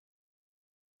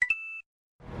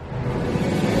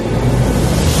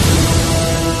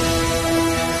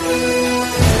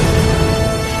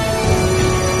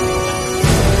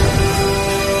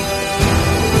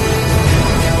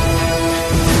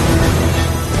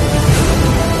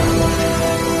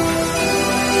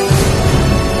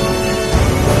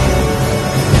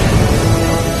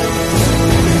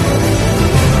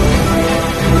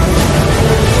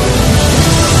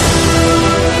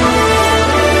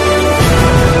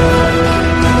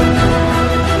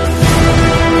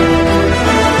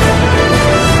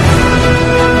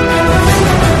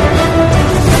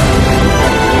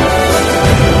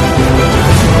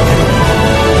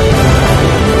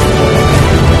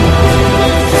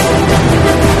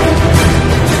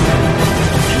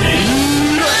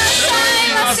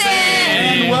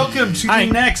Hi.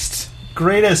 Next,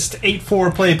 greatest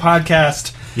 8-4 play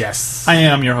podcast. Yes. I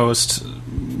am your host,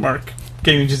 Mark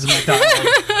Gaming Jesus McDonald.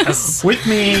 Yes. With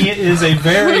me is a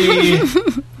very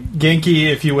Genki,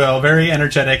 if you will, very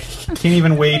energetic. Can't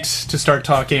even wait to start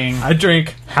talking. I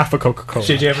drink half a Coca-Cola.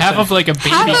 JJ half of like a baby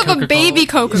half Coca-Cola. of a baby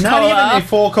Coca-Cola. Not even a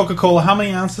full Coca-Cola. How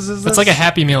many ounces is this? It's like a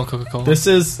Happy Meal Coca-Cola. This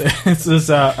is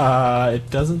it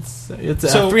doesn't say,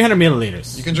 it's So- 300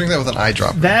 milliliters. You can drink that with an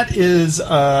eyedropper. That is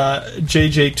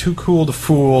JJ Too Cool to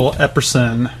Fool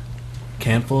Epperson.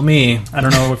 Can't fool me. I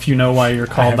don't know if you know why you're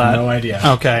I called have that. no idea.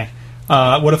 Okay.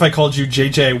 What if I called you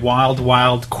JJ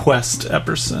Wild Quest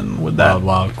Epperson? Would that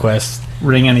Wild Quest.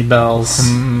 ring any bells?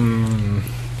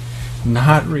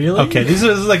 Not really. Okay, this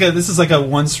is like a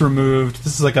once removed.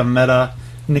 This is like a meta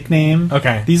nickname.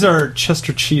 Okay. These are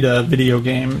Chester Cheetah video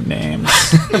game names.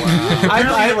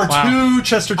 Apparently there were two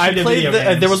Chester I Cheetah played video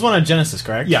games. there was one on Genesis,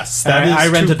 correct? Yes, I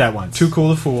rented that once. Too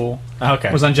Cool to Fool.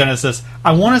 Okay. Was on Genesis.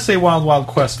 I want to say Wild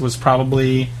Quest was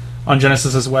probably on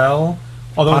Genesis as well.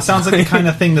 Although it sounds like the kind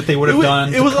of thing that they would have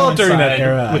done. It was all during that coincide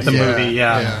era. with the movie.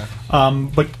 Yeah.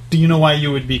 But do you know why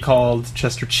you would be called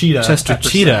Chester Cheetah? Chester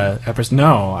Epperson? Cheetah.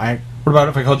 No, What about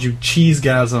if I called you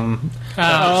Cheesegasm?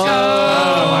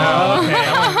 Wow. Okay,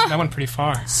 that went pretty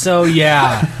far. So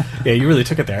yeah, you really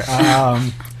took it there.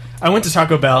 I went to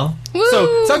Taco Bell. Woo!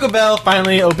 So Taco Bell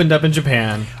finally opened up in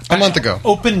Japan. A month ago.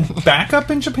 Open back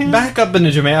up in Japan? Back up in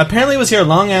Japan. Apparently, it was here a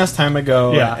long ass time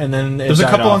ago. Yeah. and then There's a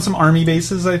couple on some army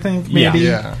bases, I think. Maybe.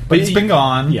 Yeah. But it's been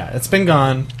gone. Yeah, it's been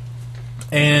gone.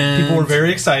 And People were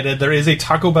very excited. There is a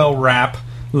Taco Bell wrap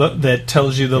that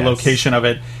tells you the Yes. location of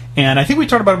it. And I think we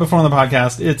talked about it before on the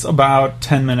podcast. It's about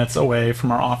 10 minutes away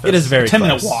from our office. It is very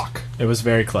 10-minute close. walk. It was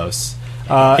very close.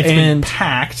 It's been and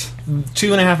packed.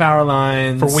 2.5 hour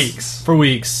lines For weeks. For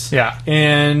weeks. Yeah.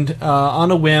 And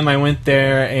on a whim, I went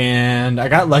there and I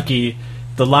got lucky.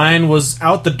 The line was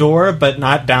out the door, but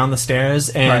not down the stairs.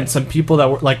 And Right. some people that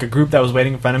were like a group that was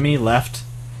waiting in front of me left.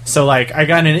 So like I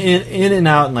got in and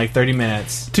out in like 30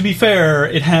 minutes. To be fair,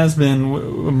 it has been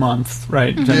a month,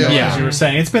 right? Yeah. As you were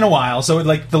saying. It's been a while, so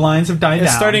the lines have died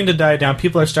It's down. starting to die down.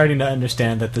 People are starting to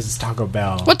understand that this is Taco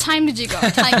Bell. What time did you go?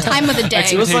 Time of the day.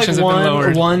 It was like Expectations have been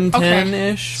lowered.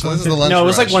 1:10-ish. So this is the lunch No, it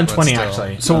was like rush, 120 but still.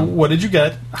 actually. So what did you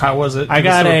get? How was it? I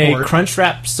Give us got the a report. Crunch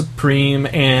Wrap Supreme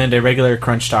and a regular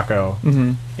Crunch Taco.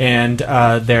 Mhm. And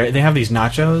they have these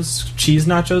nachos, cheese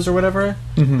nachos or whatever.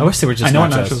 Mhm. I wish they were just I know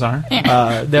nachos. what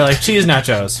nachos are. They're like cheese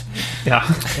nachos. Yeah.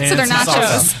 So they're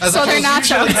nachos. As So they're opposed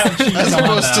to- nachos. As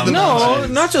opposed to the No, nachos.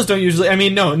 nachos don't usually. I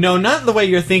mean, no, not the way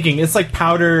you're thinking. It's like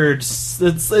powdered.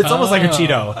 It's almost like a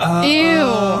Cheeto.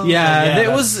 Ew. Yeah, it that's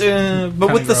was.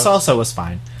 But with the gross. salsa was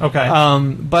fine. Okay.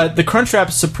 But the Crunch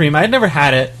Wrap Supreme, I had never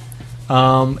had it.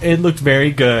 It looked very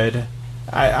good.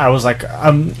 I was like,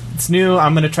 it's new.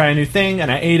 I'm going to try a new thing, and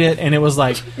I ate it, and it was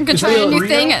like, You could try a new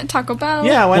thing at Taco Bell.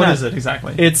 yeah, why What not? is it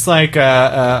exactly? It's like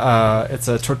it's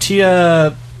a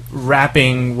tortilla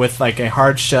wrapping with like a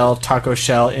hard shell taco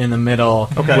shell in the middle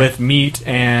Okay. with meat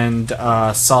and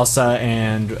salsa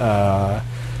and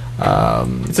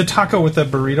It's a taco with a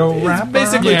burrito wrap.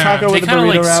 basically around? taco they with a kind of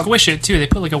burrito like wrap. squish it too. They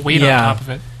put like a weight Yeah. on top of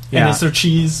it. And is there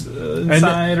cheese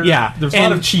inside? Or? yeah, There's a lot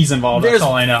And of cheese involved. There's That's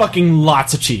all I know. fucking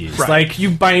lots of cheese. Right. Like you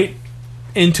bite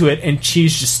into it and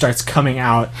cheese just starts coming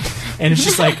out, and it's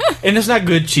just like, and it's not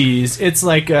good cheese. It's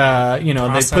like they put in a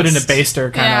Processed.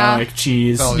 baster kind of Yeah. like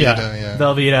cheese, Velveeta, yeah.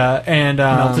 Velveeta, and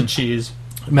melted cheese.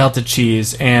 melted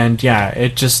cheese, and yeah,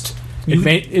 it just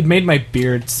it made my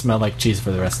beard smell like cheese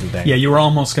for the rest of the day. Yeah, you were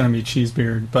almost going to be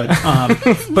cheesebeard, but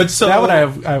so that would I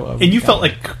and you felt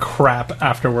like crap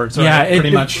afterwards. Right? yeah,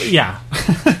 pretty much. yeah.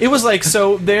 It was like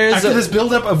so. There's After this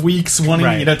buildup of weeks wanting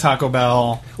Right. to eat a Taco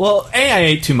Bell. well, I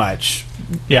ate too much.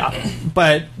 Yeah,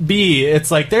 But B,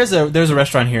 it's like there's a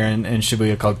restaurant here in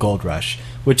Shibuya called Gold Rush,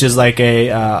 which is like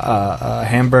a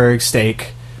Hamburg steak,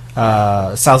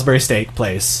 Salisbury steak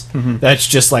place that's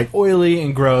just like oily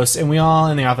and gross. And we all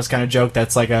in the office kind of joke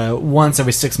that's like a once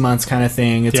every 6 months kind of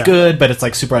thing. It's Yeah. good, but it's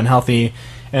like super unhealthy.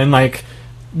 And like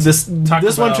this Taco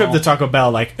one Bell. trip to Taco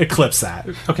Bell like eclipsed that.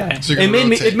 okay. So you're It gonna made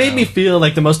me rotate now. feel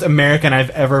like the most American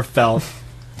I've ever felt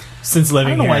since I living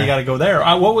don't know here. why you got to go there.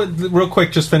 What would real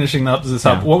quick, just finishing this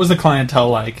up? Yeah. What was the clientele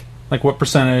like? Like what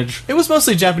percentage? It was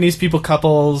mostly Japanese people,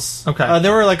 couples. Okay.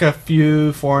 There were like a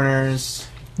few foreigners.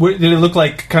 Did it look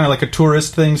like kind of like a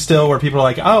tourist thing still, where people are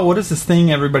like, "Oh, what is this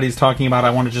thing everybody's talking about?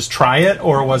 I want to just try it,"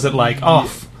 or was it like,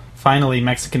 "Oh, finally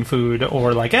Mexican food,"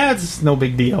 or like, "It's no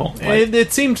big deal"? Like,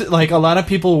 It seemed like a lot of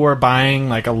people were buying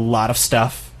like a lot of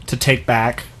stuff to take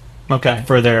back okay,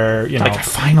 for their, you know. like I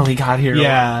finally got here.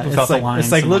 Yeah, without it's the like, lines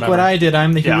it's like and look what whatever. I did.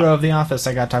 I'm the hero Yeah. of the office.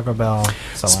 I got Taco Bell.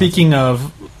 So on. Speaking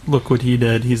of look what he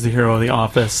did. He's the hero of The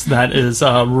Office. That is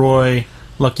Roy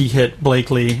Lucky Hit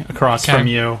Blakely across Okay. from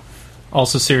you.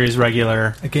 Also series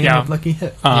regular. A game Yeah. of lucky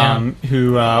hit.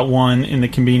 Who won in the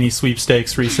Conbini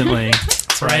sweepstakes recently.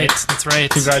 That's right. That's right.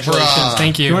 Congratulations. Hurrah.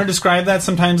 Thank Do you. you want to describe that?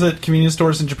 Sometimes at convenience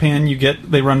stores in Japan,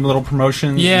 they run little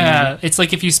promotions. Yeah, it's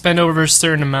like if you spend over a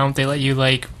certain amount, they let you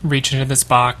like reach into this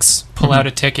box, pull out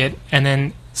a ticket, and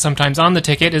then sometimes on the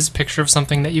ticket is a picture of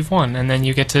something that you've won, and then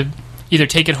you get to either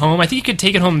take it home. I think you could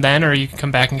take it home then, or you can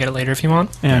come back and get it later if you want.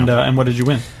 And what did you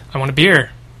win? I want a beer.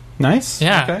 Nice.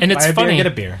 Yeah, Okay. and it's Buy a beer, funny. get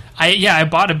a beer. I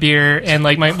bought a beer and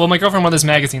like my girlfriend won this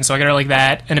magazine, so I got her like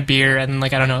that and a beer and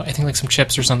like I don't know, I think like some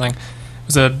chips or something. It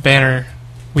was a banner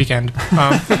weekend.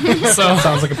 So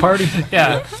Sounds like a party.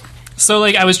 yeah, so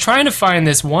like I was trying to find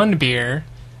this one beer,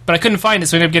 but I couldn't find it,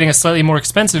 so I ended up getting a slightly more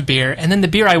expensive beer, and then the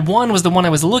beer I won was the one I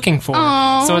was looking for.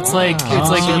 Aw. So it's like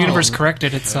the universe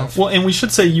corrected itself. Well, and we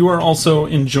should say you are also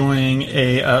enjoying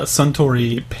a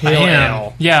Suntory Pale I am.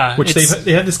 Ale. Yeah, Which it's-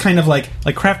 they have this kind of like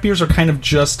craft beers are kind of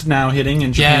just now hitting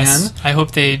in Japan. yes, I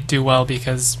hope they do well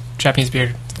because Japanese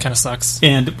beer kind of sucks.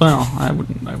 And well, I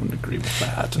wouldn't agree with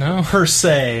that. No? Per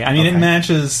se. I mean, it Okay.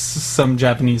 matches some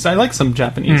Japanese. I like some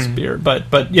Japanese beer,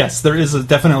 but yes, there is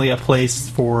definitely a place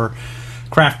for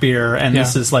craft beer, and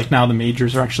this Yeah. is like now the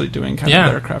majors are actually doing kind Yeah.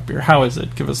 of their craft beer. How is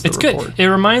it? Give us the It's report. good. It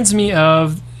reminds me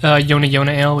of Yona Yona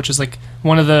Ale, which is like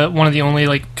one of the only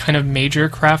like kind of major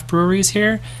craft breweries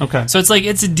here. Okay. So it's like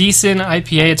it's a decent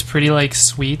IPA. It's pretty like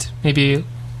sweet, maybe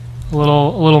a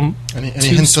little Any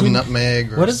Too hints of sweet.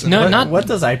 nutmeg? Or What is No, not- what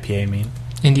does IPA mean?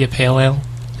 India Pale Ale.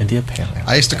 India Pale Ale.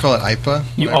 I used to call it IPA.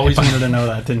 You always wanted to know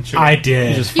that, didn't you? I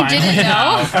did. You just You finally didn't know?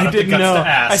 got I the didn't guts know. to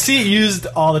ask. I see it used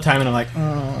all the time, and I'm like,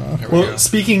 There we Well, go.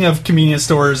 speaking of convenience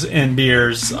stores and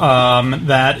beers,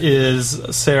 that is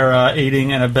Sarah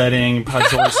aiding and abetting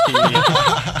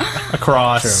Podgorski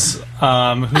across,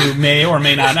 who may or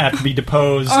may not have to be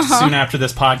deposed soon after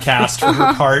this podcast for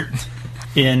her part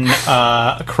in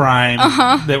a crime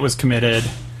that was committed.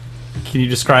 Can you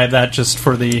describe that just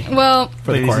for the Well,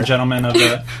 ladies court. and gentlemen of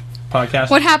the podcast?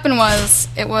 what happened was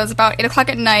it was about 8 o'clock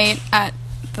at night at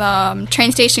the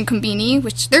train station Konbini,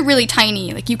 which they're really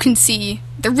tiny. Like you can see,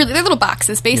 they're little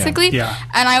boxes basically. Yeah.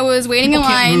 And I was waiting People in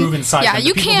line. can't move inside yeah, them. The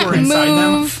you people can't who are inside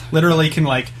move. them literally can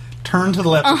like turn to the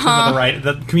left or turn to the right.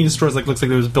 The convenience stores looks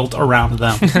like it was built around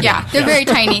them. Yeah, they're very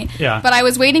tiny. Yeah. But I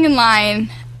was waiting in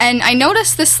line, and I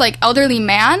noticed this like elderly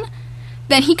man.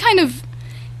 Then he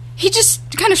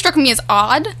just kind of struck me as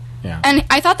odd. yeah. And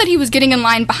I thought that he was getting in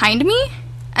line behind me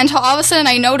until all of a sudden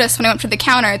I noticed when I went to the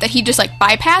counter that he just like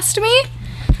bypassed me.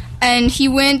 And he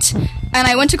went, and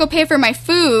I went to go pay for my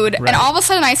food, Right. and all of a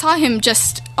sudden I saw him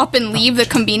just up and leave the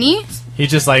Konbini. He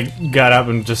just like got up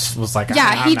and just was like, Yeah,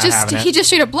 I'm not having it." he just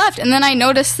straight up left. And then I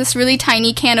noticed this really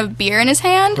tiny can of beer in his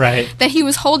hand Right. that he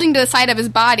was holding to the side of his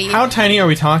body. How tiny are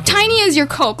we talking? Tiny as your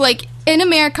Coke. Like in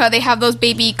America, they have those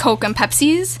baby Coke and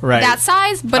Pepsis, Right. that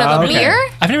size, but of Oh, a okay. beer.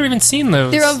 I've never even seen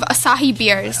those. They're of Asahi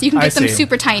beers. You can I get them see.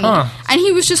 super tiny. Huh. And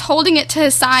he was just holding it to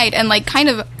his side and like kind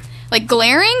of like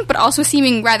glaring, but also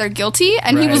seeming rather guilty.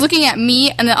 And he was Right. looking at me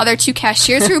and the other two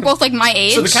cashiers who were both like my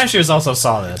age. So the cashiers also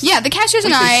saw this. Yeah, the cashiers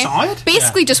and Wait, they saw I it?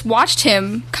 basically just watched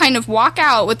him kind of walk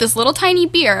out with this little tiny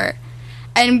beer.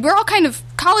 And we're all kind of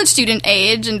college student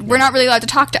age, and we're not really allowed to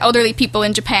talk to elderly people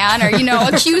in Japan or,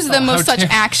 accuse them of such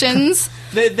actions.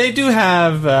 They do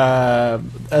have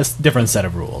different set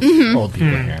of rules. Mm-hmm. Old people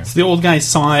here. So the old guy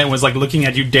saw it and was like looking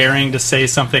at you, daring to say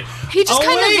something. He just Oh,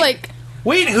 kind wait. of like...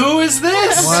 Wait, who is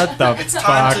this? What the It's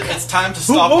time fuck? to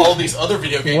stop who- all these other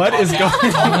video games. What is going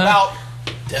Talk about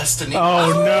Destiny.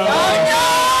 Oh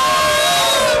no!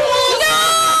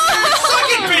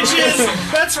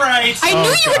 Bitches! That's right. I knew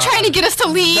you were trying to get us to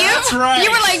leave. That's right. You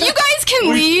were like, you guys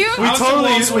can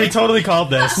leave. We totally called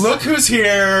this. Look who's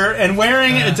here and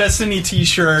wearing a Destiny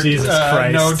t-shirt. Jesus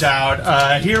Christ. No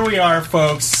doubt. Here we are,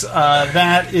 folks.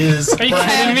 That is... Are you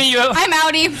kidding me? I'm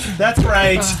outie. That's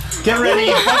right. Get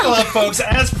ready. Buckle up, folks.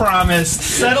 As promised,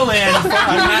 settle in for a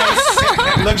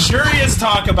nice, luxurious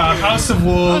talk about House of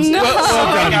Wolves. Oh, no.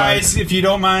 So, guys, if you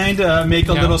don't mind, make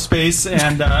a little space,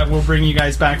 and we'll bring you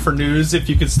guys back for news if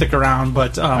you could stick around.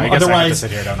 But I guess I have to otherwise...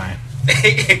 sit here, don't I?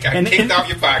 And off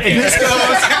your podcast.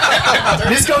 And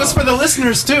this goes for the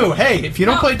listeners too. Hey, if you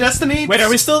don't play Destiny, Wait, are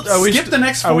we still? skip the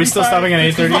next? Are we still 45, stopping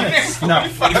at 50 8:30? minutes. No,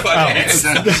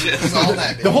 It's all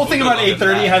that. the whole thing about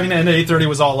 8:30 having to end at 8:30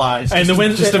 was all lies. And the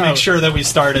wind- just to make sure that we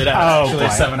started at Oh, actually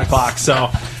boy. 7 o'clock. So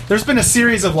there's been a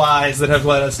series of lies that have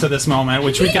led us to this moment,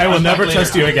 which we can. I will never later.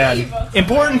 trust you again.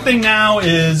 Important thing now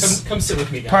is Come sit with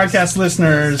me, guys. podcast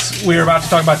listeners. We're about to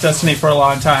talk about Destiny for a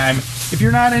long time. If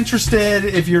you're not interested,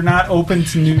 if you're not open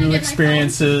to new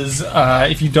experiences,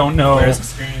 if you don't know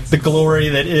the glory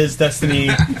that is Destiny,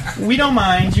 we don't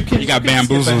mind. You can. You got can skip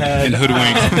bamboozled ahead. and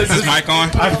hoodwinked. Is this mic on?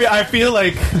 I feel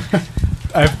like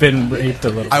I've been raped a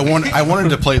little. I wanted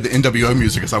to play the NWO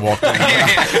music as I walked in.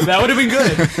 That would have been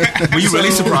good. Were you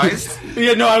really surprised?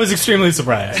 Yeah, no, I was extremely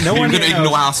surprised. No You're one going to knows.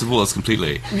 ignore House of Wolves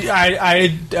completely.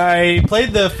 I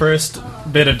played the first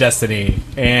bit of Destiny,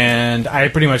 and I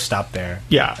pretty much stopped there.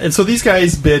 Yeah, and so these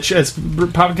guys bitch, as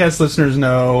podcast listeners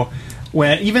know.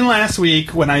 When even last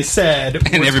week, when I said And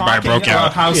we're everybody talking broke about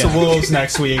out. House of Wolves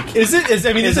next week, Is it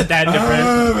that different?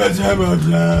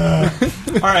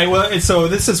 all right. Well, so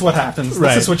this is what happens.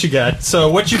 Right. This is what you get. So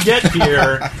what you get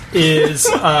here is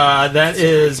that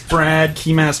is Brad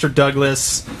Keymaster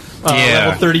Douglas,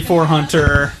 level 34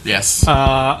 Hunter. Yes.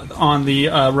 On the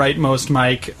rightmost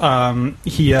mic,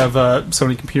 he of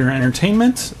Sony Computer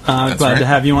Entertainment. Glad right. to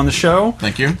have you on the show.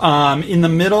 Thank you. In the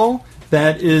middle,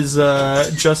 that is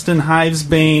Justin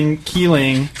Hivesbane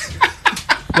Keeling,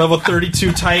 level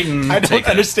 32 Titan. I don't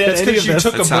understand That's any because of you this.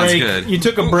 took That a sounds break. good. You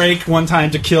took a break one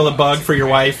time to kill a bug for your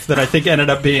wife that I think ended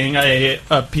up being a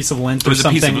piece of lint It was or a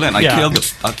something. piece of lint. I Yeah.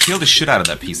 killed the shit out of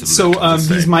that piece of So lint. I'll just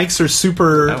these say. mics are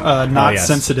super not yes.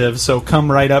 sensitive. So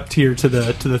come right up to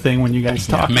the thing when you guys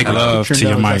talk. Make Put love to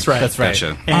your nose. mic. That's right. That's right.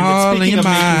 Gotcha. And All speaking in of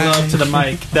making mind. love to the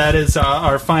mic, that is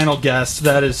our final guest.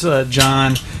 That is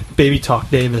John Baby Talk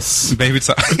Davis. Baby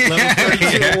talk. Level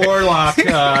 32 Warlock.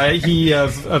 He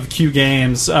of Q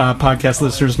Games. Podcast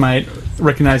listeners might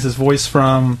recognize his voice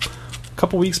from a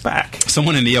couple weeks back.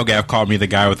 Someone in NeoGAF called me the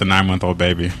guy with the 9-month-old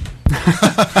baby.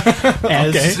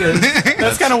 As,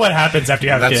 That's kind of what happens after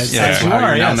you have That's- kids. yeah. as you how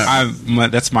are, you yes. know.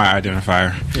 That's my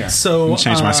identifier. So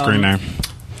Change my screen name.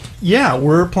 Yeah,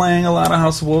 we're playing a lot of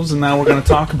House of Wolves, and now we're going to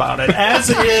talk about it.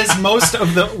 As is most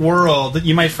of the world,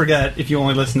 you might forget if you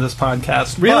only listen to this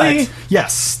podcast. Really? But,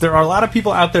 yes, there are a lot of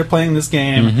people out there playing this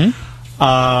game.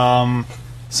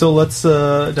 So let's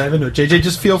dive into it. JJ,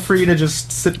 just feel free to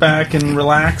just sit back and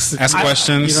relax. Ask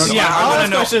questions. you know, Yeah, I I'll wanna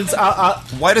ask know-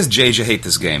 questions. Why does JJ hate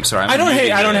this game? Sorry, I don't hate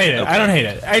it. Okay. I don't hate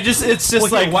it. It's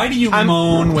just Well, like why do you I'm-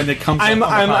 moan when it comes I'm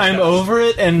up on the I'm podcast? over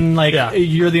it, and like Yeah.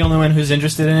 you're the only one who's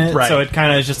interested in it. Right. So it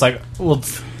kind of is just like, well,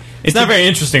 it's not very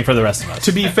interesting for the rest of us.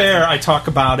 To be fair, I talk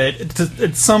about it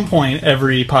at some point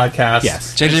every podcast.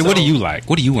 Yes. JJ, what So- do you like?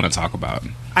 What do you want to talk about?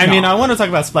 I mean, I want to talk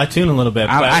about Splatoon a little bit.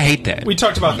 but I hate that. We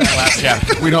talked about that last year.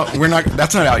 We're not.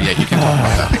 That's not out yet. You can talk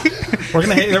about that. We're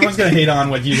gonna everyone's gonna hate on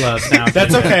what you love now.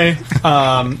 That's okay.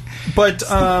 But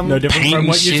No different from Painting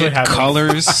what usually shit, happens.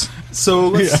 colors. so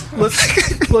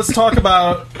let's talk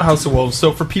about House of Wolves.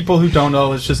 So for people who don't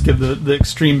know, let's just give the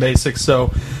extreme basics.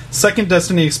 So second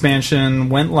Destiny expansion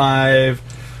went live.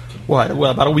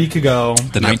 About a week ago.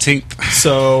 The 19th.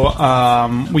 So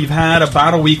we've had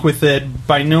about a week with it.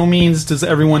 By no means does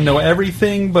everyone know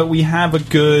everything, but we have a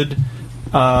good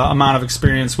amount of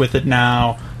experience with it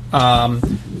now.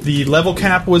 The level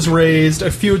cap was raised.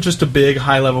 A few just a big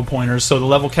high level pointers. So the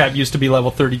level cap used to be level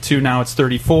 32. Now it's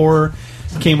 34.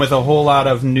 Came with a whole lot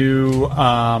of new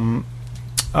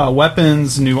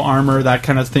weapons, new armor, that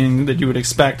kind of thing that you would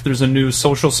expect. There's a new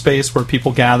social space where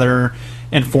people gather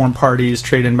and form parties,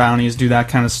 trade in bounties, do that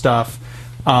kind of stuff.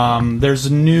 There's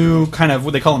a new kind of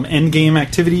what they call them end game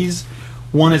activities.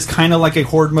 One is kind of like a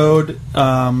horde mode.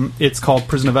 It's called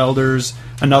Prison of Elders.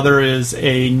 Another is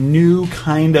a new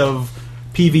kind of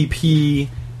PvP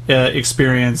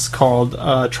experience called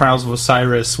Trials of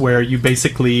Osiris, where you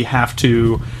basically have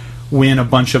to win a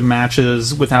bunch of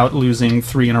matches without losing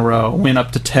 3 in a row. Win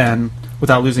up to 10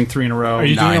 without losing 3 in a row. Are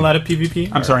you doing 9. a lot of PVP?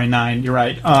 I'm sorry, 9. You're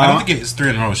right. I don't think it's 3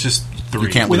 in a row. It's just 3. You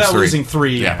can't lose without 3. losing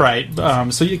 3, Yeah.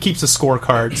 right? So it keeps a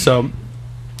scorecard. So,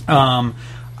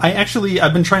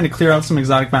 I've been trying to clear out some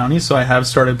exotic bounties, so I have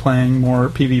started playing more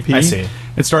PvP. I see.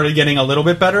 It started getting a little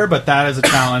bit better, but that is a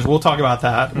challenge. We'll talk about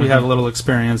that. We have a little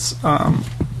experience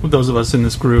with those of us in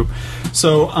this group.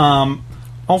 So,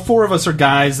 all 4 of us are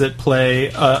guys that play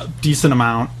a decent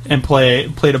amount and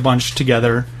played a bunch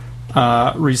together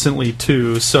recently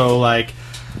too. So, like,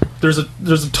 there's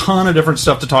a ton of different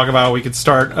stuff to talk about. We could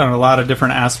start on a lot of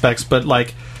different aspects, but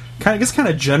like, kind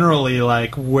of generally,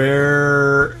 like,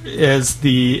 where is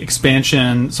the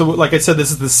expansion? So, like I said,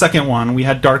 this is the second one. We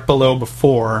had Dark Below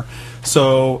before.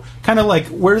 So, kind of like,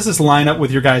 where does this line up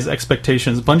with your guys'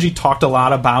 expectations? Bungie talked a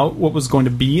lot about what was going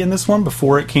to be in this one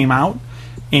before it came out.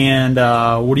 And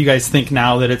what do you guys think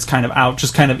now that it's kind of out?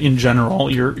 Just kind of in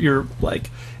general, you're like,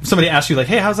 if somebody asks you like,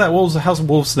 "Hey, how's that House of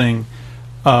Wolves thing?"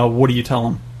 What do you tell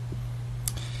them?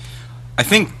 I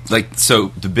think, like,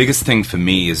 so the biggest thing for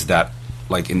me is that,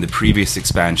 like, in the previous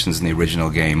expansions in the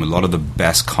original game, a lot of the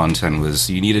best content was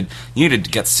you needed to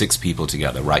get 6 people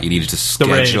together, right? You needed to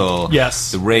schedule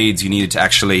Yes. the raids. You needed to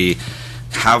actually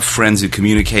have friends who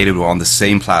communicated were on the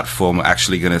same platform, were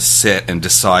actually going to sit and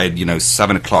decide,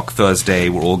 7 o'clock Thursday,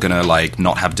 we're all going to, like,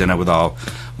 not have dinner with our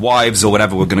wives or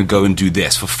whatever. We're going to go and do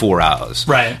this for 4 hours.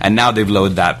 Right. And now they've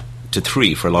lowered that to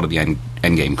 3 for a lot of the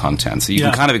endgame content. So you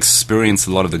can kind of experience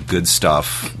a lot of the good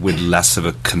stuff with less of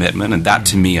a commitment. And that,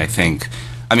 to me, I think...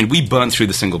 I mean, we burned through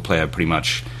the single player pretty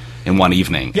much in one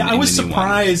evening. Yeah, I was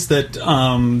surprised that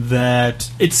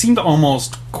it seemed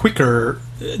almost quicker.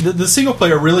 The single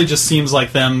player really just seems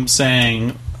like them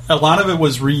saying... A lot of it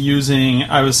was reusing.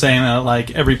 I was saying that,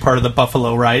 like, every part of the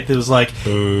buffalo, right? It was like,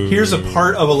 here's a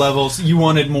part of a level. So you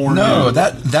wanted more. No, new.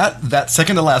 that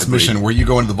second to last mission where you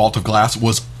go into the Vault of Glass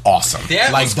was awesome.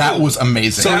 That like was that cool. was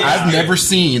amazing. So, yeah, I've never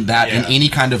seen that in any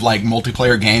kind of like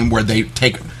multiplayer game where they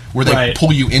Right.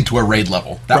 pull you into a raid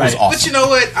level. That was Right. awesome. But you know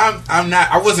what?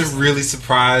 I wasn't really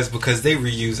surprised because they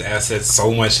reuse assets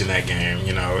so much in that game.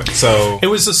 So It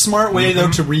was a smart way, though,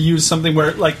 to reuse something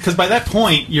where, like, because by that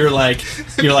point you're like,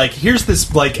 here's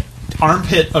this like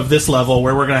armpit of this level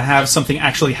where we're going to have something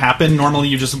actually happen. Normally,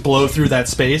 you just blow through that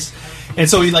space, and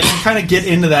so you kind of get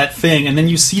into that thing, and then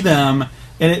you see them.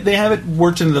 And they have it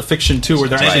worked into the fiction, too, where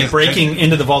they're actually breaking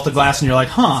into the Vault of Glass, and you're like,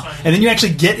 huh. And then you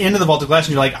actually get into the Vault of Glass,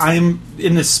 and you're like, I'm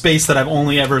in this space that I've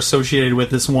only ever associated with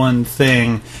this one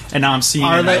thing, and now I'm seeing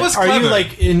it. Are you,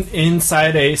 like,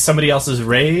 inside somebody else's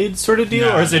raid sort of deal?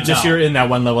 Or is it just you're in that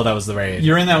one level that was the raid?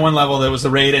 You're in that one level that was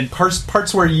the raid, and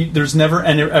parts where there's never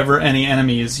ever any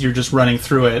enemies, you're just running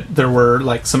through it. There were,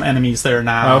 like, some enemies there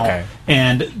now. Okay.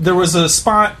 And there was a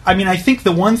spot... I mean, I think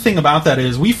the one thing about that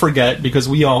is we forget, because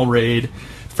we all raid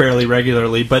fairly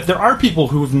regularly, but there are people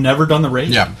who have never done the raid.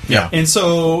 Yeah. And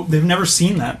so they've never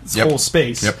seen that whole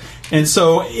space. Yep. And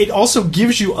so it also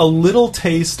gives you a little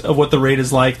taste of what the raid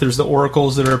is like. There's the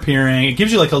oracles that are appearing. It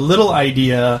gives you like a little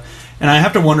idea. And I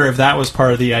have to wonder if that was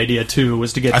part of the idea too,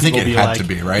 was to get people to be like... I think it had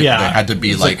to be, right? Yeah. They had to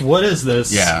be It's like, what is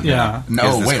this? Yeah. No,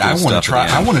 Here's this wait, cool I want to stuff try. at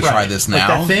the end. I want to try this now. Like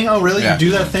that thing? Oh, really? Yeah. You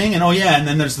do that thing? And and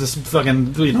then there's this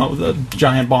fucking, the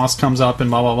giant boss comes up and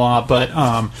blah, blah,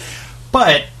 blah.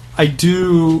 But I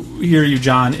do hear you,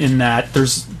 John, in that there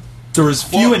was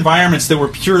few environments that were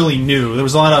purely new. There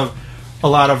was a lot of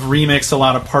remix, a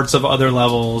lot of parts of other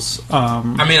levels. I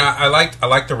mean, I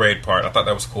liked the raid part. I thought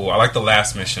that was cool. I liked the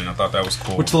last mission. I thought that was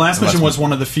cool. Which the last mission was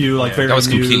one of the few very That was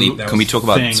new completely... Can we talk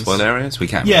about things. spoiler areas? We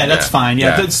can. Yeah, that's fine.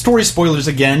 Yeah, the story spoilers,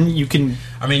 again, you can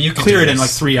you can clear do it in this.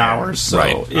 like 3 hours. So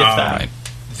Right. if that.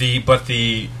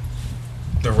 Right.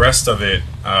 The rest of it,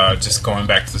 just going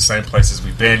back to the same places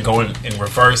we've been, going in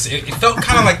reverse. It felt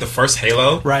kind of like the first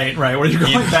Halo. Right, where you're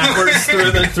going backwards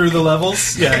through the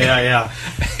levels. Yeah.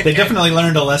 They definitely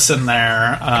learned a lesson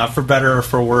there, for better or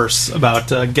for worse, about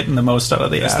getting the most out of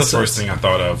the assets. That's the first thing I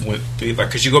thought of,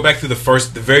 because you go back through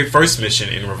the very first mission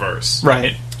in reverse.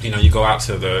 Right. You go out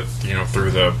to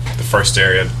through the first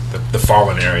area, the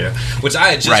fallen area, which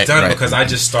I had just done because I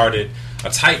just started a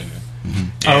Titan.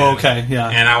 Oh, okay, yeah.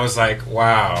 And I was like,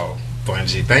 wow,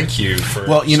 Bungie, thank you for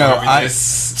Well, showing me this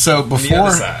so on the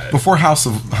other side. before House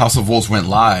of Wolves went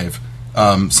live,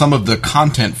 some of the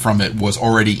content from it was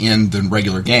already in the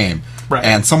regular game. Right.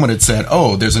 And someone had said,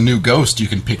 "Oh, there's a new ghost you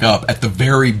can pick up at the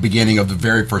very beginning of the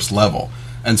very first level."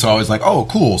 And so I was like, "Oh,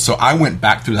 cool." So I went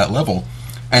back through that level,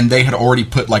 and they had already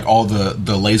put like all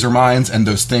the laser mines and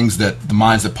those things the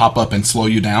mines that pop up and slow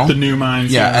you down. The new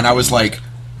mines. Yeah, and I was like,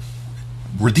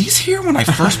 were these here when I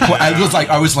first played?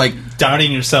 I was like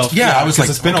doubting yourself. Yeah, I was like,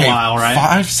 it's been okay, a while, right?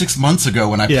 5-6 months ago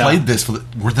when I played this,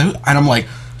 were they? And I'm like,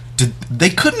 they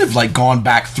couldn't have like gone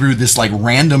back through this like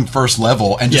random first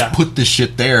level and just put this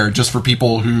shit there just for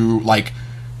people who like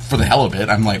for the hell of it.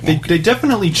 I'm like, they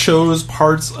definitely chose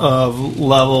parts of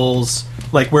levels.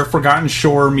 Like where Forgotten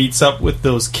Shore meets up with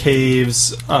those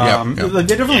caves. They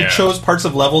definitely chose parts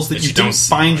of levels that you didn't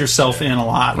find yourself in a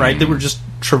lot, right? They were just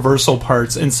traversal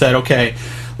parts and said, okay,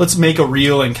 let's make a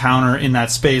real encounter in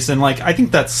that space. And like, I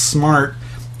think that's smart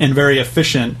and very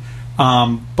efficient.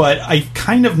 But I've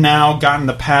kind of now gotten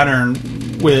the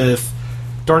pattern with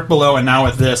Dark Below and now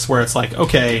with this, where it's like,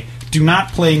 okay, do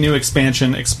not play new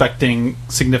expansion expecting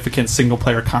significant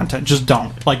single-player content. Just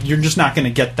don't. Like, you're just not going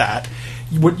to get that.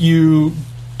 What you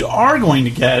are going to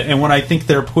get, and what I think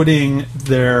they're putting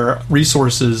their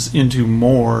resources into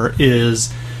more,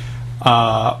 is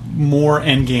more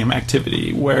endgame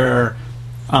activity, where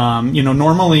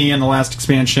normally in the last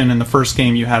expansion in the first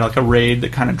game you had like a raid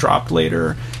that kind of dropped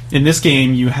later. In this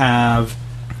game you have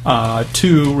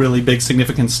two really big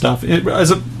significant stuff.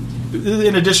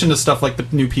 in addition to stuff like the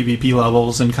new PvP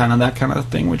levels and kind of that kind of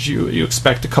thing, which you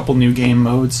expect a couple new game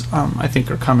modes, I think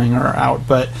are coming or out.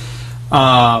 But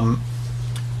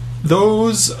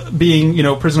those being,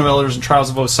 Prison of Elders and Trials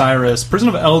of Osiris, Prison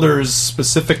of Elders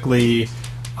specifically,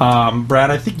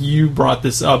 Brad, I think you brought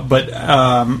this up, but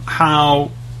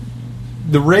how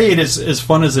the raid is as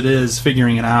fun as it is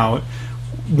figuring it out.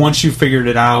 Once you figured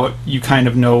it out, you kind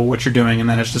of know what you're doing, and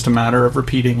then it's just a matter of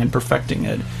repeating and perfecting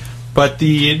it. But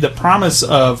the promise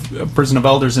of Prison of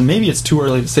Elders, and maybe it's too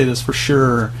early to say this for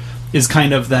sure, is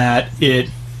kind of that it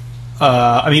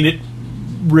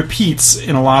repeats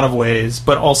in a lot of ways,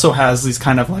 but also has these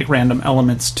kind of like random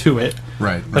elements to it.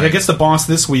 Right. Like I guess the boss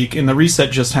this week, and the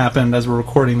reset just happened as we're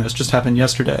recording this, just happened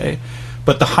yesterday.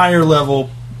 But the higher level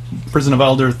Prison of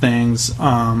Elder things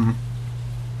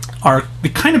they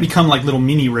kind of become like little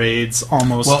mini raids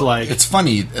almost. Well, like it's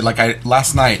funny. Like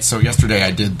last night, so yesterday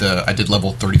I did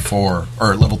level 34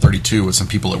 or level 32 with some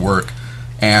people at work,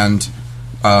 and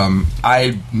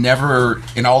I never,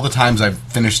 in all the times I've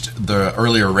finished the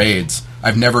earlier raids,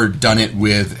 I've never done it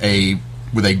with a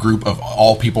group of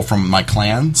all people from my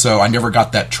clan, so I never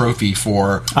got that trophy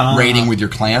for raiding with your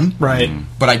clan. Right.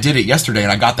 But I did it yesterday,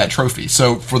 and I got that trophy.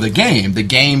 So for the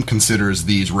game considers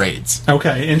these raids.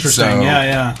 Okay, interesting. So,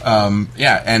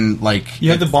 yeah. And like you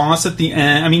have the boss at the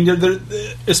end. I mean, they're,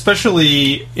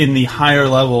 especially in the higher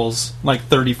levels, like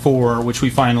 34, which we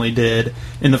finally did.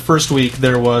 In the first week,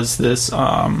 there was this.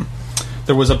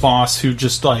 There was a boss who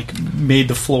just like made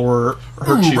the floor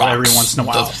hurt you every once in a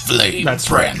while.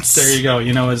 That's right. There you go.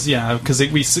 Because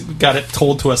we got it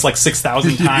told to us like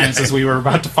 6,000 times as we were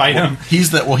about to fight him.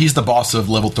 He's the boss of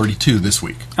level 32 this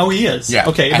week. Oh, he is. Yeah.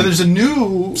 Okay, but there's a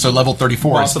new. So level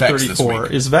 34 boss is of Vex 34 this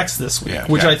week. is Vex this week, Yeah,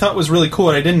 which yeah. I thought was really cool.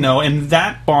 And I didn't know, and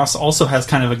that boss also has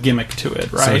kind of a gimmick to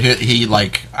it, right? So he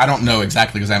like, I don't know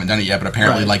exactly because I haven't done it yet, but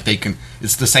apparently Right. like they can.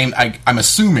 It's the same. I'm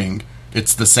assuming.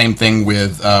 It's the same thing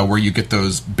with where you get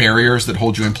those barriers that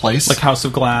hold you in place, like House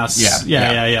of Glass.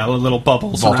 Yeah. Little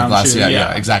bubbles Vault of around Glass. you.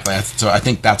 Yeah, exactly. So I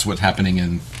think that's what's happening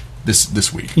in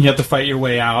this week. You have to fight your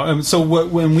way out. So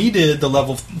when we did the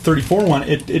level 34 one,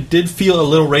 it did feel a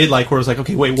little raid-like, where it was like,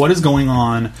 okay, wait, what is going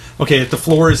on? Okay, if the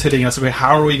floor is hitting us, okay,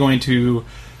 how are we going to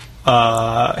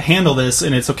handle this?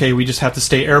 And it's okay, we just have to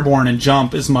stay airborne and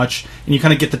jump as much, and you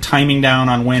kind of get the timing down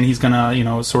on when he's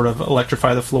gonna sort of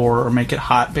electrify the floor or make it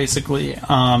hot, basically.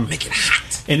 Make it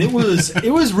hot. And it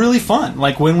was really fun.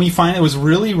 Like when we it was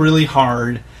really, really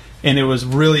hard, and it was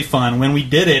really fun. When we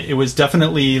did it, it was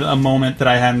definitely a moment that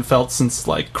I hadn't felt since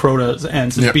like Crota's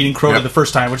and since beating Crota the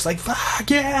first time, which is like, fuck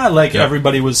yeah, like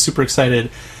everybody was super excited.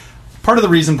 Part of the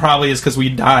reason probably is because we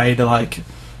died like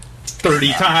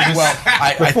 30 times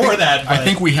before that. But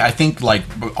I think like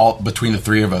all between the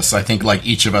three of us, I think like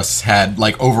each of us had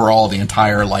like overall the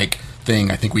entire like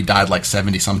thing. I think we died like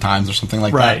 70 sometimes or something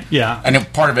like that. Right. Yeah.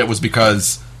 And part of it was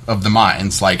because of the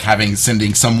mines, like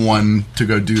sending someone to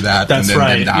go do that, That's and then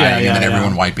right. them dying, Yeah, and then yeah.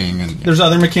 everyone wiping. And there's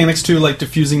other mechanics too, like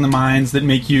diffusing the mines that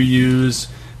make you use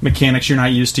mechanics you're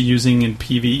not used to using in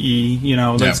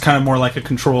PvE. That's kind of more like a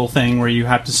control thing where you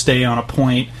have to stay on a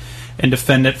point and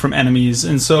defend it from enemies.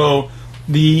 And so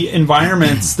the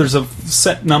environments, there's a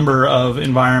set number of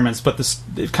environments, but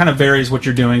it kind of varies what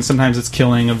you're doing. Sometimes it's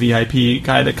killing a VIP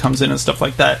guy that comes in and stuff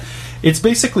like that. It's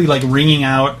basically like wringing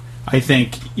out, I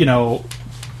think,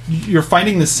 you're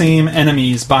fighting the same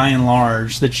enemies by and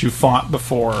large that you fought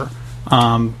before,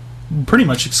 pretty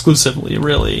much exclusively,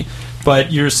 really.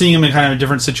 But you're seeing them in kind of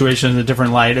different situations, in a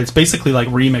different light. It's basically like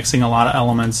remixing a lot of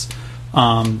elements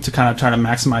to kind of try to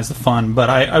maximize the fun. But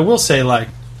I will say, like,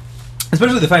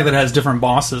 especially the fact that it has different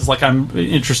bosses, like I'm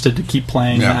interested to keep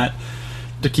playing that.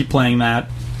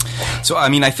 So, I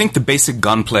mean, I think the basic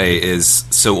gunplay is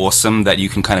so awesome that you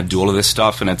can kind of do all of this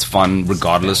stuff, and it's fun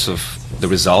regardless of the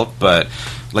result. But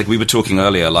like we were talking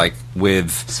earlier, like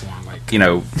with Swan Lake.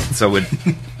 So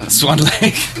with Swan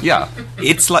Lake, yeah,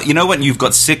 it's like when you've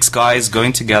got 6 guys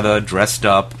going together, dressed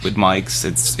up with mics.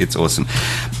 It's awesome.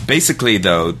 Basically,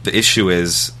 though, the issue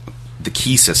is the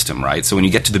key system, right? So when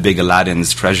you get to the big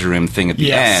Aladdin's treasure room thing at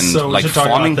the end, so we like should talk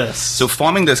farming about this. So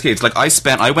farming those gates, like I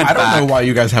went I don't back. know why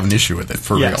you guys have an issue with it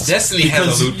for Yes. real. Destiny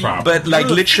has a loot problem. But like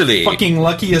You're literally, the fucking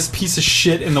luckiest piece of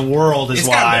shit in the world is It's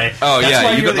got why. the- Oh, That's yeah,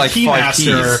 why you you're got, the like, key 5 master.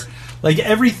 keys. Like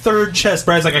every third chest,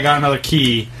 Brad's like, I got another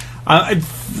key.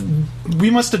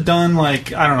 We must have done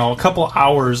like, I don't know, a couple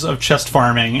hours of chest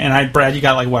farming, and Brad, you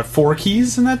got like what, 4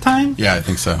 keys in that time? Yeah, I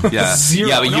think so. yeah, Zero.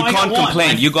 yeah, but No, you I got can't one.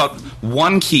 complain. You got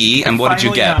 1 key, and I what did you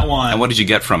finally get? got one. And what did you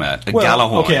get from it? A Well,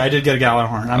 Galahorn. okay, I did get a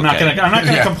Galahorn. I'm not Okay.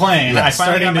 gonna complain. I finally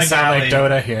Starting got to my sound like Galley.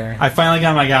 Dota here. I finally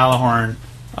got my Galahorn.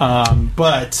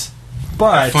 But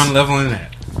Fun leveling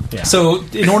that. Yeah. So,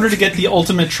 in order to get the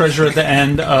ultimate treasure at the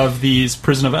end of these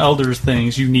Prison of Elders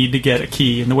things, you need to get a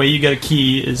key. And the way you get a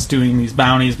key is doing these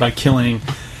bounties by killing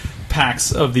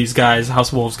packs of these guys,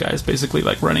 House of Wolves guys, basically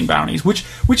like running bounties, which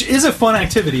is a fun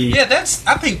activity. Yeah,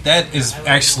 I think that is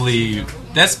actually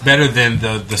that's better than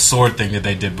the sword thing that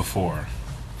they did before.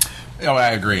 Oh,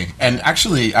 I agree. And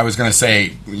actually, I was going to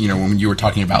say, when you were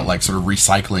talking about like sort of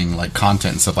recycling like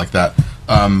content and stuff like that.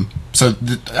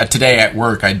 Today at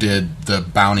work, I did the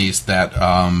bounties that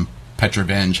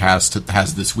Petrovenge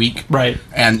has this week. Right.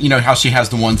 And you know how she has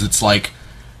the ones that's like,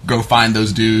 go find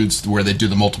those dudes where they do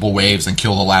the multiple waves and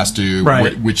kill the last dude,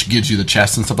 right. which gives you the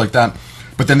chest and stuff like that.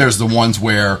 But then there's the ones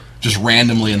where just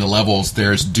randomly in the levels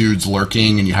there's dudes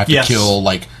lurking and you have to kill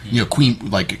like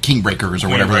king breakers or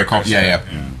whatever they're called. Yeah.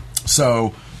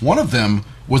 So one of them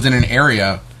was in an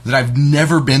area that I've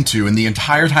never been to in the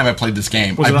entire time I played this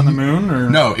game. Was it on the moon or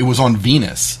no? It was on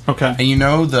Venus. Okay. And you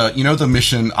know the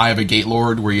mission Eye of a Gate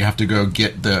Lord where you have to go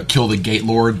kill the Gate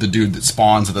Lord, the dude that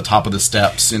spawns at the top of the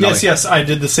steps. Yes, I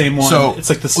did the same one. So it's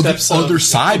like the steps on the other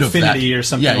side of that, or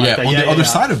something on the other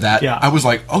side of that, yeah. I was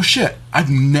like, oh shit,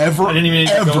 I've never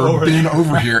ever been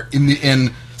over here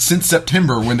since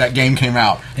September when that game came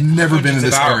out. Never been in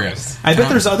this area. I bet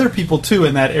there's other people too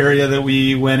in that area that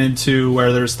we went into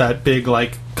where there's that big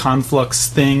like conflux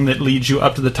thing that leads you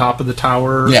up to the top of the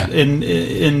tower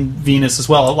in Venus as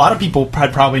well. A lot of people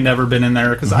had probably never been in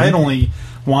there because I had only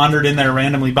wandered in there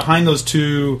randomly behind those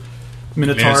two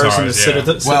Minotaurs and the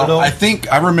Citadel. Well, I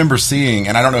think I remember seeing,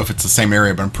 and I don't know if it's the same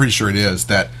area, but I'm pretty sure it is,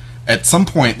 that at some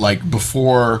point, like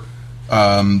before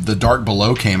the Dark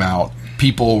Below came out,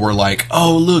 people were like,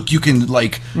 oh, look, you can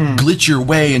like glitch your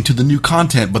way into the new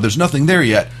content, but there's nothing there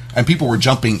yet. And people were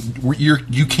jumping.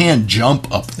 You can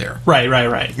jump up there.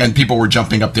 Right. And people were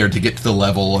jumping up there to get to the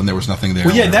level, and there was nothing there.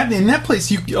 Well, yeah, in that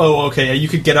place, you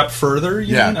could get up further,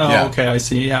 you mean? Oh, okay, I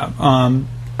see, yeah.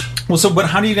 But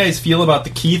how do you guys feel about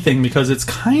the key thing? Because it's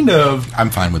kind of...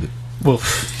 I'm fine with it. Well,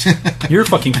 you're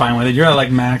fucking fine with it. You're at like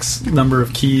max number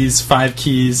of keys, 5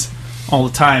 keys all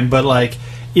the time, but like...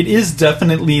 It is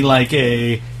definitely like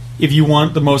if you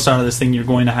want the most out of this thing, you're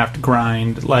going to have to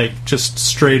grind, like just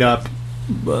straight up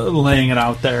laying it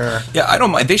out there. Yeah, I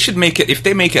don't mind. They should make it, if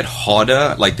they make it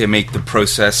harder, like they make the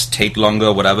process take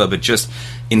longer, whatever, but just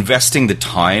investing the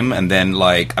time and then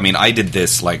like, I mean, I did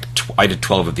this like, I did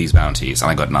 12 of these bounties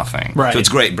and I got nothing. Right. So it's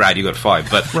great, Brad, you got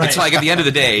 5, but it's like at the end of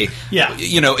the day,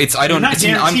 it's, I don't, you're not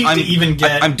guaranteed to even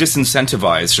get... I'm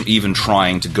disincentivized from even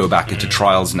trying to go back into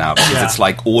trials now because it's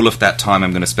like all of that time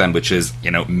I'm going to spend, which is,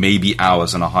 maybe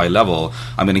hours on a high level,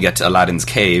 I'm going to get to Aladdin's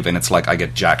cave and it's like I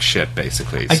get jack shit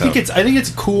basically. I think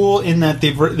it's cool in that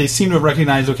they seem to have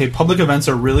recognized, okay, public events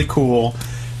are really cool.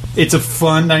 It's a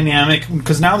fun dynamic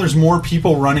because now there's more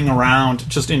people running around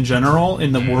just in general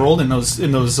in the world in those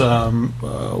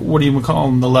what do you call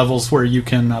them, the levels where you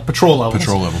can patrol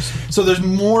levels. So there's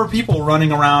more people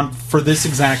running around for this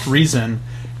exact reason,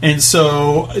 and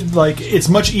so like it's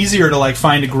much easier to like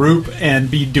find a group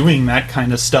and be doing that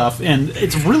kind of stuff, and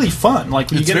it's really fun.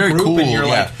 Like when you get a group and you're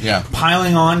like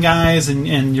piling on guys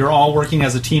and you're all working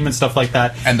as a team and stuff like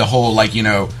that, and the whole like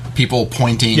people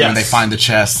pointing when they find the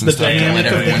chests and the stuff to let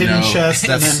everyone know.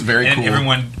 That's very cool. And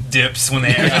everyone dips when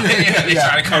they try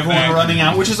to come everyone back. running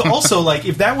out, which is also like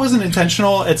if that wasn't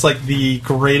intentional, it's like the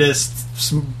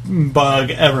greatest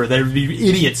bug ever. They'd be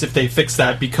idiots if they fixed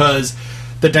that because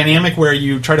the dynamic where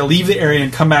you try to leave the area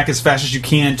and come back as fast as you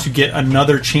can to get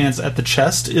another chance at the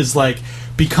chest is like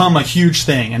become a huge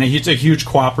thing, and it's a huge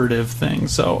cooperative thing.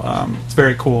 So it's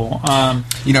very cool. I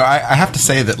have to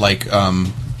say that like.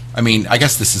 I mean, I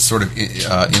guess this is sort of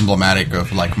emblematic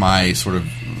of like my sort of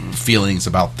feelings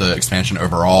about the expansion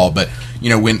overall. But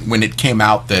when it came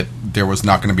out that there was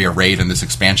not going to be a raid in this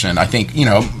expansion, I think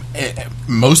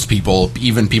most people,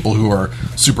 even people who are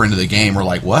super into the game, were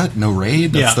like, "What? No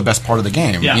raid? That's the best part of the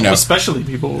game." Yeah, especially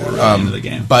people who are really into the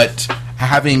game. But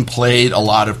having played a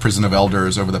lot of Prison of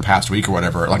Elders over the past week or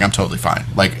whatever, like I'm totally fine.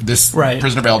 Like this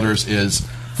Prison of Elders is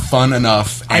fun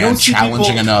enough and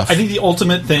challenging enough. I think the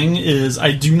ultimate thing is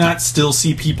I do not still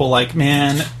see people like,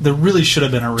 man, there really should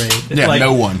have been a raid. Yeah, like,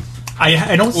 no one.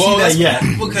 I don't see that yet.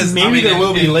 Because maybe there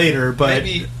will be later, but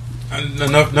maybe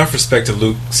enough respect to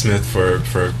Luke Smith for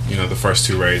the first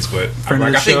 2 raids, but friend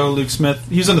of the show, Luke Smith,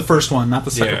 he was on the first one, not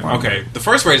the second one. Okay, the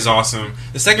first raid is awesome.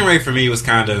 The second raid for me was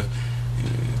kind of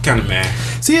meh.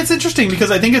 See, it's interesting because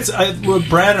I think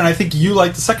Brad and I think you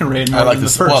like the second raid more than the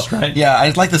first, right? Yeah, I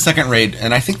like the second raid,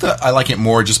 and I think that I like it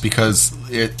more just because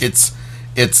it's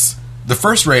the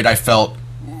first raid. I felt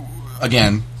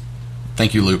again.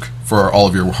 Thank you, Luke, for all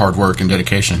of your hard work and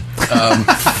dedication.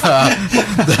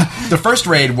 The first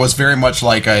raid was very much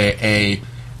like a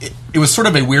it was sort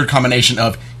of a weird combination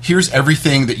of here's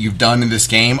everything that you've done in this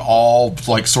game, all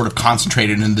like sort of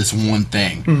concentrated in this one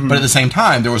thing. But at the same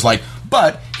time, there was like,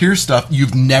 but here's stuff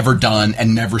you've never done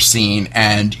and never seen,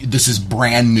 and this is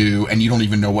brand new, and you don't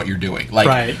even know what you're doing. Like,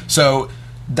 Right. So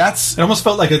that's It almost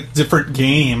felt like a different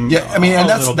game. yeah. I mean, and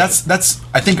a little bit. that's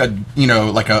I think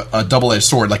like a double-edged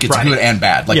sword. Like it's Right. good and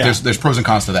bad. Like Yeah. there's pros and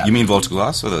cons to that. You mean Vault of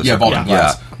Glass? Or those? Yeah, Vault of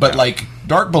Glass. Yeah. But like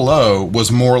Dark Below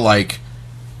was more like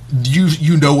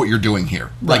you know what you're doing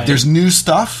here. Like Right. there's new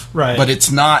stuff, Right. but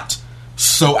it's not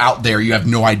so out there you have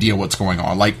no idea what's going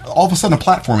on. Like all of a sudden a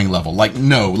platforming level. Like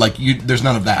no, like there's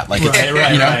none of that. Like Right,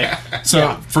 right, you know? right.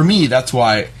 So for me that's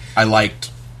why I liked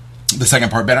the second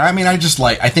part better. I mean, I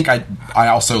think I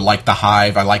also like the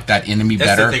Hive. I like that enemy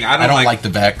That's the better. thing. I don't like the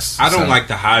Vex. I don't so. like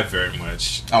the Hive very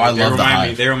much. Oh, I They love the remind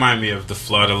Hive. They remind me of the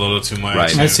Flood a little too much.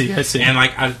 Right. I see. And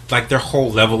like their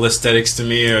whole level aesthetics to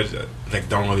me are like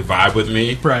don't really vibe with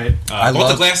me. Right. I Vault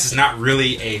love- of Glass is not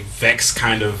really a Vex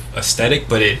kind of aesthetic,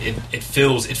 but it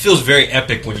feels very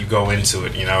epic when you go into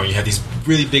it. You know, you have these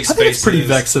really big I spaces. think it's pretty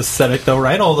Vex aesthetic, though,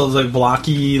 right? All those like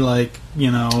blocky, like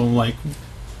like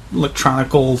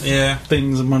electronical Yeah.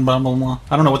 things and blah, blah, blah, blah.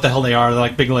 I don't know what the hell they are. They're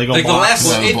like big Lego Like the blocks. last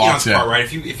Those blocks, Atheon's yeah. part,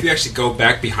 right? If you actually go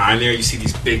back behind there, you see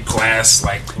these big glass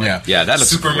Yeah. Yeah, that looks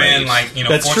Superman, great. like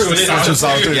That's true. It is Solitude. Fortress of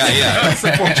Solitude. Yeah, yeah. It's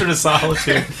the Fortress of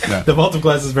Solitude. Yeah. The Vault of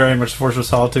Glass is very much Fortress of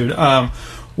Solitude.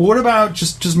 What about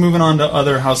just moving on to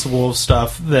other House of Wolves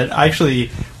stuff that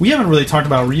actually we haven't really talked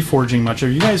about reforging much. Are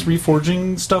you guys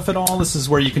reforging stuff at all? This is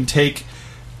where you can take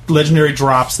legendary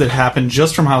drops that happen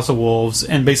just from House of Wolves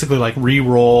and basically like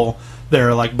re-roll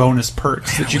their like bonus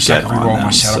perks that you get on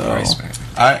them. So-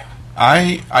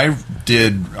 I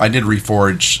did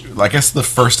Reforge. I guess the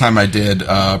first time I did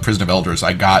Prison of Elders,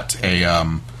 I got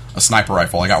a sniper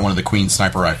rifle. I got one of the Queen's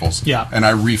sniper rifles. Yeah. And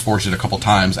I reforged it a couple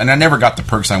times, and I never got the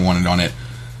perks I wanted on it.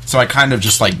 So I kind of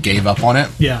just like gave up on it.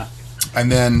 Yeah.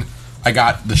 And then I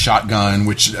got the shotgun,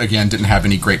 which again didn't have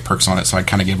any great perks on it, so I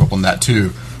kind of gave up on that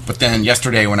too. But then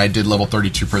yesterday when I did level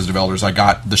 32 Prison of Elders, I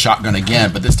got the shotgun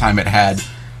again, but this time it had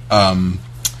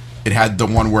the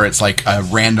one where it's like a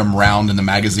random round in the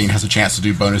magazine has a chance to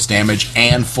do bonus damage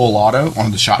and full auto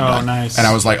on the shotgun. Oh, nice. And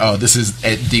I was like, oh, this is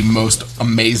the most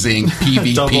amazing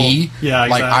PvP. Double. Yeah,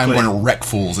 Like, I'm exactly. going to wreck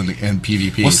fools in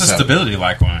PvP. What's the so. stability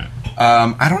like on it?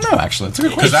 I don't know, actually. It's a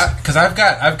good question. Because I've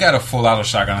got a full auto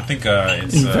shotgun. I think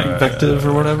it's Invective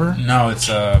or whatever? No, it's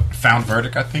Found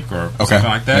Verdict, I think, or Okay, something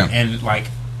like that. yeah. And like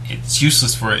it's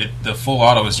useless for it. The full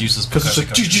auto is useless Because because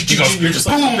it's like, it goes, you're just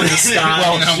like up in the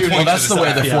sky. Well, that's the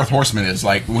way the Yeah. fourth horseman is.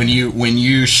 Like when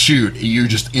you shoot, you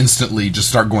just instantly just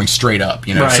start going straight up.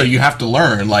 You know, Right. so you have to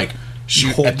learn like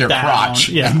shoot Hold at their down. crotch,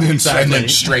 Yeah, and then exactly.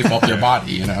 strafe up their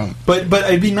body. You know, But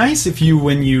it'd be nice if you,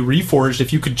 when you reforged,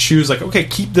 if you could choose like, okay,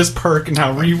 keep this perk and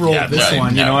now re-roll Yeah, this right.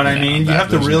 one. You No, know what I no, mean? You that- have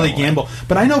to there's really no way. gamble.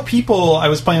 But I know people. I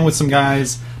was playing with some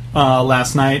guys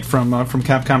last night from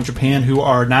Capcom Japan who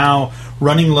are now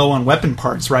running low on weapon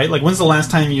parts. Right? Like, when's the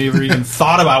last time you ever even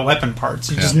thought about weapon parts?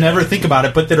 You just Yeah. never think about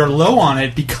it, but that are low on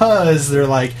it because they're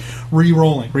like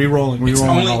re-rolling it's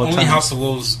all the only time. House of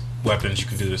Wolves weapons you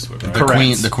can do this with. Right?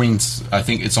 Correct. the queen's. I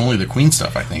think it's only the queen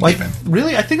stuff. I think Like, even.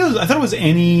 really, I thought it was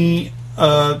any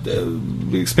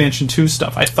expansion 2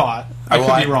 stuff. I thought. I Well,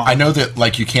 could be wrong. I know that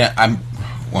like you can't.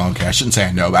 Okay. I shouldn't say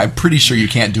I know, but I'm pretty sure you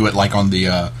can't do it like on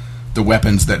the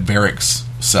weapons that Varix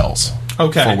sells.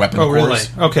 Okay. For weapon oh, really? cores.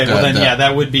 Okay. Well, then, yeah,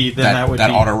 that would be. Then that would be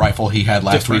auto rifle he had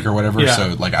last different. week or whatever. Yeah.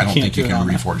 So like, I don't Can't think you do it can on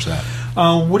that. reforge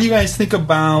that. What do you guys think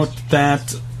about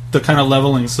that? The kind of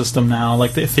leveling system now,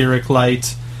 like the etheric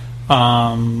light,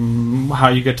 how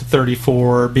you get to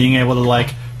 34, being able to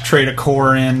like trade a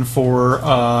core in for.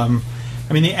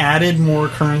 I mean, they added more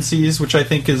currencies, which I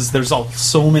think is there's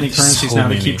so many currencies So now to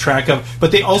many. keep track of.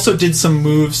 But they also did some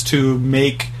moves to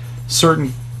make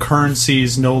certain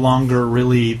currencies no longer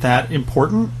really that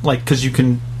important, like because you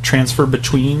can transfer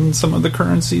between some of the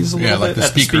currencies a Yeah, little like bit the at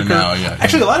speaker now, yeah.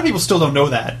 Actually, a lot of people still don't know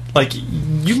that. Like, you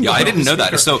can Yeah, go I to didn't the know that.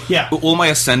 speaker. So yeah. all my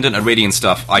Ascendant and Radiant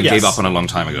stuff, I Yes. gave up on a long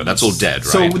time ago. That's all dead,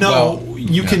 So right? no, Well,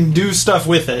 you can do stuff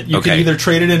with it. You can Okay. either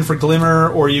trade it in for Glimmer,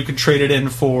 or you can trade it in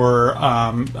for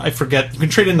I forget. You can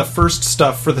trade in the first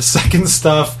stuff for the second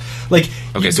stuff. Like,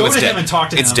 Okay, you so go it's to dead. him and talk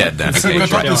to him. It's dead then. and see Okay, what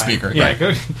go talk you're to the doing. speaker. Yeah,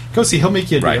 Right. go see. He'll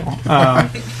make you a Right.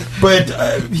 deal. But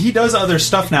he does other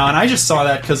stuff now, and I just saw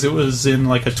that because it was in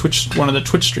like one of the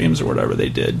Twitch streams or whatever they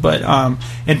did. But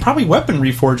and probably weapon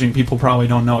reforging, people probably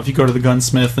don't know. If you go to the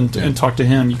gunsmith and talk to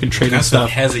him, you can trade in That stuff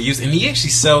stuff. has a use, and he actually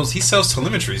sells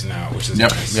telemetries now, which is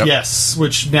Yep. nice. Yep. Yes,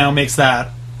 which now makes that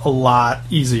a lot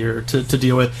easier to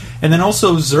deal with. And then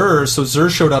also Zur. So Zur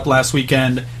showed up last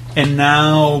weekend, and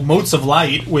now Motes of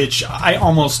Light, which I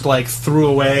almost like threw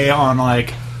away on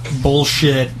like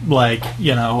bullshit, like,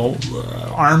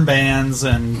 armbands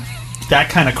and that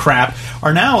kind of crap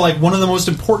are now like one of the most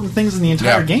important things in the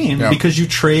entire game because you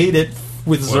trade it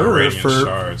with Xur for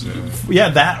shards,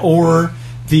 that or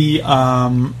the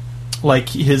like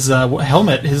his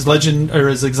helmet, his legend or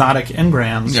his exotic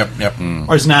engrams.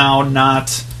 Is now not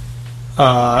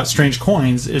strange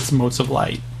coins; it's motes of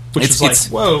light, which is like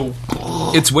whoa.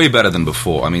 It's way better than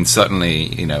before. I mean, certainly,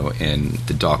 in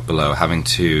the Dark Below, having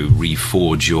to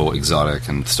reforge your exotic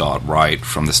and start right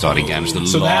from the start again.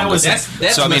 So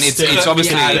that's so I mean, it's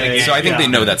obviously. So I think they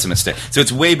know that's a mistake. So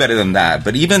it's way better than that.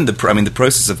 But even the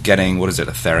process of getting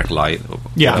etheric light, or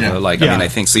whatever, I mean, I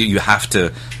think so. You have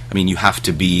to. I mean, you have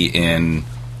to be in.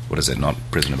 What is it? Not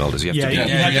Prison of Elders. You have to be. You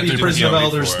have to be Prison of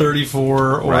Elders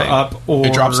 34 or up, or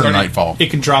it drops in Nightfall. It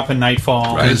can drop in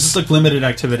Nightfall. Right. It's just like limited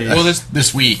activity. Well,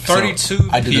 this week, 32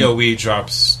 PoE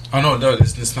drops. Oh no,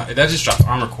 it's not. That just drops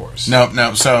armor cores.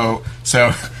 No. So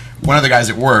one of the guys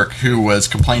at work who was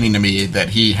complaining to me that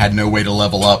he had no way to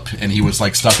level up and he was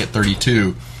like stuck at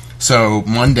 32. So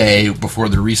Monday before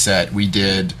the reset, we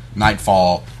did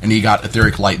Nightfall, and he got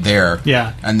etheric light there.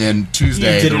 Yeah. And then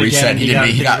Tuesday, the reset, he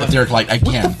got etheric light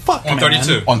again. What the fuck, on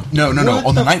 32. No,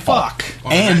 on the Nightfall. Fuck?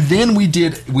 And then we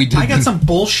did. I got some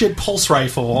bullshit pulse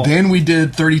rifle. Then we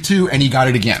did 32, and he got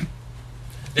it again.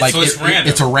 So it's random.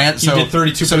 It's a random. So you did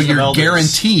 32. So you're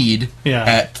guaranteed Yeah.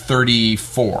 at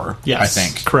 34. Yes, I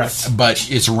think correct. But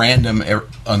it's random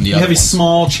on the You other have a ones.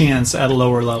 small chance at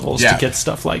lower levels Yeah. to get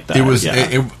stuff like that. It was.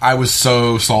 Yeah. I was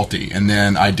so salty, and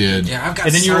then I did. Yeah, I've got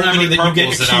And then you so remember many that you get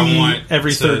purples a that I key want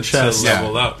every third chest. to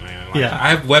level up, man. Like, Yeah. I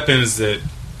have weapons that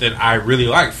I really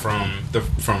like from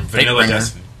vanilla Bringer.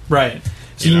 Destiny. Right.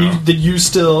 So You know. you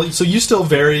still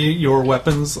vary your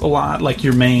weapons a lot, like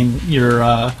your main,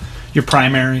 your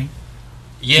primary.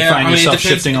 Yeah, find I mean, yourself it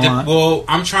depends. shifting a lot? Well,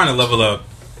 I'm trying to level up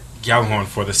Gjallarhorn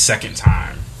for the second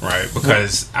time, right?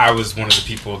 Because I was one of the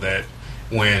people that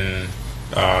when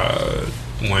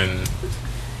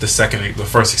the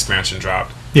first expansion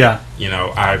dropped, Yeah.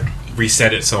 I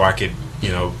reset it so I could,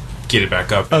 get it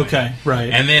back up. Okay. Right.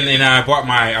 And then I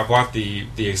bought the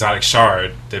exotic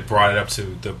shard that brought it up to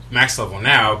the max level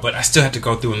now, but I still had to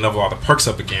go through and level all the perks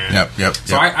up again. Yep.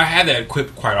 So I had that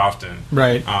equipped quite often.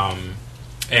 right.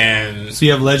 And So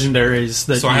you have legendaries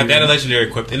that. so I had that legendary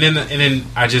equipped, and then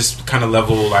I just kind of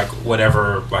level like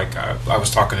whatever. Like I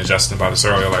was talking to Justin about this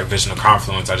earlier, like Vision of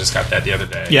Confluence. I just got that the other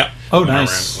day. Yeah. Oh, when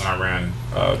nice. I ran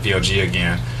VOG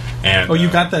again, and Oh, you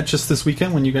got that just this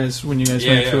weekend when you guys went through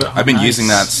it. I've been Nice. using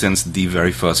that since the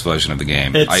very first version of the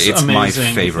game. It's my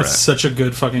amazing. favorite. It's such a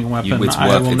good fucking weapon. It's I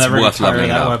worth- will it's never worth get tired of leveling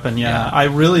that up. weapon. Yeah. Yeah. I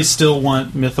really still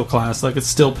want Mytho class. Like, it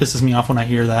still pisses me off when I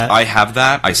hear that. I have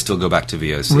that. I still go back to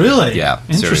VOC. Really? Yeah.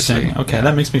 Interesting. Seriously. Okay, Yeah.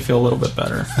 that makes me feel a little bit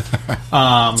better. It's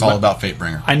all about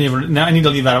Fatebringer. I need to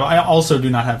leave that out. I also do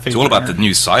not have faith. It's all about the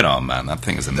new sidearm, man. That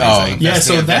thing is Oh, amazing. Yeah,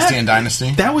 so that- Vestian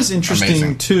Dynasty. That was interesting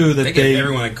Amazing. too. That they give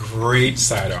everyone a great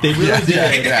sidearm. they really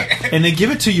did. Yeah. And they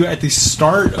give it to you at the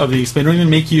start of the expansion. They don't even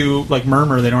make you like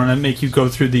murmur. They don't make you go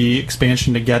through the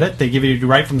expansion to get it. They give it to you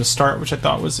right from the start, which I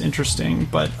thought was interesting.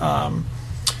 But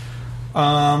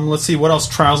let's see, what else?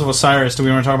 Trials of Osiris. Do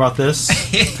we want to talk about this?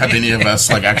 Have any of us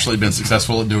actually been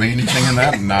successful at doing anything in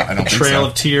that? Not. I don't think Trail so.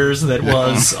 of Tears that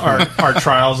was our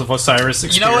Trials of Osiris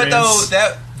experience. You know what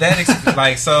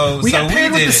though? We got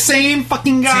paired with the same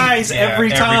fucking guys every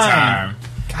time.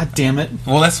 God damn it!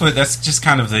 Well, that's just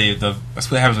kind of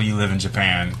that's what happens when you live in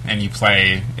Japan and you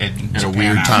play in At a Japan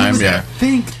weird hours. time. I Yeah.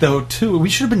 think though too, we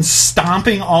should have been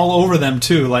stomping all over them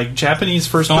too, like Japanese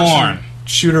first-person Thorn.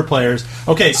 shooter players.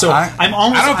 Okay, so I'm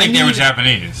almost. I don't think they were need-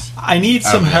 Japanese. I need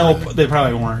some yeah, help. really. They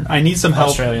probably weren't. I need some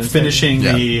help Australians, finishing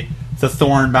maybe. the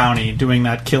Thorn bounty, doing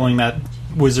that, killing that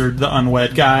wizard, the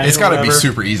unwed guy. It's or got to be whatever.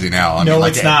 super easy now. I No, mean,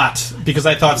 it's not, because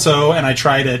I thought so, and I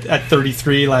tried it at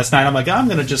 33 last night. I'm like, I'm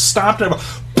going to just stop there.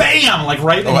 Bam! Like,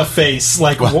 right in the face.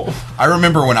 Like, Well, I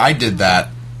remember when I did that.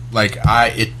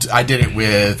 I did it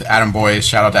with Adam Boyce.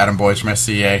 Shout out to Adam Boyce from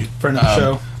SCA. Friend of the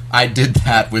show. I did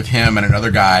that with him and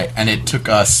another guy, and it took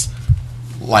us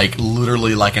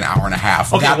literally an hour and a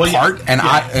half. Okay, that well, yeah. part, and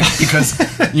because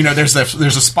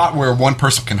there's a spot where one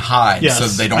person can hide, yes, so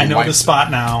they don't. I know wipe the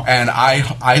spot now. And I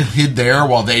hid there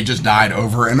while they just died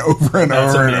over and over and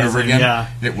That's over and over amazing, again. yeah.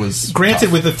 It was Granted,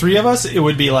 tough. with the three of us, it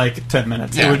would be like 10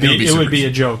 minutes. Yeah, it would be super a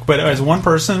joke. But as one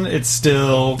person, it's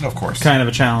still Of course. kind of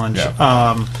a challenge.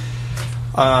 Yeah.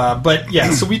 But yeah,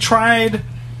 so we tried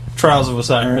Trials of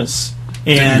Osiris,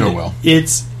 and Didn't go well.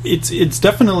 it's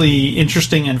definitely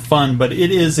interesting and fun, but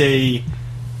it is a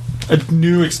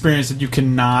new experience that you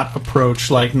cannot approach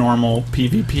like normal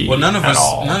PvP. Well, none of at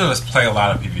all. us play a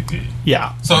lot of PvP.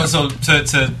 Yeah. So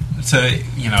to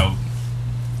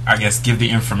I guess, give the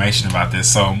information about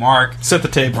this. So Mark, Set the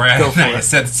table. Brad, Go for it.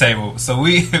 set the table. So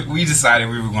we decided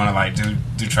we were going to like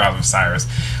do Trials of Osiris.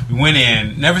 We went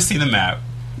in, never seen the map.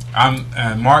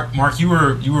 Mark, you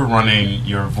were running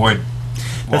your Void.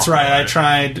 That's Walker,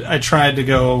 right. I tried to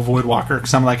go Void Walker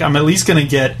because I'm like, I'm at least gonna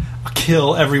get a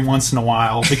kill every once in a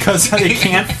while because they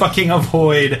can't fucking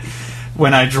avoid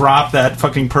when I drop that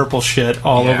fucking purple shit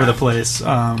all over the place.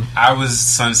 I was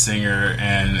Sunsinger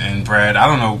and Brad. I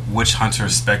don't know which hunter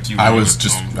spec you. I'm were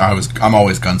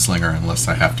always gunslinger unless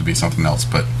I have to be something else.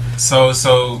 But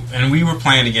so and we were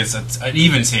playing against an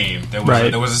even team. There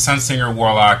was a Sunsinger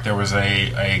Warlock. There was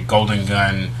a Golden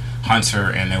Gun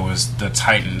Hunter, and there was the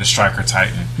Titan, the Striker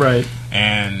Titan. Right.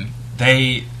 And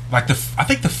they I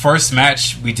think the first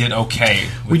match we did okay.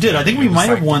 We did. I think we might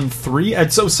have won 3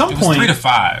 at some point.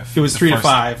 3-5. It was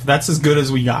 3-5. That's as good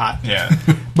as we got. Yeah.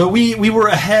 But we were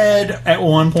ahead at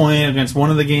one point against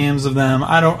one of the games of them.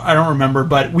 I don't remember,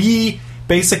 but we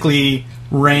basically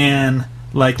ran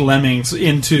like lemmings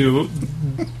into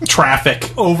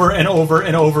traffic over and over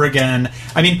and over again.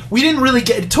 I mean, we didn't really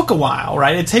get. It took a while,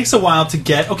 right? It takes a while to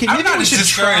get. Okay, maybe we should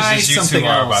try something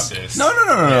else. About this.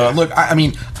 No. Look, I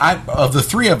mean, of the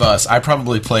three of us, I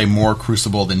probably play more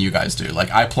Crucible than you guys do.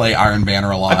 Like, I play Iron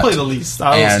Banner a lot. I play the least.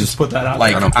 I'll just put that out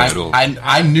like, there. I don't play at all.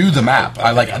 I knew the map.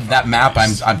 I like that map.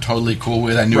 I'm totally cool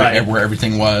with. I knew where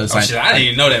everything was. Oh, shit, I didn't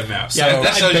even know that map. So Yeah,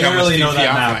 that shows I you how much barely know PvP that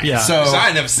I'm map, playing. yeah. So I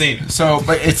had never seen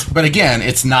it. But again,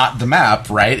 it's not the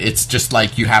map, right? It's just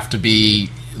like you have to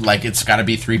be like it's got to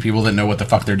be 3 people that know what the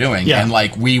fuck they're doing, Yeah. and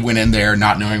like we went in there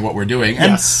not knowing what we're doing.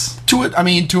 And Yes.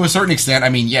 to a certain extent, I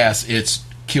mean, yes, it's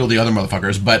kill the other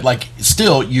motherfuckers, but like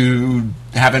still, you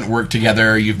haven't worked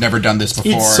together. You've never done this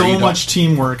before. It's so much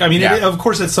teamwork. I mean, Yeah. of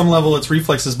course, at some level, it's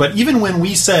reflexes. But even when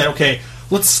we said, okay,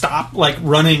 let's stop like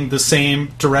running the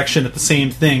same direction at the same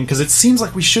thing, because it seems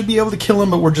like we should be able to kill them,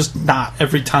 but we're just not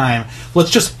every time. Let's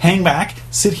just hang back,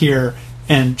 sit here,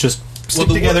 and just stick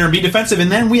together and be defensive.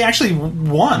 And then we actually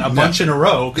won a bunch in a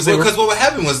row Because what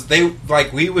happened was they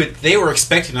were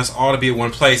expecting us all to be in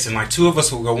one place, and like 2 of us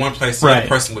would go one place, the other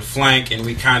person would flank, and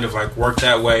we kind of like worked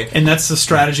that way. And that's the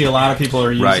strategy a lot of people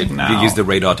are using Right. now. You use the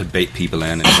radar to bait people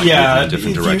in and like, Yeah, move in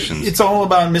different directions. it's all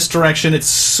about misdirection. It's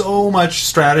so much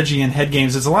strategy in head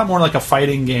games. It's a lot more like a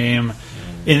fighting game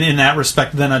in that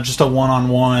respect than just a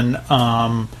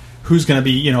one-on-one. Who's going to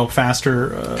be,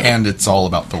 faster? And it's all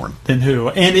about Thorn. Than who?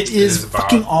 And it is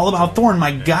fucking all about Thorn.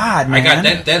 My God, man! I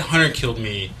got that hunter killed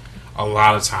me a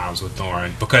lot of times with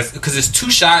Thorn because it's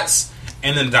 2 shots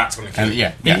and then the dot's going to kill you.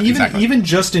 And even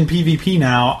just in PvP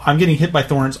now, I'm getting hit by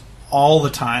Thorns all the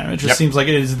time. It just seems like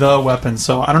it is the weapon.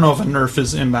 So I don't know if a nerf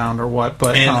is inbound or what,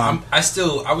 but I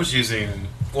was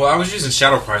using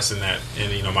Shadow Price in that,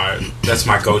 and that's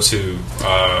my go-to.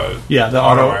 The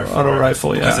auto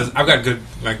rifle. Yeah, because I've got good,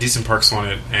 like decent perks on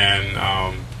it, and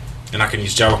I can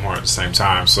use Javelhorn at the same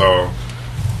time. So,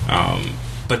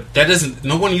 but that doesn't.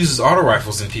 No one uses auto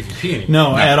rifles in PvP anymore.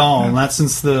 No, at all. Not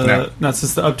since the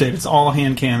update. It's all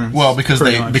hand cannons. Well, because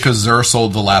Xur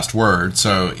sold the last word,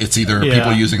 so it's either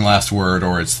people using last word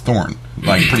or it's Thorn.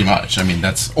 Like pretty much. I mean,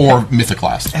 or Mythic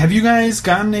Last. Have you guys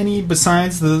gotten any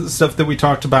besides the stuff that we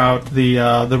talked about,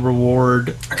 the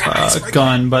reward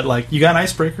gun? But like, you got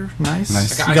Icebreaker,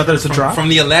 nice. You got that as a drop from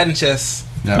the Aladdin chest.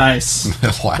 Yep. Nice.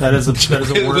 that is a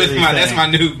worthy thing. That's my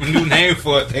new name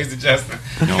for it. Thanks to Justin.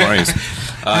 No worries.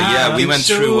 We went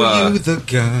through. You the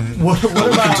gun.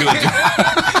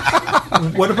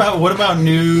 What about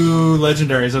new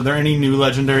legendaries? Are there any new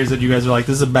legendaries that you guys are like,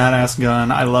 this is a badass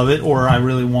gun, I love it, or I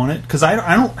really want it? Because I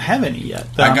don't have any yet.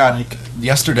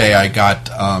 Yesterday I got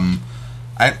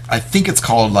I think it's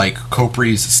called like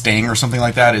Copri's Sting or something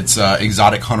like that. It's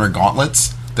exotic hunter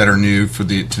gauntlets that are new to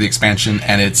the expansion,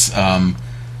 and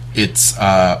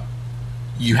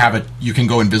you can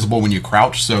go invisible when you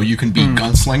crouch, so you can be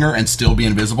gunslinger and still be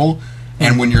invisible.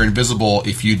 And when you're invisible,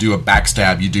 if you do a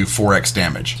backstab, you do 4x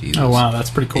damage. Jesus. Oh wow, that's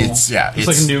pretty cool. It's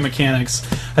like new mechanics.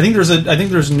 I think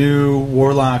there's new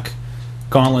Warlock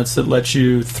gauntlets that let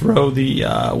you throw the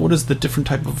what is the different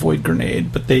type of void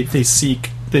grenade, but they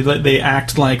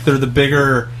act like they're the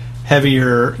bigger,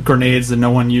 heavier grenades that no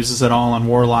one uses at all on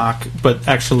Warlock, but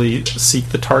actually seek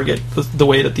the target the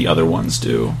way that the other ones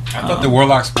do. I thought the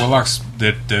Warlocks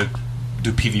that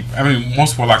do PvP. I mean,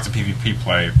 most Warlocks in PvP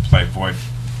play Void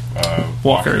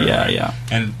Walker, yeah.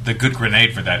 And the good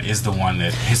grenade for that is the one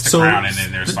that hits the ground, and then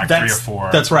there's like 3 or 4.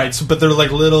 That's right. So, but they're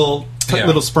like little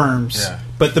sperms. Yeah.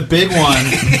 But the big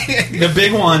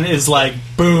one, is like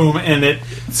boom, and it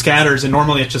scatters, and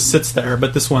normally it just sits there.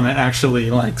 But this one, it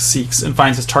actually like seeks and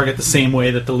finds its target the same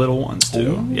way that the little ones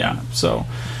do. Ooh. Yeah. So,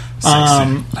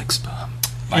 like sperm.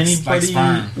 Anybody?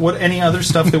 sperm. Any other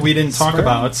stuff that we didn't talk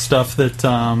about? Stuff that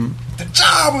The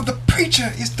job of the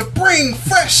preacher is to bring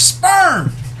fresh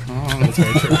sperm.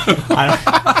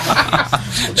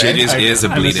 JJ's ears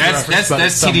are bleeding.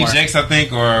 That's TD Jakes, I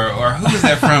think, or who was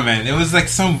that from? Man, it was like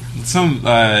some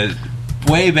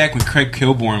way back when Craig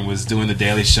Kilborn was doing the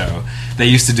Daily Show. They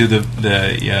used to do the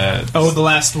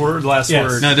last word.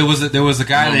 No, there was a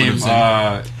guy named.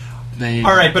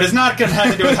 All right, but it's not going to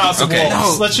have to do with House of Wolves.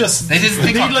 No. Let's just. They just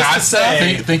think needless about to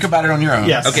say. Think about it on your own.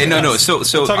 Yes. Okay, no. So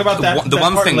we'll talk about that. The that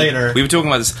one part thing later. we were talking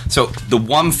about this. So the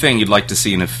one thing you'd like to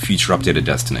see in a future updated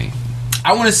Destiny.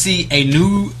 I want to see a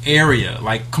new area,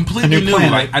 like completely A new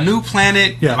planet. like a new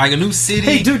planet, Yeah. like a new city.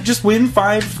 Hey, dude, just win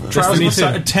 5 Trials of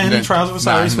Osiris, 10 Trials of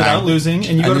Osiris Nine. without losing,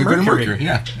 and you go to Mercury.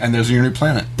 Yeah, and there's your new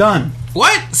planet. Done.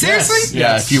 What? Seriously?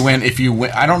 Yes. Yeah, if you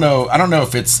win, I don't know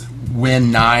if it's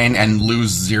win 9 and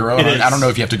lose 0. It is. I don't know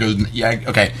if you have to go. Yeah,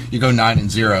 okay, you go 9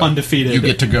 and 0, Undefeated. You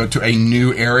get to go to a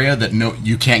new area that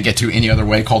you can't get to any other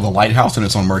way, called the Lighthouse, and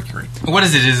it's on Mercury. What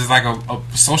is it? Is it like a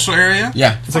social area?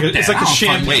 Yeah, It's like the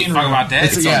champagne room. Fuck about that.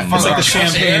 It's like the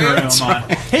champagne room.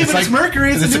 Hey, but it's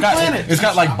Mercury. It's a new planet. It's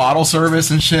got like bottle service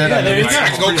and shit. Yeah, there you I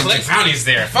can go collect bounties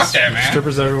there. Fuck that, man.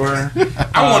 Strippers everywhere.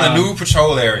 I want a new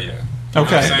patrol area.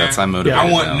 Okay. That's how I'm motivated.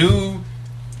 I want now. new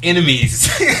enemies.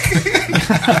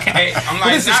 Okay, I'm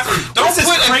like, don't put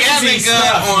a Gatling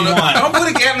gun don't put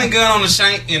a Gatling gun on the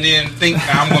shank and then think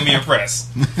I'm gonna be impressed.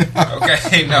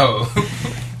 Okay, no.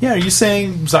 Yeah, are you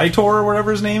saying Zytor or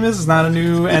whatever his name is not a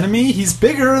new enemy? He's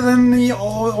bigger than the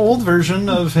old version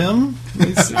of him.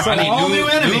 It's I an all need new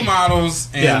enemy. new models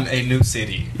and Yeah. a new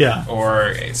city. Yeah.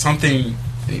 Or something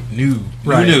new.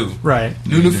 Right. New. Right.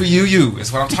 New for you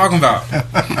is what I'm talking about.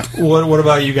 What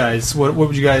about you guys? What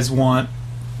would you guys want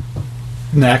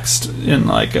next in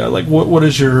like what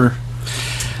is your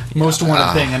most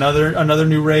wanted thing? Another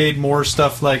new raid, more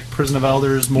stuff like Prison of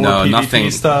Elders, more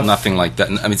PvP stuff. Nothing like that.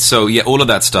 I mean, so yeah, all of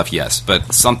that stuff, yes,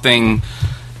 but something.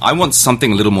 I want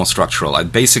something a little more structural. I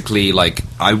basically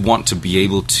I want to be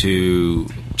able to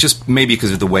just maybe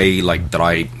because of the way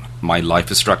my life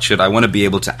is structured. I want to be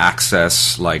able to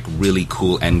access really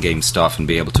cool endgame stuff and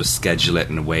be able to schedule it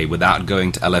in a way without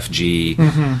going to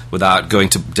LFG, without going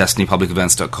to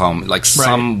DestinyPublicEvents.com,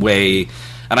 some way.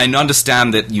 And I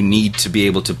understand that you need to be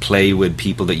able to play with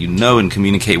people that you know and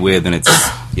communicate with, and it's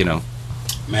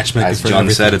Matchmaking as for John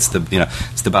everything. said, it's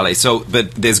the ballet. So,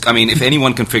 but if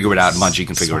anyone can figure it out, Bungie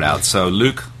can figure it out. So,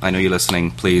 Luke, I know you're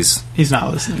listening. Please. He's not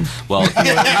listening. Well,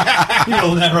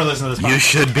 He'll never listen to this podcast. you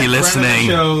should be Friend of the listening.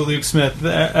 show, Luke Smith,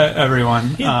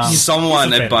 everyone.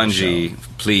 Someone he's a at fan of the Bungie,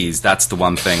 please. That's the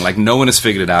one thing. No one has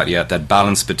figured it out yet. That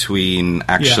balance between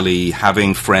actually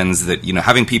having friends that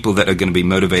having people that are going to be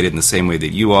motivated in the same way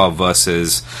that you are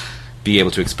versus be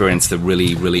able to experience the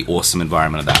really, really awesome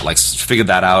environment of that. Figure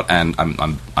that out, and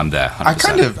I'm there.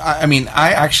 100%.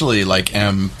 I actually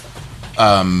am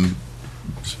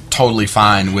totally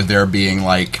fine with there being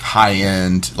high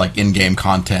end in-game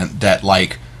content that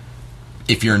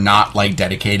if you're not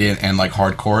dedicated and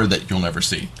hardcore that you'll never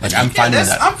see. I'm fine with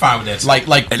that. I'm fine with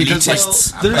that. Because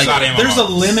there's a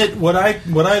limit. What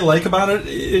I like about it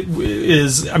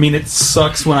is, it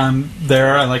sucks when I'm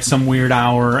there at some weird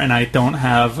hour and I don't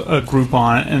have a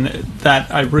Groupon, and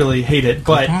that I really hate it.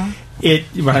 But I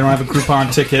don't have a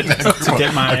Groupon ticket to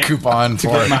get my a coupon to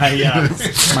for get my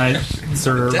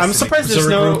Zerg. I'm surprised there's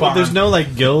no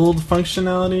guild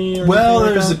functionality. Or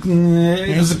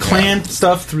there's a clan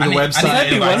stuff through the website.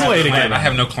 that'd be one way to get it. I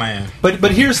have no clan.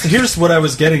 But here's what I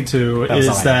was getting to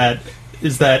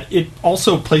is that it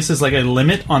also places a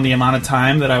limit on the amount of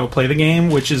time that I will play the game,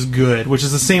 which is good. Which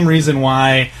is the same reason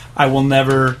why I will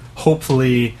never,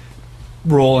 hopefully,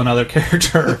 roll another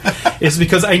character. Is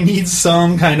because I need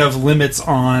some kind of limits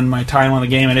on my time on the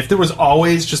game. And if there was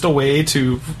always just a way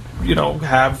to,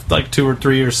 have 2 or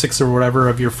 3 or 6 or whatever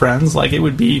of your friends, it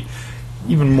would be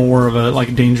even more of a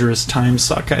dangerous time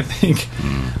suck, I think.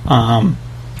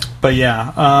 But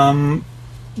yeah.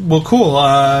 Well, cool.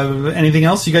 Anything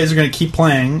else? You guys are going to keep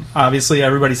playing. Obviously,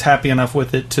 everybody's happy enough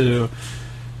with it to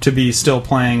be still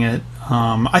playing it.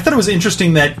 I thought it was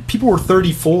interesting that people were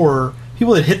 34.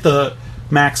 People had hit the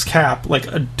max cap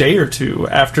a day or two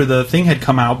after the thing had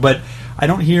come out, but I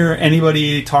don't hear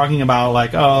anybody talking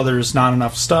about there's not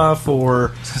enough stuff or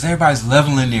because everybody's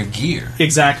leveling their gear.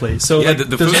 Exactly. So yeah,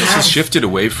 the focus has shifted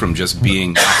away from just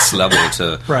being max level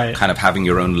to kind of having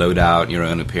your own loadout, your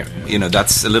own appearance.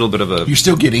 That's a little bit of a. You're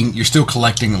still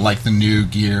collecting the new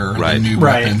gear, the new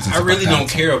weapons. And I really don't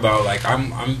care about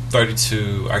I'm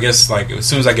 32. I guess as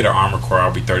soon as I get an armor core,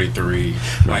 I'll be 33.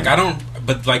 I don't.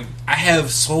 But I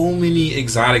have so many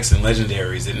exotics and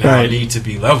legendaries that now need to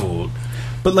be leveled.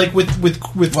 But like with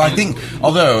Well, I think,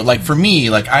 although, like, for me,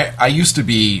 like, I used to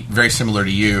be very similar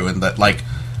to you in that, like,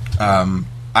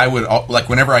 I would, like,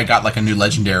 whenever I got, like, a new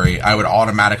legendary, I would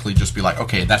automatically just be like,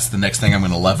 okay, that's the next thing I'm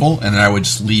going to level, and then I would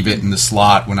just leave it in the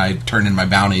slot when I turn in my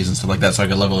bounties and stuff like that so I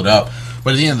could level it up.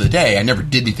 But at the end of the day, I never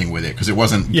did anything with it because it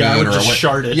wasn't good. I would or just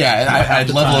shard it. Yeah, and I'd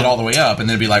level it all the way up and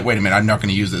then be like, wait a minute, I'm not going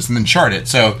to use this, and then shard it.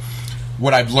 So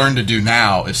what I've learned to do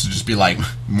now is to just be like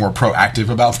more proactive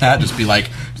about that. Just be like,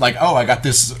 oh, I got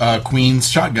this Queen's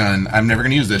shotgun. I'm never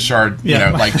going to use this shard. Yeah.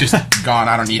 You know, like just gone.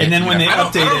 I don't need it. And then when they I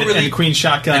don't update it really- and Queen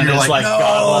Shotgun is you're like, no,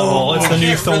 god level, it's the new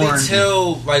can't Thorn. really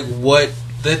tell like what.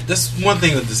 That's one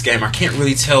thing with this game. I can't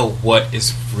really tell what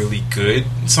is really good.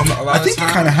 I think you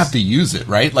kind of have to use it,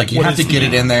 right? Like you What have to is get new?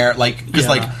 it in there, like because, Yeah.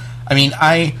 like, I mean,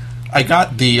 I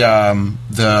got the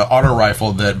auto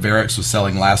rifle that Varix was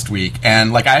selling last week,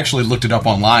 and like I actually looked it up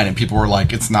online, and people were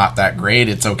like, "It's not that great.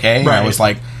 It's okay." And I Right. was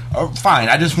like, oh, "Fine.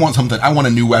 I just want something. I want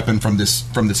a new weapon from this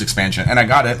expansion," and I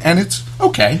got it, and it's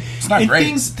okay. It's not And great,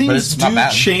 things but it's do not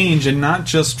bad. change, and not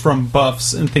just from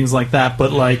buffs and things like that,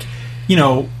 but like, you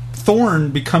know, Thorn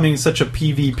becoming such a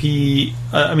PvP.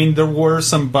 I mean, there were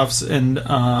some buffs and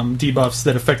debuffs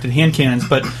that affected hand cannons,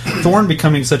 but Thorn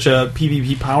becoming such a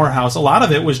PvP powerhouse, a lot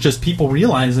of it was just people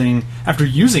realizing after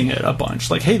using it a bunch,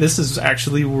 like, hey, this is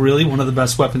actually really one of the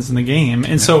best weapons in the game.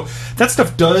 And so that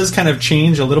stuff does kind of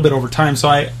change a little bit over time. So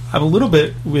I'm a little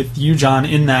bit with you, John,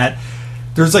 in that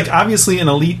there's like obviously an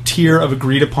elite tier of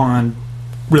agreed upon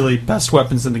really best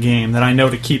weapons in the game that I know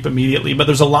to keep immediately, but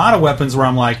there's a lot of weapons where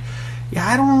I'm like, yeah,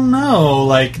 I don't know.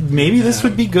 Like, maybe this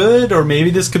would be good, or maybe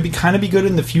this could be kind of be good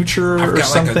in the future, I've or got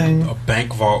something. like a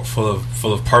bank vault full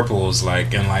of purples,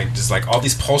 like and like just like all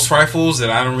these pulse rifles that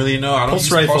I don't really know. I don't Pulse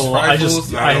use rifle. pulse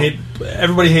rifles. I hate.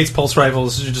 Everybody hates pulse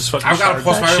rifles. You just fucking. I've got a shard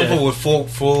pulse that rifle shit. with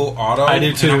full auto. I do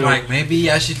And too. I'm like, maybe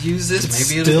I should use this. It's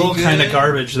Maybe still it'll be kind of good.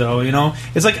 garbage, though. You know,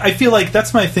 it's like I feel like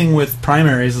that's my thing with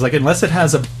primaries. Is like unless it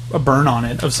has a burn on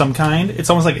it of some kind, it's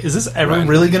almost like, is this ever Right.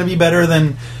 really going to be better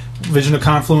than Vision of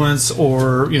Confluence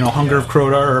or Hunger of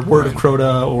Crota or Word of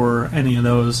Crota or any of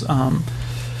those?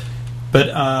 But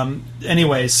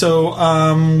anyway,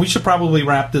 so we should probably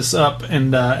wrap this up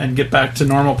and get back to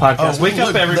normal podcast. Wake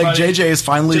up, everybody! Like JJ is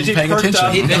finally JJ paying perked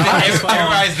attention. up.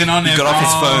 Everybody's been on their got off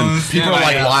his phone. phones. People are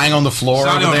like lying on the floor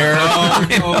Shawty over on the there.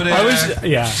 phone over there. I was,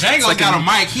 yeah. Django's got a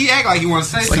mic. He act like he wants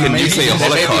to say like a something. nuclear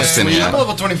holocaust in I'm here.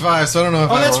 level 25, so I don't know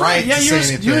if Oh, I that's have a right right. Yeah, to say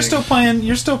anything. you're still playing.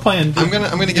 You're still playing. I'm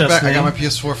gonna get back. I got my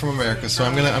PS4 from America, so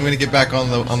I'm gonna get back on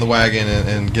the wagon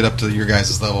and get up to your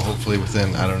guys' level. Hopefully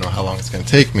within, I don't know how long it's gonna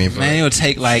take me, but Man, it'll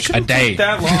take like a day.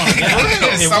 That long.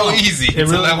 It's so won't. easy It to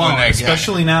really level won't, next.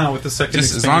 especially now with the second.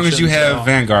 Just as long as you expansion, have so-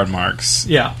 Vanguard marks,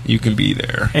 Yeah, you can be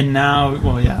there. and now,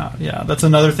 well, yeah. That's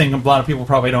another thing a lot of people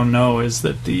probably don't know is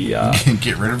that the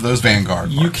Get rid of those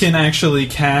Vanguard. you marks. can actually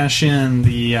cash in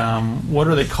the what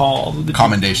are they called? The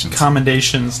Commendations.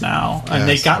 Commendations now, and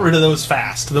they Yes. got rid of those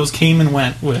fast. Those came and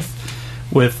went with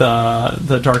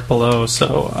the Dark Below.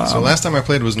 So so last time I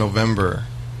played was November,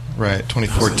 right,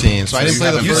 2014. So I didn't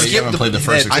play the first. You haven't played the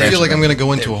first I feel like I'm expansion. going to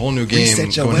go into a whole new game.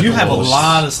 Reset your going into you have a levels,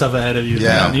 lot of stuff ahead of you.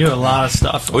 Yeah. Man. You have a lot of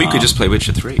stuff. Or you could just play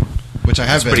Witcher 3. which I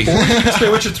have been. pretty- Let's play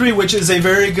Witcher 3, which is a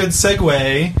very good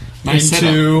segue Nice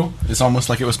into It's almost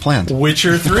like it was planned.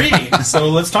 Witcher 3. So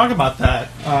let's talk about that.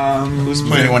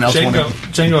 Anyone else Django, want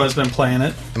Django has been playing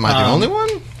it. Am I the only one?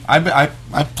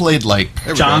 I played like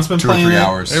There we John's go. been 2 or playing 3 it.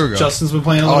 hours. There we go. Justin's been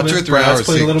playing a Oh, little 2 or bit. 3 Brad's hours.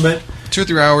 played See, a little bit. 2 or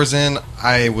 3 hours in,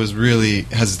 I was really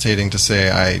hesitating to say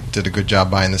I did a good job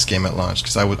buying this game at launch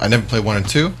because I never played 1 and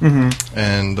 2,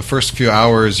 and the first few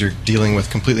hours you're dealing with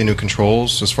completely new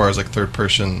controls as far as like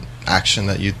third-person action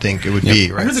that you'd think it would be.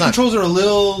 I Right? heard It's the not- controls are a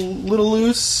little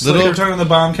loose. Little- Like they were talking on the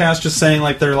Bombcast, just saying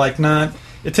like they're like not.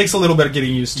 It takes a little bit of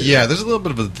getting used to. Yeah, there's a little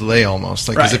bit of a delay almost,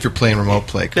 like as Right. if you're playing remote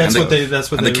play. That's And what they. That's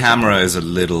what And they the were camera is a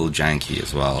little janky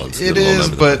as well. It's a It little all is, over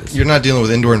the but place. you're not dealing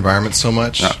with indoor environments so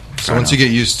much. No, so fair once you enough.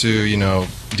 get used to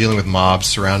dealing with mobs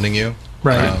surrounding you,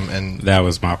 Right. and That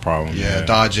was my problem.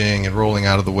 dodging and rolling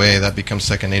out of the way, that becomes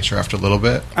second nature after a little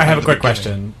bit. I have a At the quick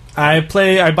beginning.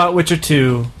 question. I bought Witcher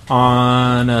 2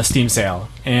 on a Steam sale,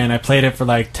 and I played it for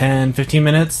like 10, 15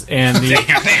 minutes, and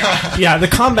the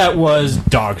combat was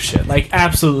dog shit, like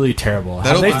absolutely terrible. That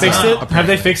Have they opens fixed up, it? Have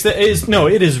apparently. they fixed it?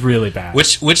 It is really bad.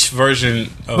 Which version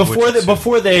of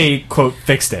before they quote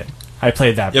fixed it, I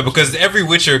played that. Yeah, because every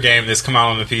Witcher game that's come out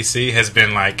on the PC has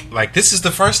been like this is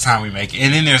the first time we make it,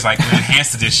 and then there's like an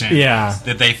enhanced edition. Yeah.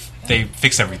 that they they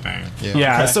fix everything.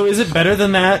 Yeah. So is it better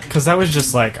than that? Because that was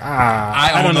just like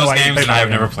I don't know those games, and I have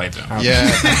never played them. Yeah,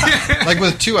 like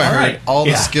with 2, I heard all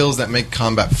the skills that make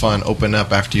combat fun open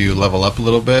up after you level up a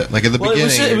little bit. Like at the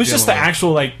beginning, it was just the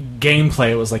actual like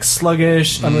gameplay. It was like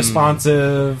sluggish,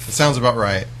 unresponsive. It sounds about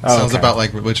right. Sounds about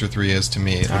like Witcher 3 is to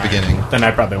me at the beginning. Then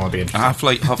I probably won't be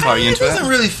interested. How far are you into It doesn't it?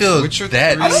 really feel Witcher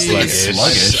that 3 I don't think it's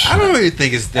sluggish. I don't really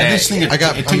think it's that. I just think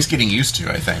it takes getting used to,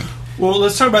 I think. Well,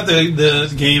 let's talk about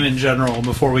the game in general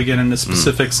before we get into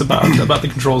specifics about the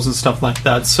controls and stuff like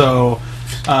that. So,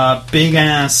 big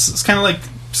ass. It's kind of like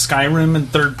Skyrim in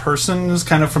third person. Is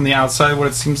kind of from the outside what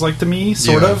it seems like to me,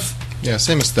 sort of. Yeah,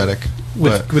 same aesthetic.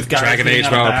 With guys Dragon getting Age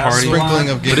out of Wild baths Party. a lot. Sprinkling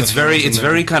of Game But it's of Thrones in there.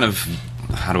 very kind of,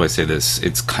 how do I say this?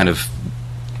 It's kind of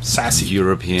Sassy.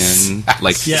 European,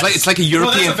 like Yes. it's like a Well,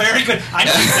 European. that's a very good. I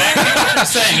know exactly what you're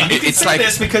saying. And you can It's say like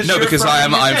this because no, you're because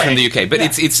from I'm from the UK, but Yeah.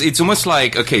 it's almost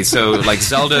like okay, so like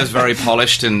Zelda is very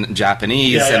polished and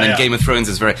Japanese, Yeah, and then yeah. Game of Thrones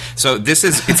is very. So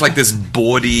it's like this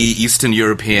bawdy Eastern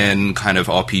European kind of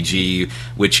RPG,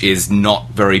 which is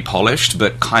not very polished,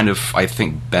 but kind of I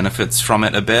think benefits from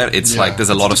it a bit. It's like there's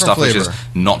a lot of different stuff which is flavor.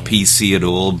 not PC at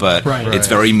all, but Right. it's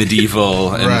very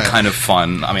medieval and Right. kind of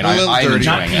fun. I mean, A little I'm dirty.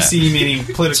 Not enjoying it. PC meaning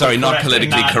politically Sorry, not correct,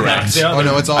 politically and not correct. the other- Oh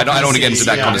no, it's all. I don't want to get into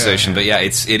that PC, conversation, but yeah,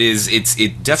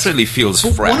 it definitely feels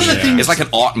fresh. one of the things- It's like an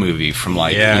art movie from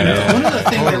like Yeah. you know, One of the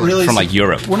things that really from like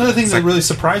Europe. One of the things that really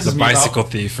surprises The me bicycle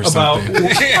about, thief or about something.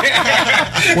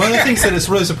 one of the things that has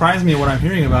really surprised me what I'm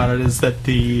hearing about it is that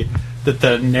the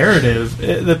narrative,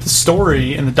 that the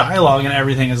story and the dialogue and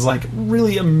everything is like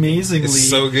really amazingly It's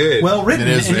so good. well written.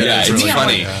 It is, And yeah, to it's me, I'm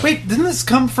funny. like, wait, didn't this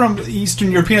come from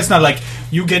Eastern European? It's not like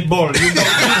you get bored.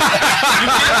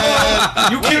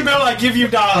 You kill Bill, I give you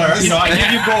dollar. You know, I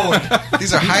give you gold.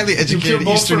 These are highly You kill educated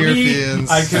both Eastern for me,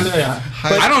 Europeans. I kill, yeah.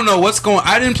 But- I don't know what's going.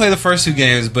 I didn't play the first 2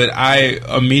 games, but I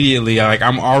immediately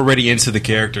I'm already into the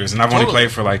characters, and I've only Totally.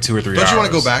 played for like 2 or 3 Don't hours. you want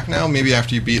to go back now? Maybe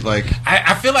after you beat like.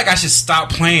 I feel like I should stop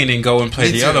playing and go and play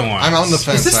Me the too. other one. I'm on the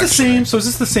fence. Is this the actually. same? So is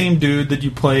this the same dude that you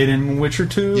played in Witcher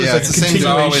 2? Yeah, it's the same dude.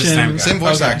 Always the same guy. Same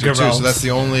voice Okay. actor too, so that's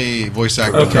the only voice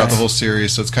actor Okay. throughout the whole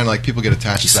series. So it's kind of like people get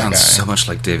attached He to that guy. sounds so much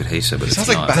like David Hayter, but He it's sounds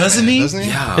like not. Batman, Doesn't he? Doesn't he?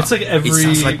 Yeah, It's like every- He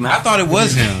sounds like I thought it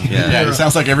was him. Yeah, he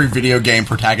sounds like every video game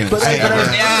protagonist. But I- but I-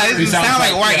 ever. Yeah, it He sounds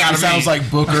like white guy He to sounds me.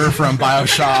 like Booker from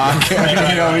Bioshock.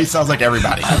 You know, he sounds like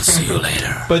everybody. See you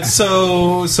later. But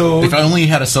so If only he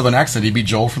had a southern accent, he'd be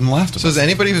Joel from The Last of So Us. has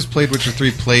anybody who's played Witcher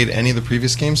 3 played any of the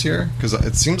previous games here? Because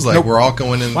it seems like we're all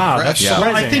going in Wow, fresh. that's Yeah.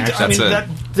 well, I surprising. think actually. I mean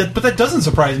but that doesn't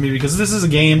surprise me because this is a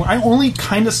game I only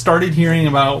kind of started hearing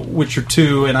about Witcher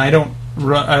 2, and I don't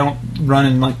run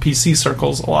in like PC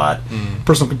circles a lot,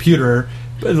 personal computer,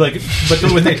 but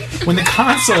when the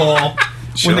console.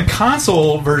 Sure. When the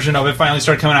console version of it finally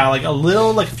started coming out,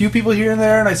 like a few people here and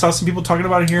there, and I saw some people talking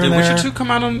about it here Did and there. Witcher 2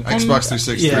 come out on Xbox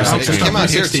 360. Yeah, It Xbox came out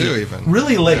here 360. too, even.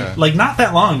 Really late, Yeah. like not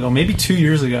that long ago, maybe 2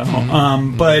 years ago.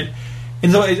 But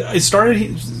and so I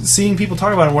started seeing people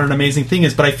talk about it, what an amazing thing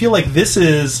is. But I feel like this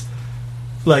is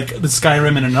like the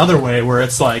Skyrim in another way, where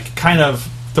it's like kind of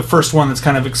the first one that's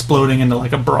kind of exploding into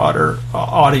like a broader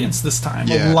audience this time.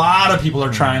 Yeah. A lot of people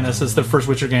are trying this as their first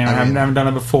Witcher game. I mean- haven't done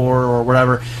it before or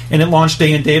whatever. And it launched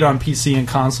day and date on PC and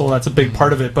console. That's a big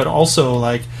part of it. But also,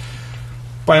 like,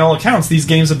 by all accounts, these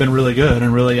games have been really good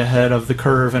and really ahead of the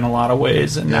curve in a lot of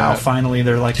ways. And now Yeah. finally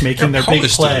they're like making their big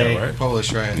Polish play. studio, right?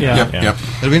 Polish, right? Yeah. Yep, Yeah. yep.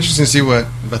 It'll be interesting to see what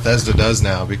Bethesda does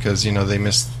now because they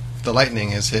missed the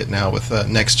lightning has hit now with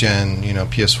next gen,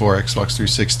 PS4, Xbox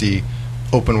 360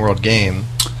 open world game.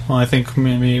 Well, I think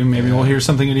maybe we'll hear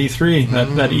something at E3.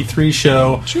 That E3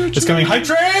 show is coming. Hype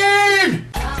train.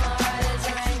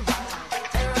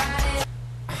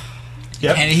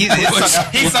 Yep. And he's so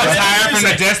tired from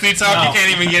the Destiny talk, No. he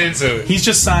can't even get into it. He's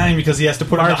just sighing because he has to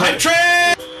put on the hype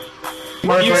train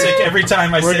music every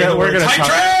time I say the we're words gonna hype talk-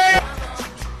 train.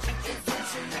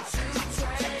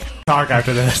 Talk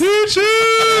after this.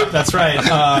 That's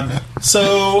right.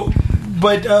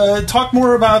 But talk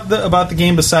more about the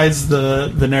game besides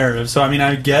the narrative. So I mean,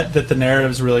 I get that the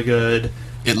narrative's really good.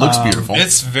 It looks beautiful.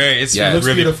 It's Yeah, looks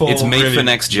really beautiful. It's made really, for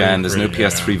next gen. There's no really,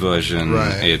 PS3 version.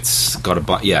 Right. It's got a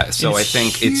so It's I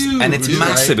think huge, it's right?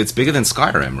 massive. It's bigger than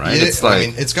Skyrim, right? Yeah, It's like I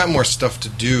mean, it's got more stuff to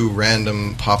do,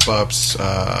 random pop-ups,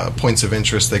 points of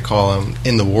interest, they call them,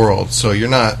 in the world. So you're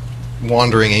not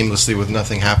wandering aimlessly with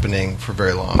nothing happening for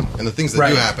very long. And the things that do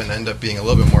Right. happen end up being a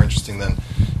little bit more interesting than,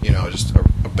 just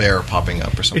a bear popping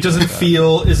up or something. It doesn't like that.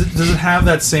 feel. Does it have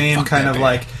that same Fuck kind that of band.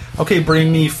 like, okay,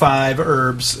 bring me 5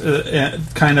 herbs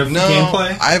kind of No,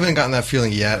 gameplay? I haven't gotten that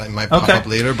feeling yet. I might pop Okay. up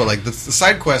later, but like the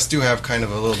side quests do have kind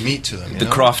of a little meat to them. the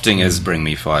crafting is bring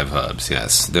me 5 herbs.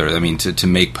 Yes, to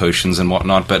make potions and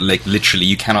whatnot. But like literally,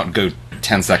 you cannot go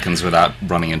 10 seconds without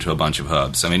running into a bunch of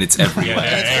herbs. I mean, it's everywhere.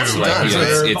 And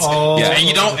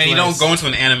you don't go into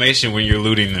an animation when you're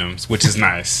looting them, which is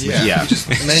nice. Yeah.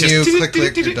 And then you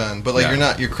click, you're done. But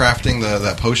you're crafting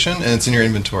that potion, and it's in your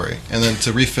inventory. And then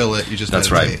to refill it, you just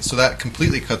meditate. Right. So that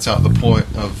completely cuts out the point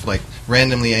of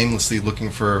randomly, aimlessly looking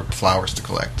for flowers to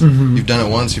collect. You've done it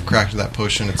once. You've crafted that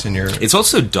potion. It's in your. It's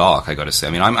also dark. I got to say.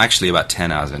 I mean, I'm actually about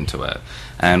 10 hours into it,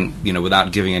 and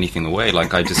without giving anything away,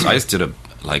 I just did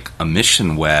a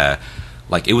mission where.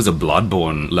 It was a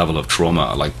Bloodborne level of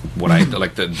trauma. What I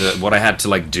what I had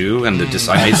to do and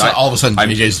decide. All of a sudden,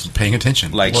 DJ's paying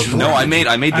attention. I made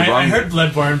the wrong. I heard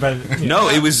Bloodborne, but no,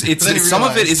 it's some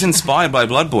of it is inspired by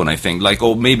Bloodborne. I think,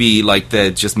 or maybe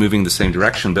they're just moving in the same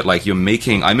direction. But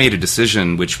I made a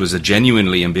decision which was a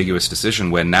genuinely ambiguous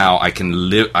decision where now I can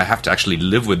live. I have to actually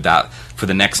live with that for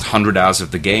the next 100 hours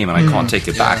of the game, and I can't take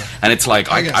it back. And it's I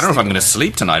don't know if I'm going to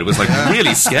sleep tonight. It was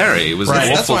really scary. It was an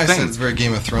awful That's why thing. I said it's very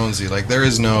Game of Thronesy. There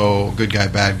is no good guy,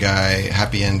 bad guy,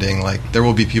 happy ending. There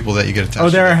will be people that you get attached to. Oh,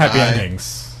 there are happy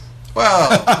endings. Well,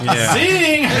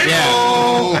 Zing!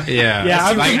 Yeah.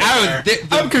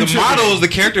 The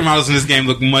character models in this game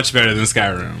look much better than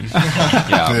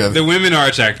Skyrim. The women are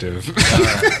attractive.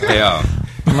 They are.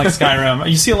 Unlike Skyrim,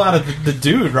 you see a lot of the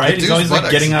dude, right? He's always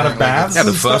getting out of baths. Yeah,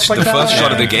 the first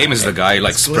shot of the game is the guy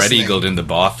It's spread glistening. eagled in the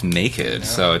bath naked.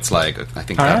 So it's I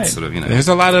think All that's right. sort of There's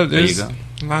a lot of. There you go.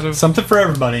 A lot of Something for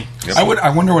everybody. Yep. I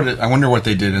wonder what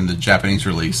they did in the Japanese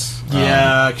release.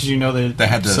 Yeah, because they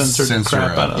had to censor censor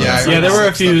crap out of it. Yeah, Yeah, there were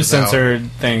a few Stuff is out.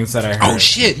 censored things that I heard. Oh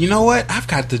shit! You know what? I've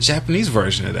got the Japanese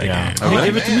version of that Yeah. game. Hey,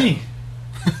 give it to me.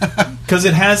 Because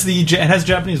it has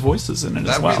Japanese voices in it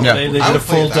as well. Yeah. They did I a would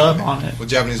play full that dub one on it. with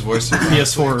Japanese voices.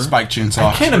 PS4. Spike Chunsoft.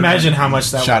 I can't imagine how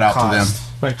much that Shout would out to them. cost.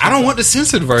 I don't want the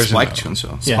censored version. Spike though.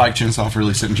 Chunsoft. Yeah. Spike Chunsoft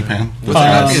released it in Japan. Would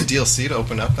there not be a DLC to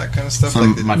open up that kind of stuff?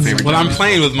 Some of my favorite. Well, I'm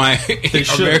playing with my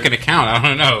should. American account. I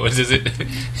don't know. Is it?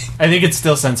 I think it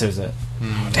still censors it.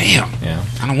 Damn. Yeah.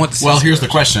 I don't want the. Well, censored here's the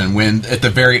version. question: when at the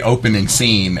very opening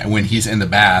scene, when he's in the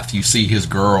bath, you see his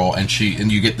girl, and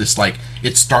you get this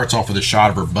it starts off with a shot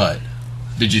of her butt.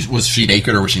 Was she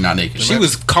naked or was she not naked? She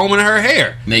was combing her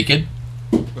hair. naked.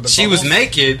 She was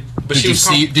naked, but Did she you was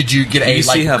see? Did you get you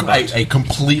see her butt? a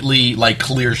completely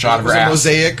clear shot of her Was it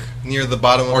ass? mosaic near the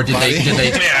bottom of Or the did body? they?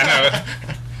 Yeah, I know.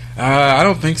 I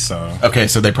don't think so. Okay,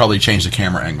 so they probably changed the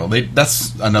camera angle.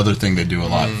 That's another thing they do a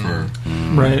lot for.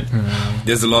 Right.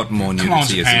 There's a lot more Come on, nudity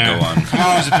as you Japan. go on. Come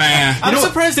on, Japan. I'm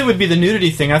surprised it would be the nudity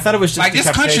thing. I thought it was just This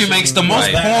country decapitation. makes the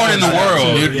most Right. porn in the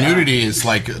world. Nudity is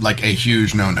like a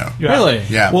huge no-no. Yeah. Really?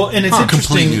 Yeah. Well, and it's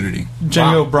Complete interesting. nudity.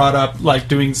 Django brought up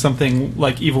doing something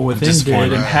like Evil Within did,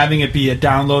 disappointed. and having it be a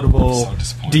downloadable So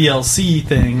disappointed. DLC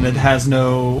thing that has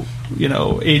no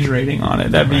age rating on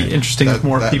it. That'd be interesting if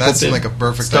more people that did seemed like a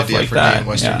perfect stuff idea like for that.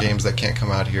 Western Yeah. games that can't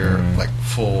come out here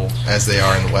full as they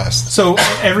are in the West. So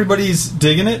everybody's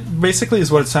digging it. Basically,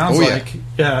 is what it sounds Oh, yeah. like.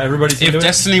 Yeah, everybody's If into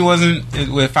Destiny wasn't,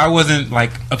 if I wasn't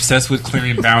obsessed with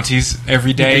clearing bounties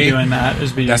every it. Be day, doing that.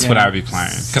 Is be your that's game. what I'd be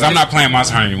playing. Because I'm not playing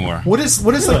Monster Hunter anymore. What is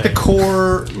the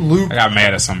core loop? I got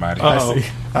mad at somebody.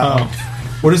 Oh.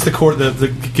 What is the core? The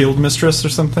guild mistress or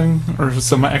something, or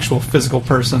some actual physical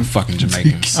person? Fucking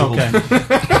Jamaicans. Okay.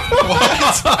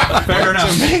 Fair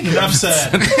enough. Enough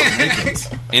said.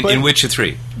 In Witcher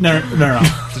 3. No.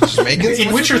 Jamaicans?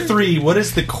 In Witcher 3, what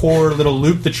is the core little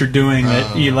loop that you're doing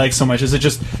that you like so much? Is it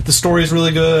just the story is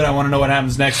really good? I want to know what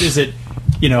happens next. Is it,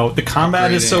 the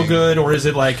combat is so Upgrading. good, or is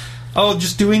it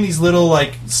just doing these little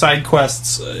side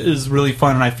quests is really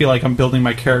fun, and I feel like I'm building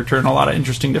my character in a lot of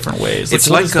interesting different ways. It's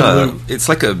what like is the loop? it's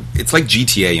like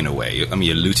GTA in a way. I mean,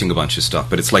 you're looting a bunch of stuff,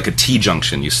 but it's like a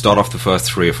T-junction. You start off the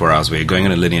first 3 or 4 hours where you're going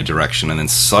in a linear direction, and then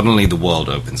suddenly the world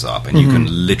opens up, and you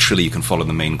can follow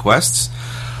the main quests,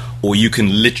 or you can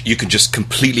just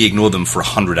completely ignore them for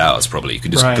 100 hours. Probably you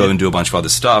could just Right. go and do a bunch of other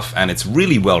stuff, and it's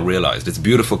really well realized. It's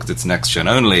beautiful because it's next gen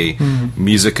only.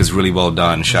 Music is really well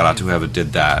done. Shout out to whoever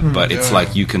did that. But it's Yeah.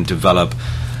 you can develop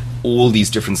all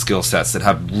these different skill sets that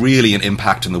have really an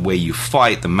impact on the way you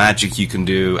fight, the magic you can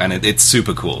do, and it's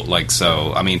super cool.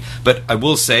 But I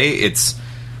will say it's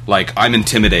I'm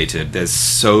intimidated. There's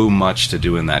so much to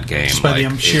do in that game. Just by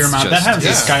the sheer it's amount. just- That happens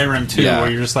in yeah. Skyrim too, Yeah.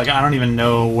 where you're just I don't even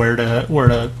know where to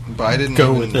But I didn't go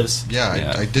even- with this. Yeah,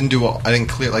 Yeah. I didn't do. I didn't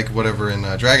clear whatever in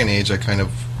Dragon Age. I kind of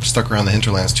stuck around the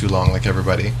hinterlands too long, like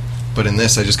everybody. But in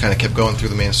this, I just kind of kept going through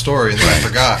the main story, and then I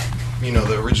forgot.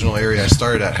 The original area I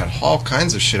started at had all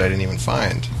kinds of shit I didn't even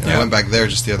find. And I went back there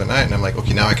just the other night, and I'm like,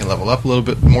 okay, now I can level up a little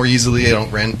bit more easily. I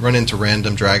don't run into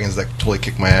random dragons that totally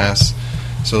kick my ass.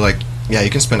 So yeah, you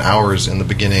can spend hours in the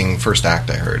beginning first act.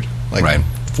 I heard Right.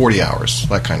 40 hours,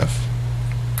 that kind of.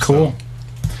 Cool.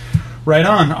 Right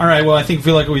on. All right. Well, I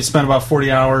feel like we spent about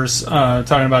 40 hours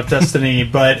talking about Destiny,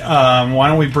 but why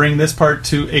don't we bring this part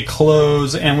to a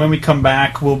close? And when we come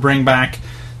back, we'll bring back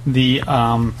the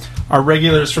our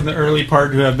regulars from the early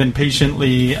part who have been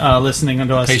patiently listening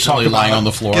to us Patiently talk lying about on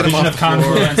the floor. Get 'em Vision off of the floor.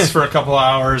 Confluence for a couple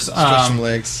hours. Stretch some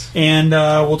legs. And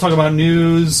we'll talk about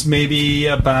news, maybe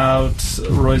about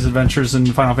Roy's adventures in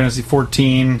Final Fantasy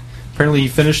XIV. Apparently, he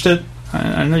finished it. I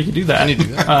didn't know you could do that. Can you do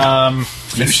that?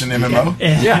 Finish an MMO.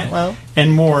 And, Yeah, well,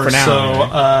 and more. for now,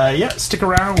 So, stick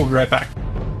around. We'll be right back.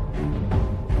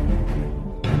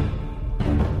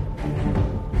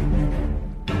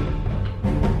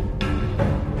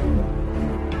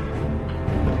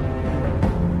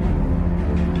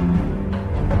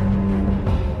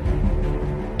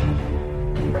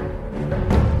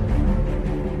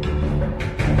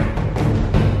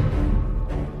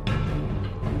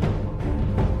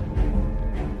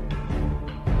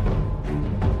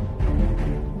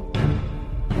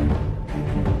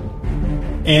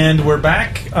 And we're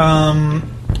back. Why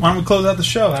don't we close out the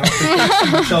show? I don't think there's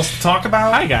too much else to talk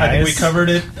about. Hi, guys. I think we covered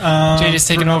it. Jay just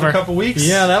taking for another over. couple weeks.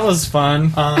 yeah, that was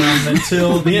fun.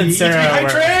 Until the and Sarah E3 hype were-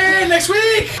 train next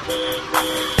week.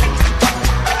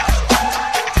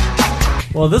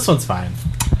 Well, this one's fine.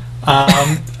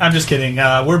 I'm just kidding.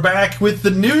 We're back with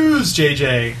the news,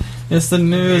 JJ. It's the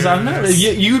news. I'm not.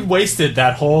 You wasted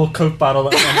that whole Coke bottle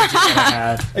of energy that I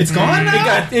had. It's gone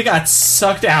now? It got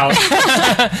sucked out.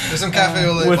 There's some cafe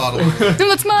au lait with- bottle.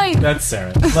 No, it's mine. That's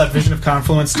Sarah. That Vision of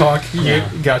Confluence talk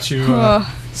got you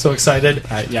so excited.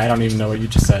 I don't even know what you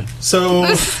just said. So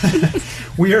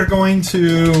we are going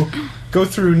to go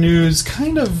through news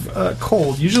kind of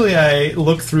cold. Usually I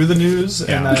look through the news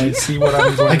and I see what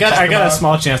I'm going I to talk got about. a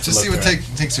small chance to Just look see what through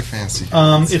it. takes your fancy.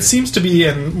 It seems to be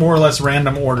in more or less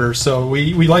random order. So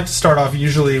we like to start off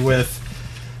usually with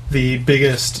the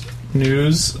biggest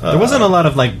news. There wasn't a lot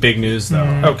of like big news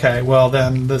though, Okay, well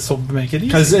then this will make it easy.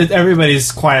 because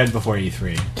everybody's quiet before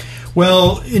E3.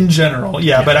 Well, in general,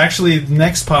 yeah, but actually,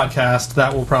 next podcast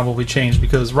that will probably change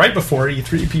because right before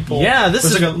E3, people, This there's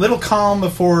is like a little calm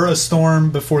before a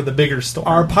storm before the bigger storm.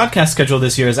 our podcast schedule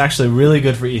this year is actually really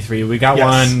good for E3. We got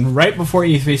Yes. one right before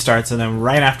E3 starts and then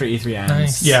right after E3 ends.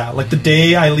 Nice. Yeah, like the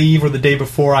day I leave or the day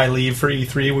before I leave for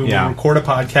E3, we will record a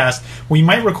podcast. We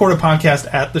might record a podcast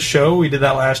at the show. We did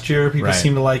that last year. People Right.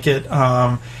 seem to like it.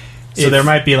 So there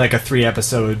might be like a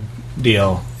 3-episode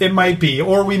deal. It might be,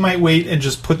 or we might wait and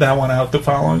just put that one out the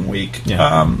following week.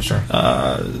 Yeah, sure.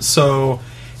 So,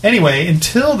 anyway,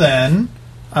 until then,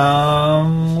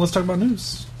 let's talk about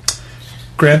news.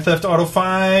 Grand Theft Auto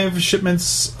 5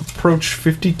 shipments approach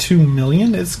 52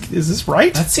 million. Is this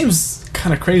right? That seems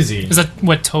kind of crazy. Is that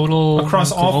what total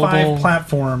Across all global- 5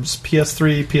 platforms: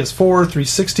 PS3, PS4,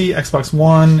 360, Xbox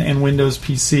One, and Windows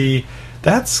PC.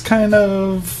 That's kind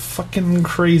of fucking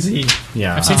crazy.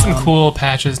 Yeah. I've seen some cool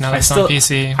patches now that's on I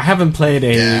PC. haven't played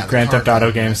a Yeah, the Grand Theft car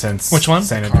Auto gun. game since Which one?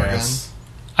 San Car Andreas.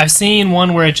 I've seen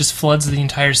one where it just floods the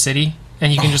entire city,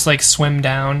 and you can just like swim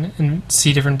down and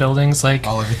see different buildings. Like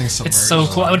Everything's submerged. it's so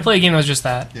cool. I would play a game that was just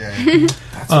that. Yeah.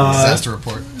 Disaster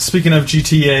report. Speaking of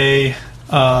GTA,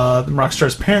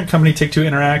 Rockstar's parent company, Take-Two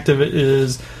Interactive,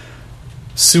 is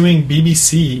suing the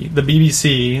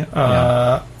BBC,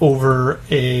 over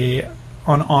a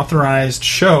unauthorized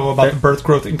show about the birth,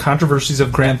 growth, and controversies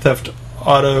of Grand Theft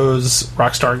Auto's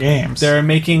Rockstar games. They're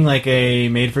making like a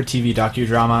made-for-TV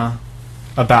docudrama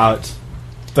about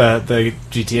the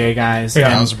GTA guys. Yeah.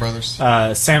 And, Hauser Brothers.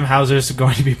 Sam Hauser's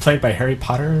going to be played by Harry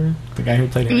Potter, the guy who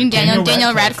played You mean Harry.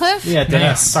 Daniel Radcliffe? Yeah, Daniel.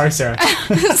 Nice. Sorry, Sarah.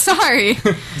 Sorry.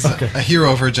 He's a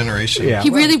hero of her generation. Yeah. He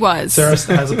really was. Sarah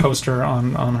has a poster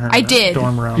on her I did.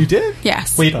 dorm room. You did?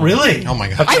 Yes. Wait, really? Oh my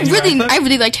god. I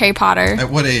really liked Harry Potter. At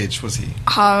what age was he?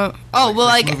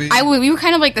 We were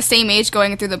kind of like the same age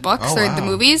going through the books Oh, or wow. the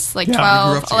movies, like Yeah,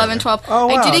 we grew 12, up 11, together. 12. Oh,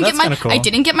 wow, that's kinda cool. I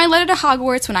didn't get my letter to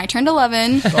Hogwarts when I turned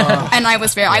 11, and I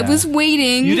was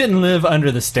waiting. You didn't live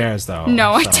under the stairs, though.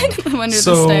 No, I so- didn't live under the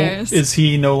So, stairs. is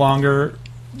he no longer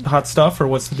hot stuff, or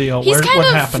what's the deal? He's kind what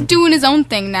of happened? doing his own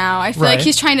thing now. I feel Right. like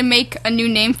he's trying to make a new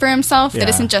name for himself that Yeah.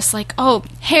 isn't just like, oh,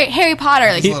 Harry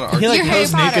Potter. Like, He, a lot of he like You're Harry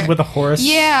goes Potter. naked with a horse.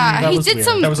 yeah, That he was did weird.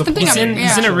 some That was a something. He's in, yeah.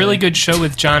 he's in a really good show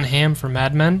with John Hamm from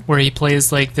Mad Men, where he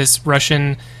plays like this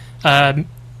Russian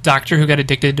doctor who got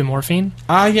addicted to morphine.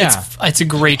 Yeah. It's a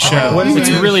great show. what is It's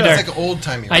it? really dark. It's like old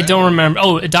timey. I don't remember.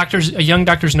 Oh, a young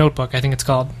doctor's notebook. I think it's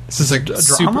called. Is this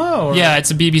a drama? Or? Yeah, it's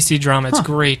a BBC drama. It's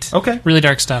great. Okay. Really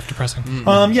dark stuff. Depressing.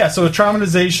 So a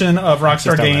traumatization of Rockstar Just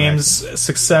on my Games'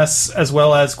 success, as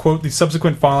well as, quote, the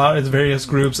subsequent fallout as various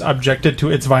groups objected to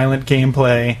its violent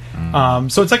gameplay.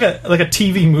 So it's like a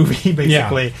TV movie,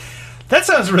 basically. That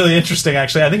sounds really interesting,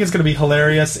 actually. I think it's going to be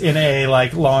hilarious in a,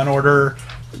 like, Law & Order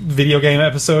video game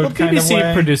episode Well, kind of PBC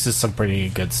way. produces some pretty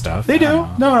good stuff. They I do.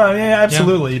 don't know. No, yeah,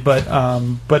 absolutely. But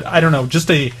I don't know. Just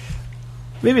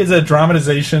maybe it's a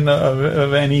dramatization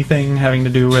of anything having to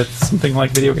do with something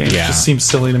like video games. Yeah. It just seems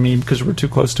silly to me because we're too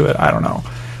close to it. I don't know.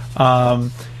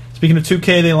 Speaking of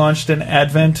 2K, they launched an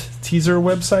Advent teaser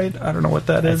website. I don't know what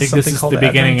that is. I think Something this is called the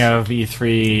beginning Advent. of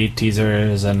E3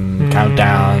 teasers and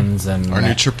countdowns and Our new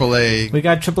AAA, we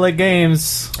got AAA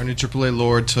games. our new AAA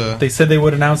lord to. They said they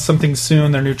would announce something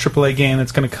soon. Their new AAA game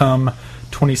that's going to come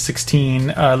 2016.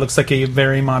 Looks like a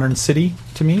very modern city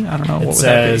to me. I don't know It what would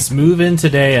that be. says move in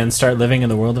today and start living in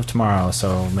the world of tomorrow.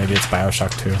 So maybe it's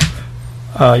BioShock 2.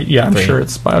 Yeah, I'm 3. sure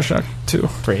it's BioShock 2.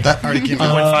 3. That already came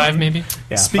out. 1.5 maybe.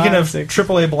 Yeah, Speaking 5, of 6.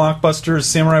 AAA blockbusters,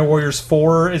 Samurai Warriors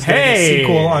 4 is getting Hey! a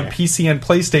sequel on PC and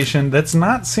PlayStation. That's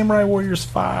not Samurai Warriors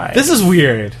 5. This is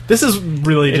weird. This is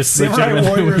really it's just Samurai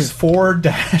legitimately Warriors weird.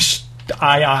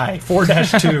 4-II,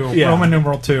 4-2, Yeah. Roman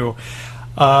numeral 2.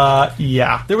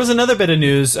 Yeah. There was another bit of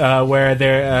news where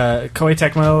Koei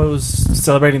Tecmo was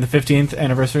celebrating the 15th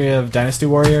anniversary of Dynasty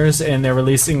Warriors, and they're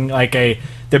releasing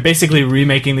they're basically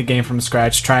remaking the game from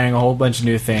scratch, trying a whole bunch of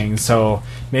new things. So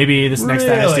maybe this next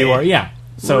Really? Dynasty War, yeah.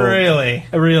 So really?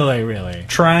 really,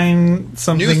 Trying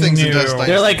something New things in new. Dynasty.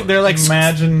 they're like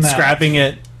Imagine that. scrapping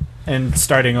it and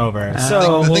starting over. So The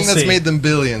we'll thing that's see. made them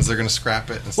billions, they're going to scrap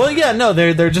it. and well, start- yeah, no,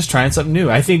 they're just trying something new.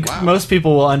 I think Wow. most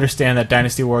people will understand that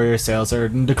Dynasty Warrior sales are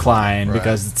in decline Right.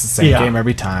 because it's the same Yeah. game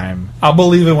every time. I'll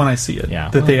believe it when I see it. Yeah.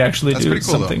 That they actually That's do pretty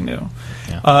cool, something new.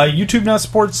 Yeah. YouTube now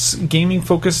supports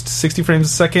gaming-focused 60 frames a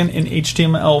second in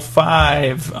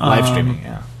HTML5. Live streaming,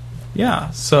 yeah. Yeah,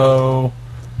 so...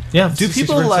 Yeah, Do 60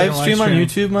 people frames a live second stream on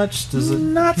stream. YouTube much? Does it?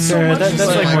 Not so Yeah, much. that's as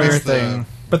like I more might. your the- thing.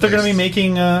 But they're going to be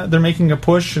making they're making a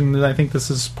push, and I think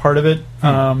this is part of it.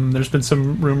 There's been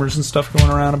some rumors and stuff going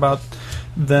around about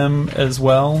them as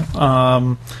well.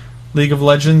 League of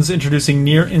Legends introducing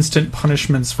near instant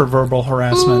punishments for verbal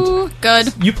harassment. Ooh,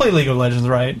 good. You play League of Legends,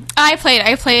 right? I played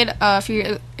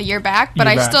a year back, but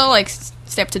Year I back. still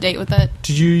stay up to date with it.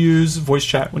 Did you use voice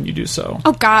chat when you do so?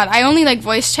 Oh God, I only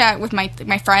voice chat with my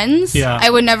friends. Yeah. I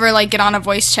would never get on a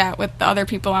voice chat with the other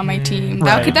people on my team.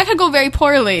 right. That could go very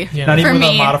poorly. Yeah. Not for even with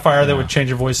me. a modifier that would change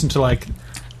your voice into I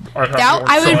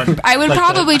would Like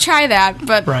probably try that,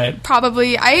 but Right.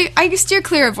 probably I steer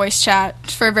clear of voice chat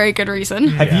for a very good reason.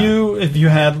 Have you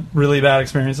had really bad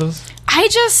experiences? I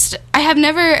have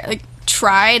never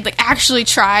actually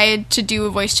tried to do a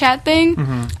voice chat thing.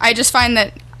 Mm-hmm. I just find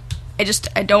that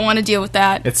I don't want to deal with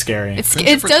that. It's scary. Couldn't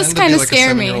you It pretend does to be kind of like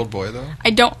scare a me. 7-year-old boy, though?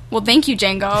 I don't. Well, thank you,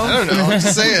 Django. I don't know. I'm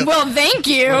just saying. Well, thank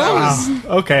you. When I was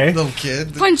Okay. a little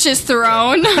kid. Punches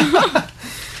thrown.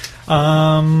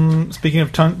 Speaking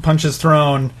of punches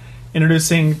thrown,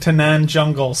 introducing Tanan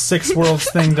Jungle, 6 worlds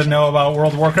thing to know about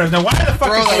World of Warcraft. Now, why the fuck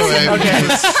Throw is that away. Okay.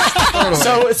 Throw it away.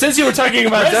 So since you were talking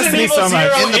about Resident Destiny Evil so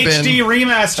much, Zero In the bin. HD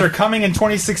remaster coming in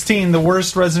 2016, the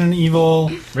worst Resident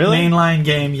Evil Really? mainline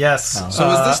game. Yes. So is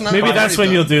this not maybe already that's when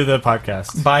done? you'll do the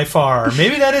podcast. By far.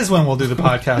 Maybe that is when we'll do the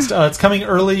podcast. It's coming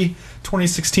early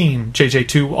 2016.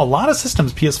 JJ2, a lot of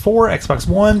systems. PS4, Xbox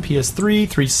One,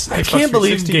 PS3, I can't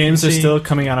believe games are still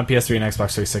coming out on PS3 and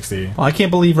Xbox 360. Well, I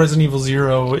can't believe Resident Evil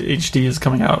Zero HD is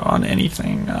coming out on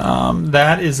anything.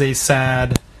 That is a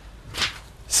sad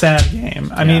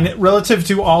game. I mean, relative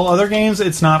to all other games,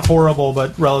 it's not horrible,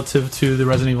 but relative to the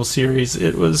Resident Evil series,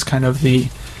 it was kind of the...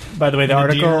 By the way, the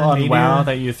article on Nadir. WoW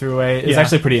that you threw away is Yeah.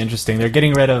 actually pretty interesting. They're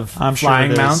getting rid of I'm sure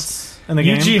flying it is. mounts in the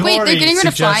game. Yuji Wait, they're Horii getting rid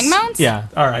of suggests- flying mounts? Yeah.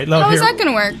 All right. How is here- that going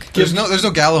to work? There's no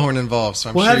Galahorn involved, so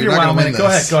I'm We'll sure have you're your not WoW going to minute.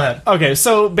 win this. Go ahead. Okay,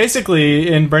 so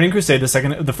basically, in Burning Crusade,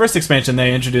 the first expansion,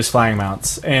 they introduced flying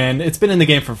mounts, and it's been in the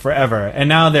game for forever. And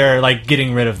now they're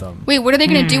getting rid of them. Wait, what are they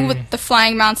going to do with the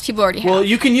flying mounts people already have? Well,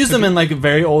 you can use them in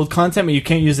very old content, but you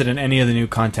can't use it in any of the new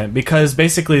content because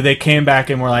basically they came back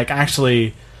and were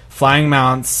actually flying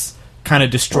mounts kind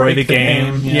of destroy Break the the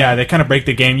game. game, yeah. Yeah, they kind of break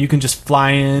the game. You can just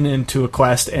fly into a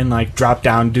quest and drop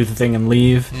down, do the thing, and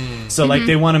leave. So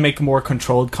they want to make more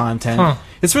controlled content. Huh.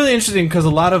 It's really interesting because a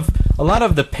lot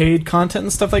of the paid content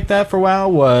and stuff like that for WoW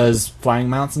was flying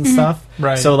mounts and stuff.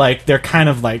 Right. So they're kind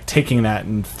of taking that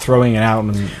and throwing it out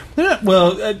and They're not,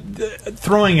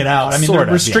 throwing it out. I mean, Sort they're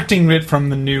of, restricting it from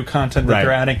the new content that Right.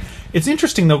 they're adding. It's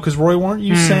interesting, though, because, Roy, weren't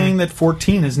you saying that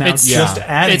 14 is now It's- just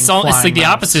adding It's flying like the mounts?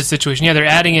 opposite situation. Yeah, they're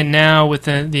adding it now with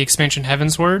the expansion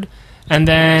Heavensward, and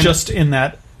then Just in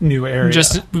that new area.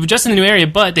 just in the new area.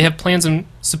 But they have plans on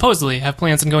supposedly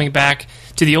going back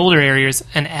to the older areas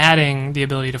and adding the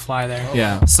ability to fly there.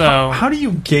 yeah. So How do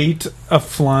you gate a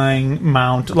flying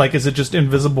mount? Is it just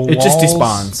invisible It walls? just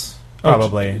despawns.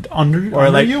 Probably. Under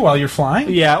Or you while you're flying?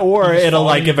 Yeah, or You just it'll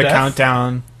fall to give a your death?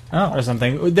 countdown or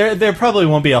something. There probably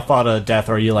won't be a fall to death,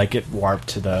 or you like get warped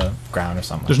to the ground or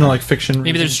something. There's no like fiction.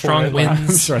 Maybe there's reason strong for it.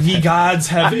 winds. Sure. Ye gods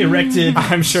have erected.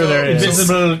 I'm sure there is.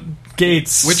 invisible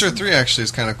gates. Witcher 3 actually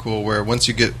is kind of cool, where once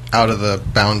you get out of the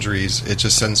boundaries, it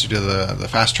just sends you to the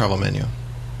fast travel menu.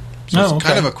 So it's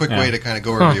kind of a quick way to kind of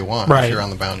go wherever you want Right. if you're on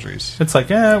the boundaries. It's like,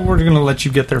 we're going to let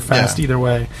you get there fast Yeah. either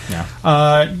way.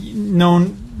 Yeah.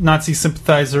 Known Nazi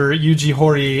sympathizer Yuji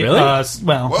Horii. Really?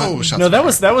 Well, Whoa, shots No, that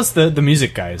fired. was the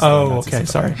music guys. Oh, Nazi okay,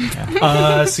 sorry.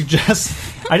 sympathizer.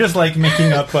 Suggests. I just like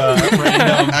making up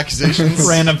random Accusations.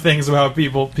 random things about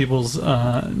people's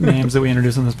names that we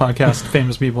introduce in this podcast,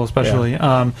 famous people especially.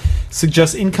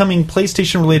 Suggests incoming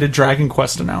PlayStation-related Dragon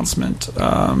Quest announcement.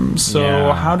 So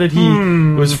Yeah. how did he?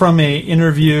 It was from a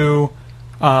interview.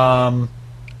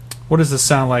 What does this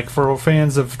sound like for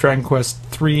fans of Dragon Quest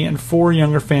 3 and 4,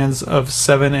 younger fans of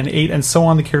 7 and 8, and so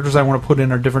on? The characters I want to put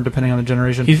in are different depending on the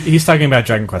generation. He's talking about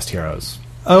Dragon Quest Heroes.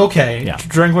 Okay, Yeah.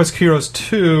 Dragon Quest Heroes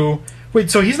 2. Wait,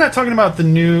 so he's not talking about the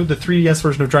 3DS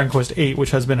version of Dragon Quest 8,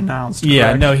 which has been announced.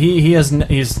 Yeah, correct? no,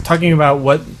 he's talking about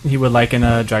what he would like in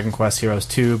a Dragon Quest Heroes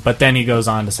 2, but then he goes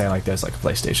on to say like there's like a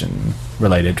PlayStation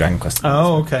related Dragon Quest.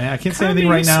 Oh, okay. I can't say anything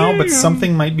right now, but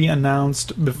something might be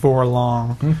announced before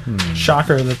long.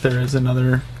 Shocker that there is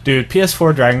another Dude,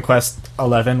 PS4 Dragon Quest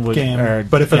 11 would game.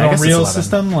 But if yeah, I an guess it's Unreal 11.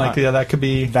 system, like that could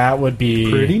be that would be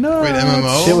pretty nuts. Wait,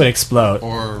 MMO? Shit would explode.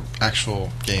 Or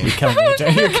actual game? You're killing me,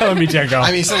 You're killing me, Django. I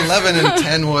mean, you said 11 and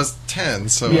 10 was 10,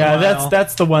 so... yeah, Meanwhile-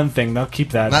 that's the one thing. They'll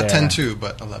keep that Not there. 10-2,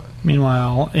 but 11.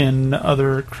 Meanwhile, in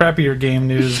other crappier game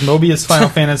news, Mobius Final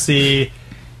Fantasy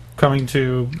coming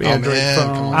to Android man,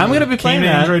 phones. come on. I'm gonna be playing Came to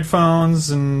that. Android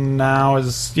phones, and now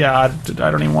is I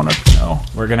don't even want to know.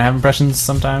 We're gonna have impressions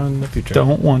sometime in the future.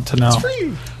 Don't want to know. It's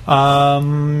free.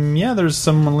 There's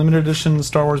some limited edition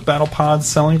Star Wars battle pods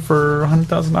selling for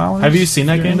 $100,000. Have you seen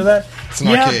that You're game? into that? It's an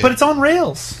Yeah, arcade. but it's on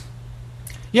rails.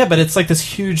 Yeah, but it's like this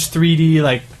huge 3D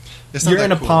like It's not you're that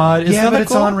in a cool. pod. Isn't Yeah, that but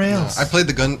it's cool? on No, rails. I played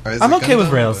the gun... is I'm it okay with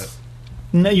Gundam, rails.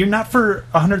 No, you're not for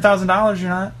 $100,000. You're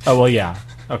not. Oh well, yeah.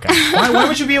 Okay. Why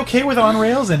would you be okay with on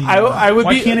rails anymore? I would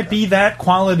Why be- can't it be that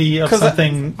quality of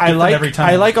something I different like every time?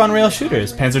 I like on rail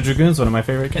shooters. Panzer Dragoon's one of my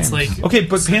favorite games. It's like Okay,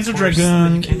 but Panzer force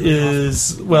Dragoon that you can't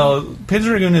is Panzer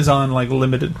Dragoon is on like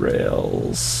limited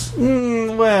rails.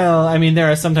 Well, I mean, there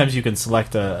are sometimes you can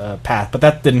select a path, but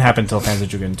that didn't happen until Panzer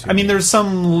Dragoon 2. I mean, there's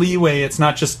some leeway. It's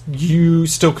not just you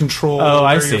still control Oh,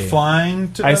 I where see. you're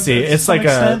flying. I see. It's some like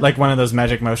extent. like one of those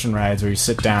magic motion rides where you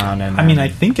sit down and. I mean, I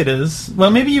think it is.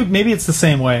 Well, maybe it's the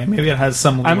same way. Maybe it has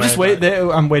some. Leeway, I'm just but-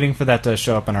 I'm waiting for that to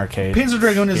show up in arcade. Panzer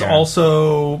Dragoon is Yeah.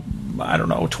 also, I don't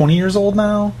know, 20 years old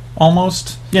now,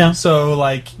 almost. Yeah. So,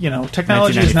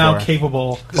 technology is now 1994.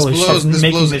 capable This of blows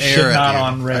making this air shit at not you.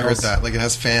 on rails. I heard that. Like, it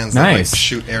has fans Nice. that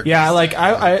shoot air. Yeah, like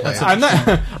I'm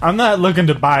not I'm not looking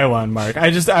to buy one, Mark. I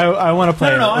want to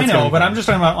play. No, it. I It's know, gonna be but fun. I'm just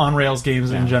talking about on rails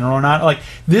games in general. Not like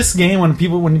this game. When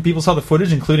people saw the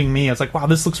footage, including me, it's like, wow,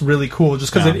 this looks really cool,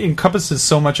 just because Yeah. it encompasses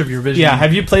so much of your vision. Yeah,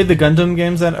 have you played the Gundam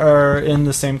games that are in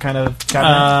the same kind of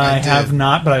category? I did. have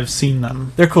not, but I've seen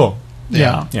them. They're cool.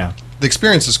 Yeah. Yeah. The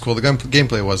experience is cool. The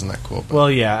gameplay wasn't that cool. But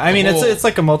Well, yeah. I mean, whole it's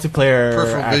like a multiplayer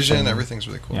peripheral action. vision, everything's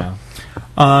really cool. Yeah.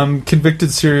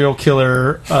 Convicted serial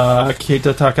killer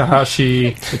Keita Takahashi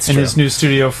It's and true. his new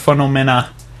studio Phenomena.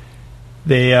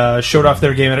 They showed off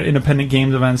their game at an independent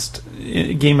game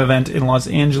event in Los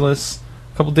Angeles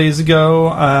a couple days ago,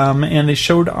 and they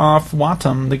showed off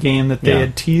Wattam, the game that they Yeah.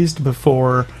 had teased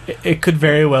before. It could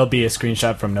very well be a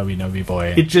screenshot from Nobi Nobi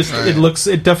Boy.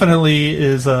 It definitely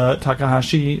is a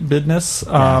Takahashi business.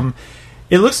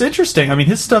 It looks interesting. I mean,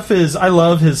 his stuff I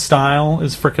love his style,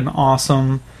 is freaking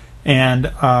awesome,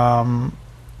 and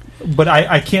but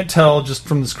I can't tell just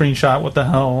from the screenshot what the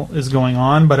hell is going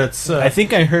on. But it's I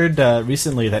think I heard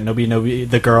recently that Nobi Nobi,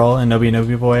 the girl in Nobi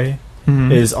Nobi Boy,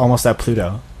 is almost at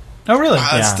Pluto. oh really?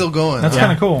 It's Yeah. still going. That's Yeah.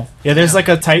 kind of cool. Yeah, there's like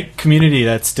a tight community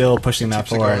that's still pushing that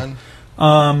Keeps it forward.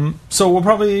 going. So we'll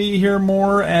probably hear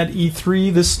more at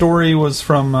E3. This story was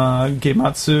from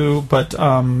Gematsu, but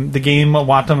the game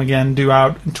Wattam again due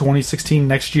out in 2016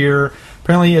 next year.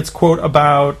 Apparently, it's quote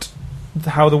about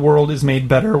how the world is made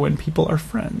better when people are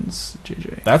friends.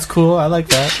 JJ, That's cool. I like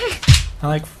that. I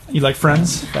like you like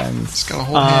friends? friends. Just gotta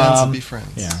hold hands and be friends.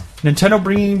 Yeah. Nintendo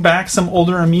bringing back some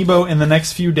older amiibo in the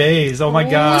next few days. Oh my Oh,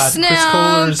 god! Chris snap.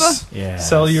 Kohler's Yeah.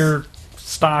 sell your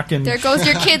stock and There goes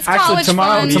your kids' Actually, college fund.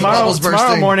 Bubbles tomorrow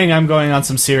bursting. morning, I'm going on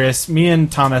some serious. Me and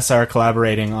Thomas are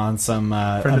collaborating on some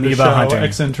friend of the amoeba show, hunting.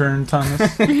 ex-intern Thomas.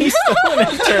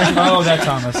 Oh, that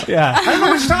Thomas. Yeah,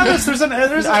 Thomas. There's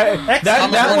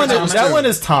that one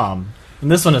is Tom. And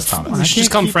this one is Thomas. You should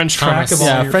just call him French track Thomas. of all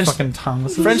Yeah, your French- fucking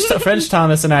Thomas. French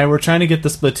Thomas and I were trying to get the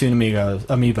Splatoon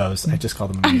amiibos. I just call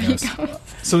them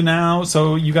amiibos.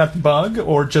 So you got the bug,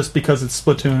 or just because it's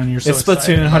Splatoon and you're so It's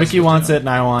Splatoon. excited? Haruki wants it, and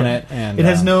I want it. And It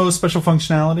has no special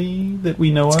functionality that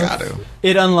we know It's of. got to.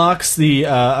 It unlocks the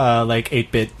like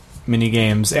 8-bit mini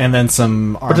games and then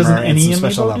some armor doesn't and any some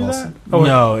special amiibo do levels. that? Oh,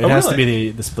 No, it has to really?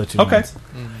 be the Splatoon. Okay. ones.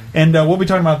 And we'll be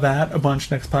talking about that a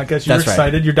bunch next podcast. You're That's right.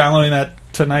 excited. You're downloading that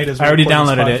tonight as I we already record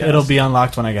this downloaded it. podcast. It'll be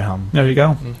unlocked when I get home. There you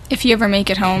go. If you ever make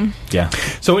it home. Yeah.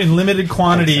 So in limited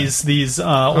quantities, these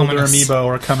older Ominous. amiibo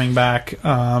are coming back,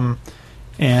 so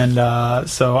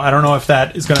I don't know if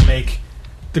that is going to make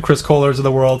the Chris Kohlers of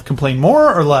the world complain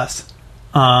more or less.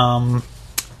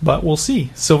 But we'll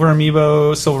see. Silver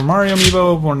Amiibo, Silver Mario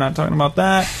Amiibo, we're not talking about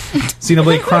that.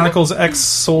 Xenoblade Chronicles X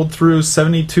sold through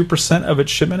 72% of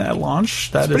its shipment at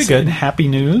launch. That is pretty good. happy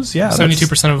news. Yeah,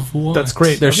 72% of what? That's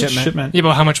great. Their Of its shipment. Yeah,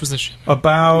 but how much was the shipment?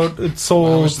 About, it How much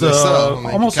sold did they sell when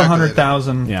they almost calculated?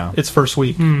 100,000 Yeah. its first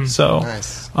week. So,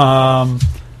 Nice.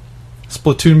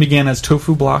 Splatoon began as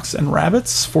Tofu Blocks and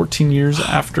Rabbits 14 years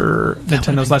after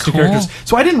Nintendo's last two cool. characters.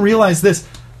 So I didn't realize this.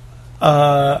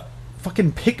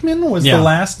 Fucking Pikmin was Yeah. the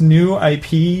last new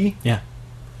IP Yeah.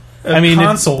 I mean,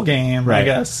 console game, I right.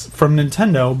 guess, from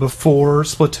Nintendo before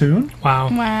Splatoon. Wow.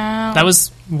 Wow. That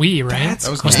was Wii, right? That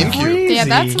was GameCube. yeah,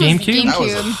 that's GameCube? That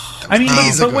was GameCube. I mean,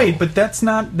 days but ago. wait, but that's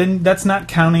not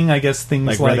counting, I guess, things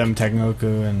Like like Rhythm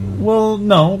Tengoku and well,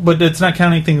 no, but it's not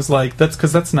counting things like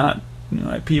that's not new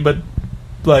IP, but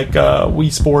like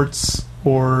Wii Sports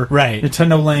or Right.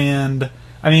 Nintendo Land.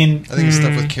 I mean, I think it's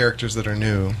stuff with characters that are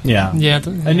new. yeah. Yeah.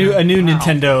 A new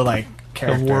Nintendo like the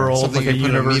character. world, Something like a you put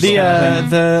in a universe. amiibo.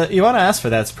 The Iwata asked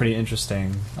for that's pretty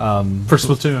interesting. For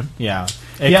Splatoon. Yeah.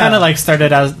 It Yeah. kind of like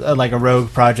started as like a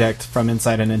rogue project from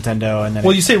inside of Nintendo, and then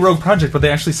Well, you say Rogue Project, but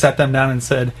they actually sat them down and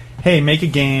said, "Hey, make a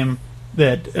game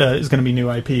that is going to be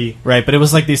new IP." right. But it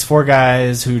was like these 4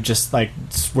 guys who just like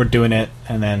were doing it,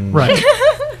 and then Right.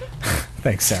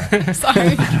 Thanks, Sarah.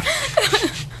 Sorry.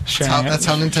 That's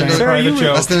how Nintendo. sharing a private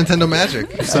joke. That's the Nintendo magic.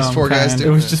 It's those 4 guys kind. It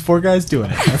doing was just 4 guys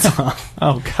doing it. That's all.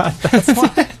 Oh God, that's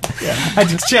why. I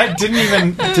just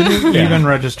didn't even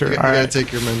register. You All gotta right.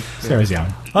 take your men. Sarah's young.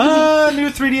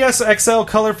 New 3DS XL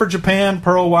color for Japan,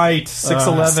 pearl white,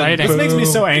 611. exciting. This makes me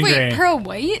so angry. Wait, Pearl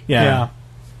White? Yeah.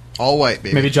 All white,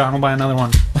 baby. Maybe John will buy another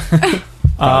one.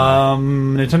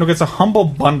 Nintendo gets a humble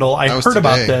bundle. I That was heard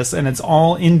about today. this, and it's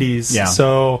all indies. Yeah.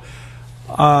 So,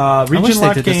 wish region they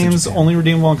locked did this in games Japan. only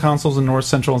redeemable on consoles in North,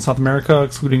 Central, and South America,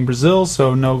 excluding Brazil.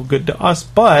 So no good to us.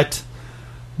 But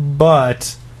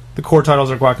the core titles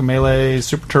are Guacamelee,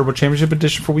 Super Turbo Championship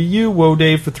Edition for Wii U, Woe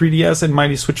Day for 3DS, and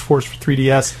Mighty Switch Force for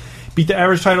 3DS. Beat the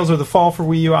average titles are The Fall for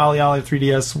Wii U, Ali Ali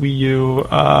 3DS, Wii U,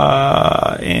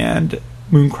 and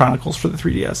Moon Chronicles for the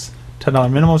 3DS.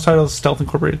 $10 minimum titles, Stealth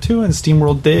Incorporated 2, and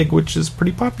SteamWorld Dig, which is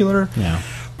pretty popular. Yeah.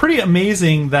 Pretty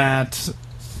amazing that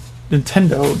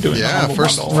Nintendo doing a Yeah, humble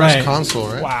first bundle. Right. console,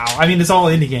 right? Wow. I mean, it's all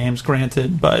indie games,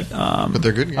 granted, but But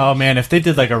they're good games. Oh man, if they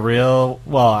did like a real,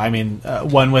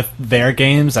 one with their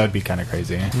games, that would be kind of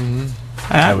crazy.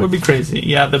 that would be crazy.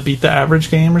 Yeah, the beat the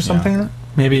average game or something.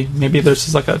 Maybe there's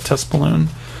just like a test balloon.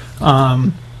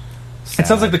 It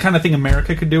sounds like the kind of thing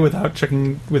America could do without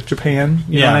checking with Japan.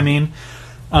 You know Yeah. what I mean?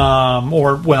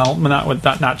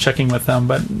 Not checking with them,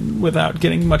 but without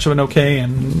getting much of an okay.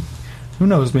 And who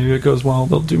knows? Maybe if it goes well,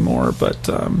 they'll do more. But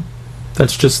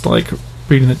that's just like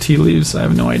reading the tea leaves. I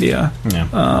have no idea. Yeah.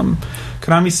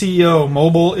 Konami CEO,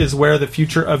 mobile is where the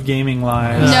future of gaming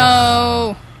lies.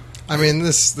 No. I mean,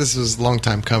 this was a long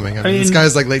time coming. I mean, mean- this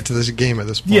guy's like late to this game at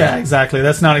this point. Yeah, exactly.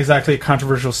 That's not exactly a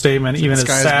controversial statement, even as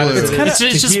sky's sad blue. as It's it kinda- is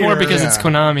It's to just hear. more because it's Yeah.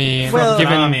 Konami, Well,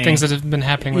 given Konami. things that have been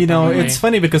happening with You know, them lately. it's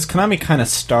funny because Konami kind of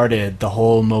started the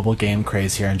whole mobile game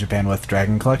craze here in Japan with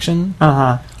Dragon Collection.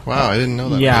 Uh-huh. Wow, I didn't know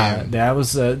that. Yeah, Man. that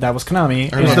was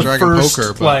Konami. I heard It's about the Dragon first,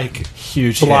 Poker, but like,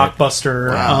 Huge hit.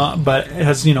 blockbuster, Wow. but it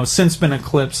has since been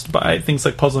eclipsed by things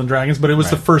like Puzzle and Dragons. But it was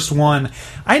the Right. first one.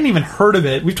 I hadn't even heard of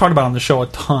it. We've talked about it on the show a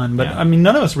ton, but Yeah. I mean,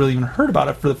 none of us really even heard about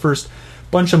it for the first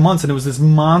bunch of months, and it was this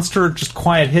monster, just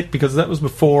quiet hit because that was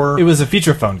before. It was a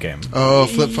feature phone game. Oh,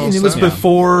 flip phone And it was stuff?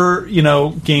 before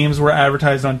games were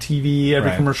advertised on TV every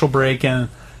Right. commercial break, and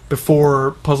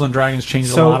before Puzzle and Dragons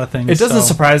changed a lot of things. It doesn't so.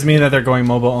 surprise me that they're going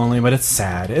mobile only, but it's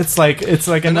sad. It's like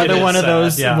another is one of sad,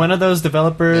 those yeah. one of those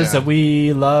developers Yeah. that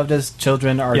we loved as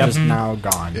children are Yep. just now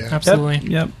gone. Yeah. Absolutely.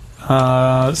 Yep.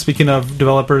 Speaking of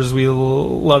developers we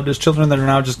loved as children that are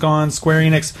now just gone, Square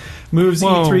Enix moves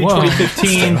Whoa, E3 whoa.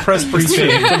 2015 press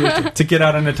briefing to get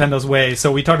out of Nintendo's way.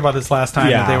 So we talked about this last time.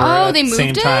 Yeah. That they were Oh, at they the same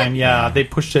moved it? time. Yeah, they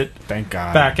pushed it Thank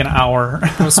God. back an hour.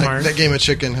 Smart. That game of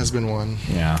chicken has been won.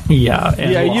 Yeah. yeah,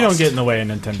 and Yeah, you don't lost. get in the way of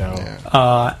Nintendo.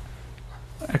 Yeah.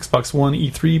 Xbox One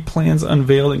E3 plans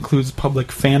unveiled includes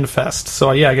public fan fest.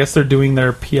 So yeah, I guess they're doing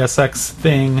their PSX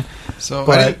thing. So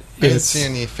But I didn't it's- see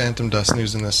any Phantom Dust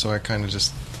news in this, so I kind of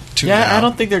just tuned Yeah, out. I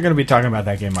don't think they're going to be talking about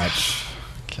that game much.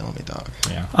 Kill me, dog.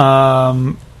 Yeah.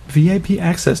 VIP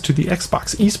access to the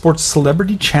Xbox Esports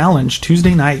Celebrity Challenge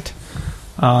Tuesday night.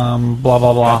 Blah blah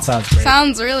blah. That sounds great.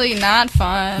 Sounds really not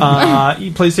fun.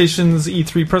 PlayStation's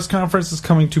E3 press conference is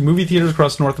coming to movie theaters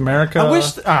across North America. I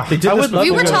wish they did I this would love we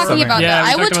to were go to talking something. about Yeah, that.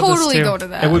 we I would talked about this totally too. go to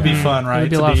that. It would be fun, right? It would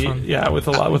be a To lot of fun. Yeah, with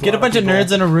a lot. Get a bunch of people.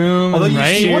 nerds in a room. Although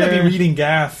right you want to be here. reading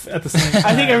Gaff at the same time.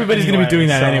 I think everybody's going to be doing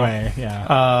that so, anyway.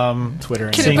 Yeah. Twitter.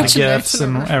 And Get a Seeing the bunch of nerds gifs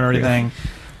in a and room. everything.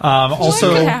 What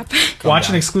Also, could happen? watch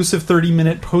an exclusive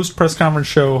 30-minute post-press conference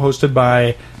show hosted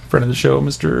by friend of the show,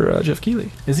 Mr. Jeff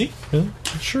Keighley. Is he? Really?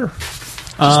 Sure.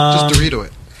 Just Dorito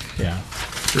it. Yeah.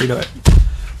 Read it.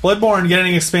 Bloodborne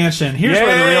getting expansion. Here's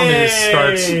where the real news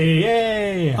starts.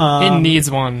 Yay! It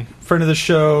needs one. Friend of the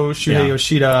show, Shuhei Yeah.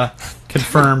 Yoshida,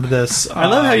 confirmed this. I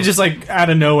love how you just like out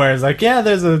of nowhere is like, yeah,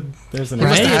 there's an He must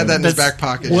Right? have had that in his That's- back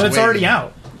pocket. Well, just it's already waiting.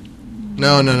 out.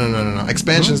 No.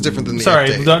 Expansion is different than the Sorry,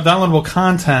 update. downloadable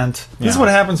content. This is Yeah. what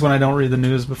happens when I don't read the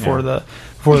news before the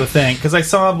thing, because I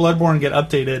saw Bloodborne get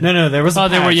updated. No, there was. A Oh,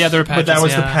 there were patch. patches. but that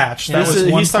was the yeah. patch. Yeah. That was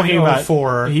He's talking about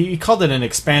 1.04. He called it an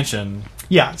expansion.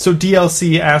 Yeah, so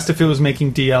DLC asked if it was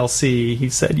making DLC. He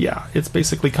said, yeah, it's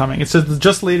basically coming. It says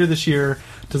just later this year.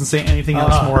 Doesn't say anything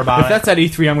else more about If it. that's at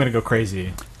E3, I'm going to go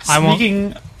crazy. I won't-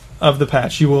 Speaking of the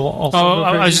patch, you will also. Oh, go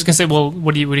I was crazy? just gonna say. Well,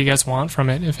 what do you guys want from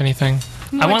it, if anything?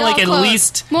 More I want like doll at clothes.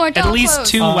 least More at doll least clothes.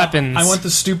 2 weapons. I want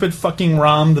the stupid fucking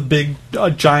ROM, the big,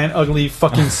 giant, ugly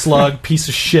fucking slug piece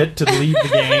of shit to leave the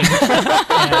game,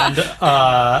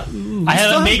 and I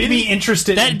had make me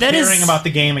interested in that is- caring about the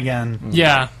game again.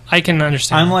 Yeah, I can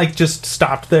understand. I'm like just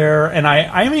stopped there, and I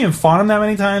haven't even fought him that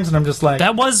many times, and I'm just like,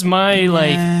 that was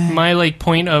my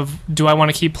point of do I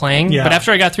want to keep playing? Yeah. But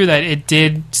after I got through that, it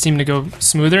did seem to go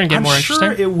smoother and get I'm more sure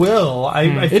interesting. it will. I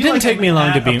feel It didn't like take I'm me long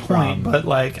at to a beat point, ROM. but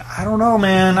like I don't know,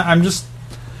 man.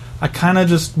 I kind of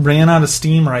just ran out of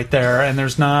steam right there, and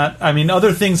there's not. I mean,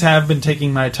 other things have been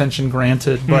taking my attention,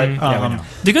 granted, but Yeah, we know.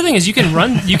 The good thing is you can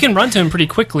run to him pretty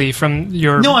quickly from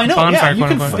your no, I know. Yeah, bonfire. you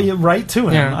can quote unquote. right to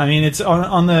him. Yeah. I mean, it's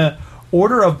on the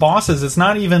order of bosses. It's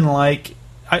not even like.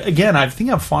 I think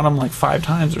I've fought him like 5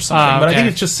 times or something, but I think okay.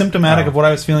 it's just symptomatic of what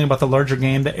I was feeling about the larger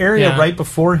game. The area Yeah. right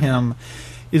before him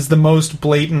is the most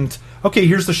blatant. Okay,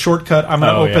 here's the shortcut. I'm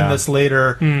going to open yeah. this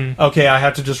later. Okay, I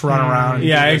have to just run around. And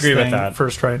Yeah, do I this agree with thing that.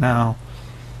 first right now.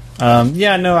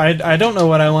 Yeah, no, I don't know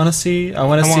what I want to see. I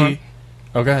want to I want- see.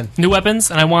 Oh, go ahead. New weapons,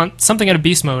 and I want something out of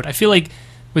beast mode. I feel like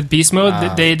with beast mode,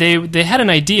 they had an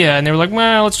idea and they were like,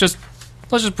 well, let's just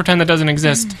pretend that doesn't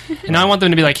exist. And now I want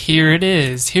them to be like, here it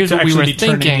is. Here's To what we actually were be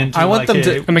turning thinking. into I want like them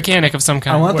a- to- A mechanic of some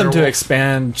kind. I want them to werewolf.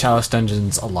 expand Chalice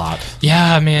Dungeons a lot.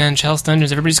 Yeah, man, Chalice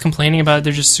Dungeons. Everybody's complaining about it.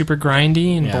 They're just super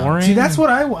grindy and Yeah. boring. See, that's what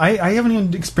I haven't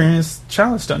even experienced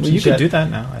Chalice Dungeons Well, you yet. could do that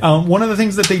now. One of the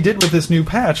things that they did with this new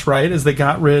patch, right, is they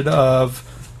got rid of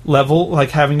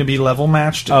having to be level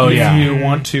matched Oh, if yeah. you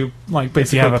want to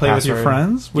basically have a play with your password.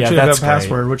 friends, which Yeah, you have that's a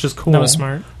password, which is cool. That was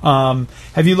smart.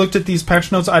 Have you looked at these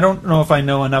patch notes? I don't know if I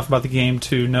know enough about the game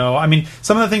to know. I mean,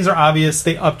 some of the things are obvious.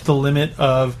 They upped the limit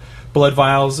of blood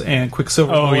vials and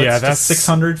quicksilver Oh, bullets yeah, to that's-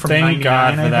 600 from thank 99,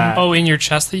 God for I think. that. Oh, in your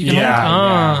chest that you can Yeah, hold?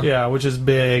 Ah. Yeah, which is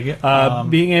big.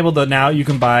 Being able to now you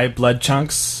can buy blood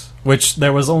chunks, which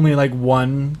there was only like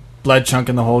one blood chunk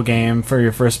in the whole game for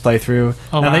your first playthrough.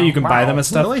 Oh, now that wow. you can buy them and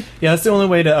stuff. Really? Yeah, that's the only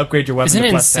way to upgrade your weapon. Isn't to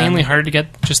it +10. insanely hard to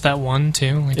get just that one,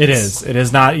 too? Like, It it's- is. It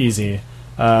is not easy.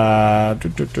 And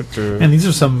these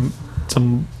are some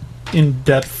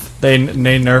in-depth They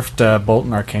nerfed Bolt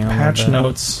and Arcane. patch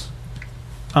notes.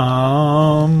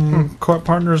 Co-op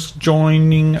partners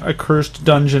joining a cursed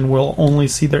dungeon will only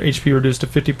see their HP reduced to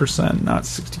 50%, not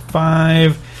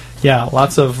 65. Yeah,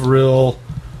 lots of real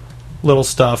little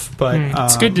stuff, but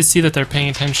It's good to see that they're paying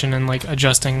attention and like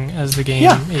adjusting as the game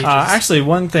Yeah. ages. Actually,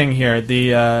 one thing here: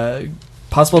 the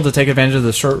possible to take advantage of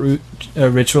the short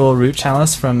ritual root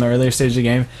chalice from the earlier stage of the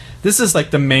game. This is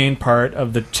like the main part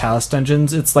of the chalice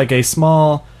dungeons. It's like a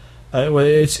small,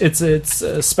 it's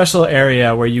a special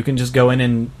area where you can just go in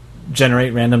and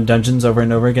generate random dungeons over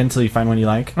and over again until you find one you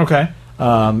like. okay.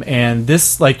 And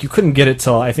this, like, you couldn't get it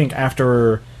till I think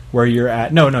after where you're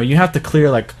at. No, you have to clear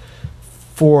like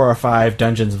 4 or 5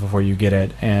 dungeons before you get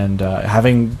it, and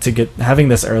having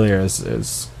this earlier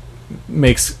is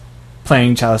makes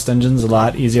playing Chalice Dungeons a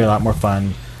lot easier, a lot more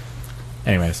fun.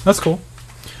 Anyways, That's cool.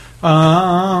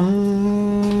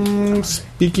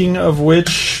 Speaking of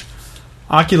which,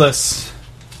 Oculus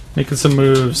making some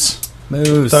moves.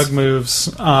 Thug moves.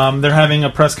 They're having a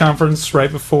press conference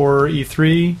right before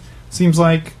E3, seems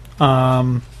like.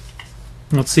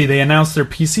 Let's see. They announced their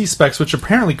PC specs, which are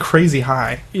apparently crazy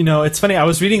high. You know, it's funny. I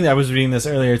was reading this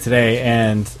earlier today,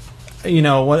 and you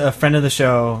know, a friend of the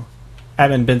show,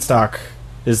 Admin Binstock,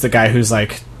 is the guy who's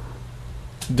like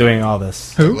doing all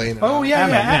this. Who? Laying it Oh out.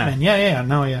 yeah, Admin, yeah.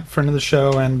 No, yeah. Friend of the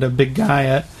show and a big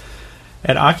guy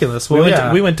at Oculus. We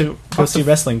Well, went to go see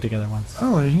wrestling together once.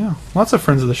 Oh, there you go. Lots of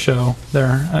friends of the show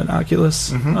there at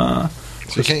Oculus.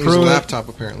 So you can't use a Pruitt, laptop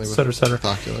apparently with et cetera.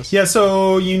 Oculus. Yeah,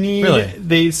 so you need. Really?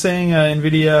 They saying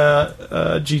NVIDIA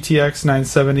GTX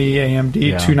 970 AMD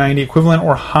Yeah. 290 equivalent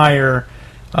or higher,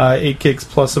 8 gigs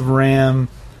plus of RAM,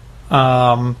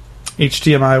 HDMI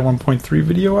 1.3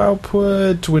 video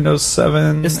output, Windows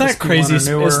 7. It's not SD1 crazy. or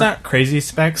newer. It's not crazy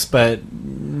specs, but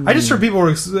I just heard people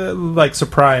were like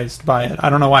surprised by it. I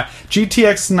don't know why.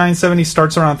 GTX 970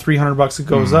 starts around $300. It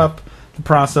goes up. The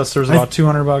processor's about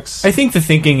 $200. I think the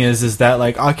thinking is that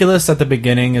like Oculus at the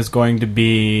beginning is going to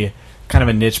be kind of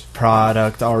a niche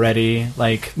product already.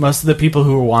 Like most of the people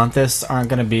who want this aren't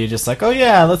going to be just like, oh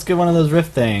yeah, let's get one of those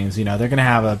Rift things. You know, they're going to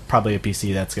have probably a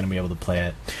PC that's going to be able to play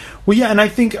it. Well, yeah, and I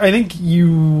think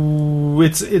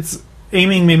it's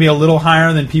aiming maybe a little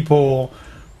higher than people.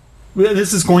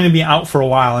 This is going to be out for a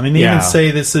while. I mean, they even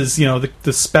say this is, you know,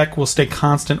 the spec will stay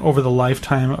constant over the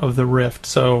lifetime of the Rift.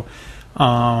 So,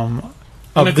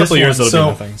 In a couple years, it'll be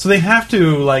nothing. So they have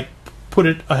to like put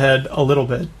it ahead a little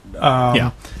bit.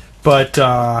 But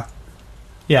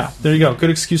yeah, there you go. Good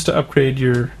excuse to upgrade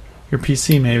your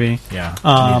PC, maybe. Yeah,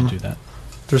 you need to do that.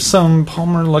 There's some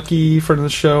Palmer Luckey, friend of the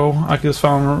show, Oculus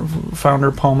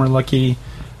founder Palmer Luckey,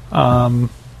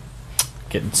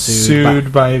 Getting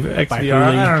sued by XVR.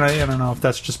 Hulu. I don't know if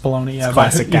that's just baloney. Yeah,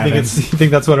 Classic but you Gavin.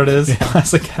 think that's what it is?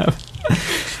 Classic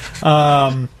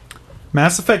Gavin.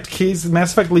 Mass Effect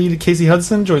lead Casey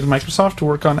Hudson joins Microsoft to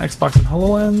work on Xbox and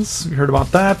HoloLens. You heard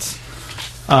about that.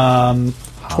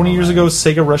 20 years ago,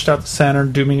 Sega rushed out to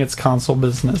Saturn, dooming its console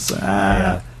business.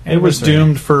 It was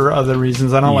doomed for other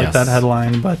reasons. I don't like that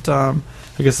headline, but I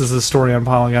guess this is a story on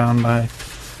Polygon by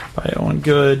Owen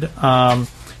Good.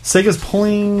 Sega's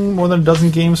pulling more than a dozen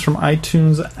games from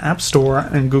iTunes App Store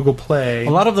and Google Play.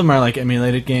 A lot of them are like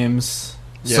emulated games.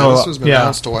 Yeah, so, this was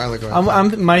announced a while ago.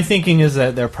 my thinking is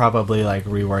that they're probably like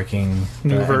reworking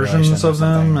new the versions of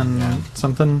them and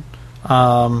something.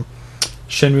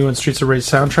 Shenmue and Streets of Rage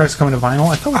soundtracks coming to vinyl.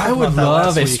 I would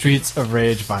love a Streets of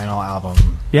Rage vinyl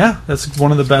album. Yeah, that's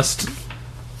one of the best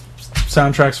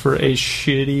soundtracks for a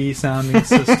shitty sounding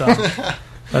system.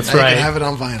 That's right. You can have it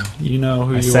on vinyl. You know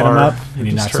who I you set are. him up and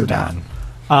he just knocks him heard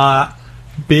down.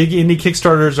 Big indie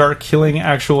Kickstarters are killing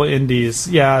actual indies.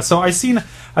 Yeah, so I've seen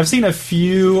a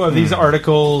few of these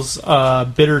articles,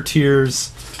 bitter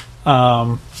tears,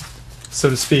 so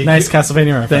to speak. Nice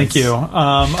Castlevania reference. Thank you.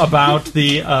 About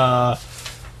the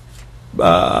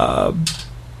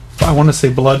I want to say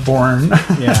Bloodborne.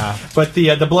 Yeah. But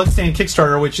the Bloodstained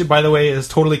Kickstarter, which by the way is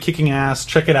totally kicking ass.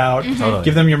 Check it out. Totally.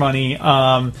 Give them your money.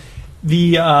 I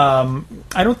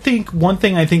don't think one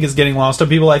thing I think is getting lost on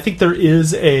people. I think there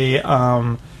is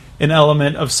an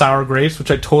element of sour grapes, which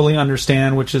I totally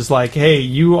understand, which is like, hey,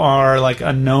 you are like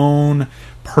a known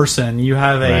person. You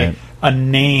have a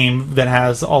name that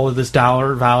has all of this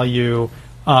dollar value.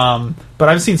 But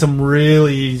I've seen some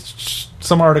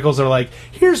articles that are like,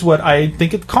 here's what I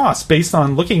think it costs based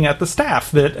on looking at the staff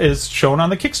that is shown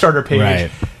on the Kickstarter page. Right.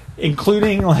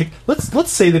 Including like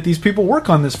let's say that these people work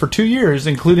on this for 2 years,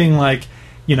 including like,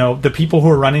 you know, the people who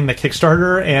are running the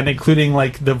Kickstarter and including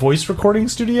like the voice recording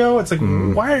studio. It's like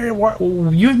why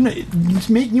you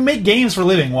make games for a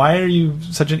living? Why are you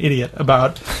such an idiot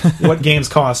about what games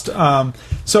cost?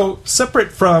 So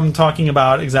separate from talking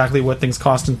about exactly what things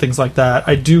cost and things like that,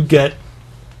 I do get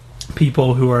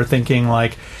people who are thinking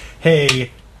like, hey,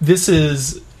 this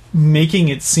is making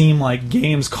it seem like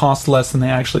games cost less than they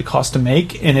actually cost to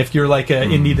make, and if you're like an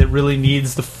indie that really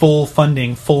needs the full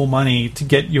funding, full money to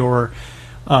get your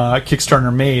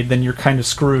Kickstarter made, then you're kind of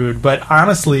screwed. But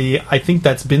honestly, I think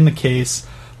that's been the case.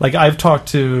 Like, I've talked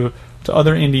to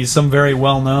other indies, some very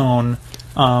well known,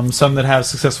 some that have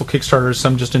successful Kickstarters,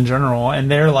 some just in general, and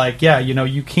they're like, yeah, you know,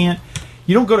 you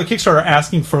don't go to Kickstarter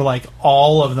asking for like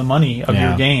all of the money of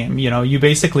your game. You know, you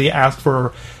basically ask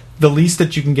for the least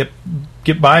that you can get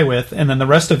get by with, and then the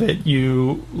rest of it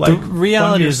you like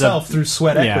fund yourself through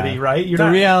sweat equity, right?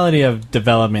 The reality of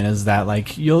development is that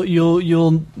like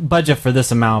you'll budget for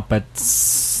this amount, but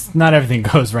not everything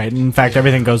goes right. In fact,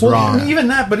 everything goes wrong. Even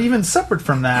that, but even separate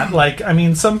from that, like I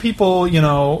mean, some people, you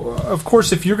know, of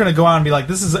course, if you're going to go out and be like,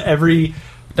 this is every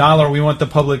dollar we want the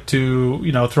public to,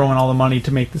 you know, throw in all the money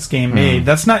to make this game made.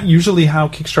 That's not usually how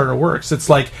Kickstarter works. It's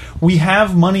like we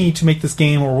have money to make this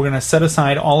game, or we're going to set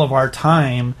aside all of our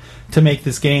time to make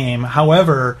this game.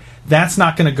 However, that's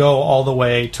not going to go all the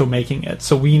way to making it.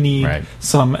 So we need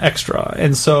some extra.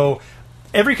 And so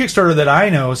every Kickstarter that I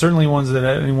know, certainly the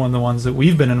ones that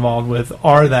we've been involved with,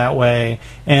 are that way.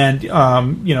 And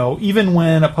you know, even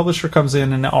when a publisher comes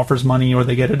in and offers money, or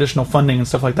they get additional funding and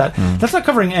stuff like that, that's not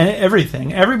covering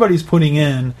everything. Everybody's putting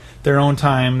in their own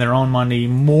time, their own money,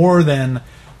 more than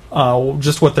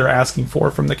just what they're asking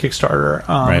for from the Kickstarter.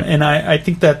 And I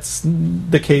think that's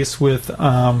the case with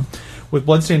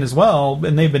Bloodstained as well.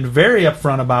 And they've been very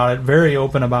upfront about it, very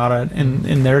open about it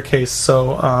in their case.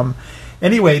 So.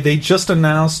 Anyway, they just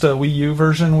announced a Wii U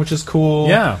version, which is cool.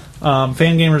 Yeah.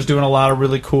 Fangamer's doing a lot of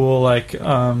really cool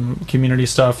community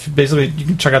stuff. Basically, you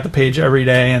can check out the page every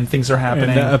day, and things are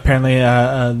happening. And, apparently,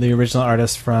 the original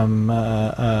artist from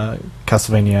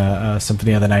Castlevania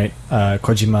Symphony of the Night,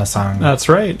 Kojima-san. That's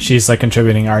right. She's like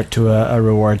contributing art to a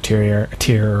reward tier,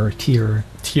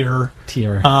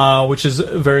 which is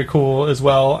very cool as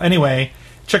well. Anyway,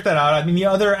 check that out. I mean, the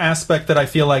other aspect that I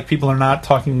feel like people are not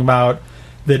talking about,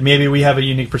 that maybe we have a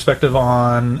unique perspective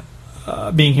on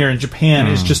being here in Japan,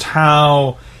 is just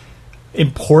how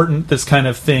important this kind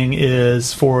of thing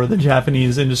is for the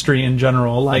Japanese industry in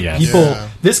general. Like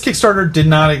this Kickstarter did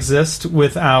not exist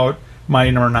without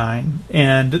Mighty No. 9,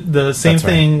 and the same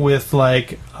thing with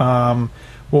like what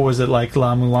was it, like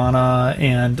La Mulana,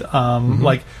 and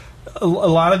like a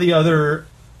lot of the other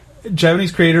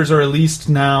Japanese creators are at least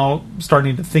now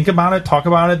starting to think about it, talk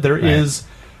about it. There is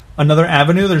another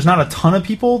avenue. There's not a ton of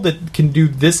people that can do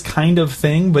this kind of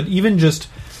thing, but even just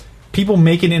people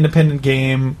make an independent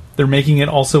game. They're making it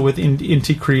also with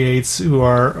Inti Creates, who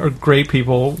are great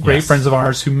people, great friends of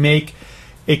ours, who make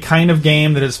a kind of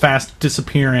game that is fast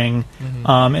disappearing.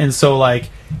 And so, like,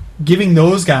 giving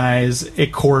those guys a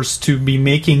course to be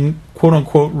making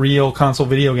quote-unquote real console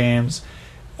video games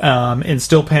and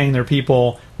still paying their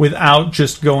people without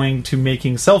just going to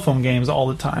making cell phone games all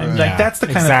the time. Like that's the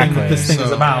kind of thing that this thing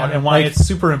is about, and why it's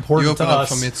super important to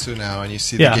us. You open up Famitsu now, and you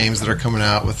see the games that are coming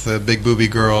out with the big booby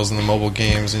girls and the mobile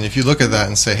games, and if you look at that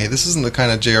and say, hey, this isn't the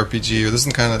kind of JRPG, or this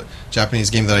isn't the kind of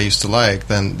Japanese game that I used to like,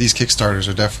 then these Kickstarters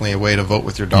are definitely a way to vote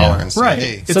with your dollar and say,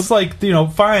 hey. It's like, you know,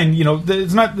 fine, you know,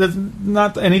 it's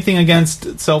not anything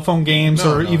against cell phone games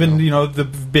you know, the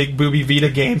big booby Vita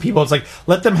game people. It's like,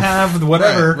 let them have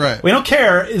whatever. We don't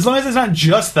care, as long as it's not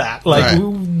just that. Like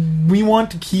we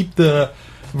want to keep the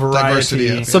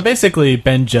variety. So basically,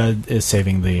 Ben Judd is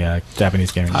saving the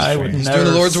Japanese game industry. I would He's never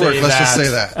doing the Lord's work. Let's just say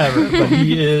that. Ever, but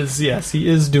he is. Yes, he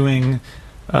is doing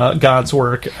God's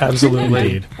work.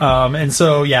 Absolutely. And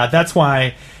so, that's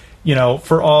why, you know,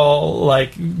 for all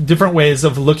like different ways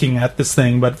of looking at this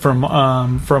thing, but from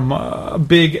a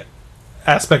big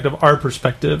aspect of our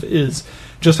perspective is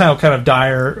just how kind of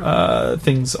dire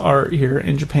things are here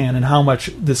in Japan, and how much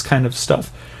this kind of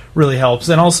stuff really helps.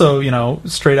 And also, you know,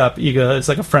 straight up, Iga is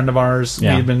like a friend of ours.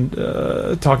 We've been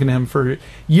talking to him for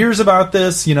years about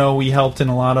this. You know, we helped in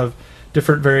a lot of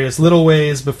different various little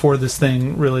ways before this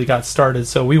thing really got started.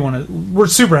 So we're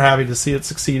super happy to see it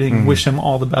succeeding. Wish him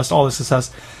all the best, all the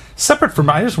success. Separate from,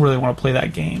 I just really want to play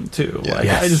that game too.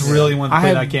 I just really want to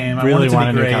play that game. I really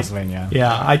want it to be great. Castlevania.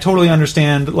 Yeah, I totally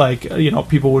understand. Like, you know,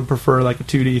 people would prefer like a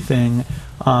 2D thing.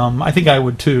 I think I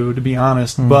would too, to be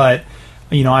honest. But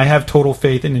you know, I have total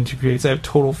faith in Inti Creates. I have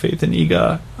total faith in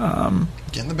Iga.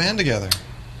 Getting the band together.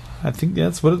 I think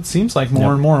that's what it seems like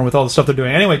more and more with all the stuff they're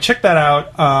doing. Anyway, check that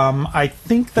out. I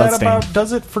think that about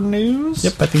does it for news.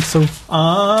 Yep, I think so.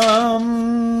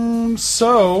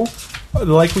 So,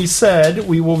 like we said,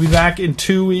 we will be back in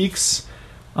 2 weeks.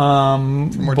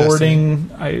 Boarding.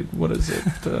 What is it?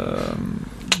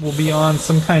 We'll be on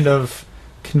some kind of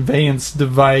conveyance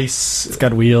device. It's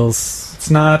got wheels. It's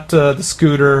not the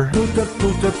scooter.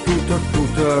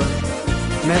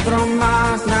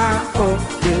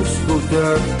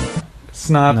 It's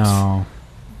not. No.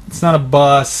 It's not a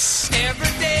bus.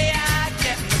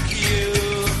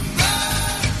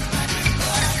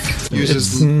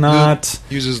 Uses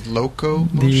loco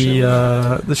motion.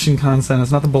 The Shinkansen.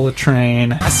 It's not the bullet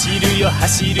train.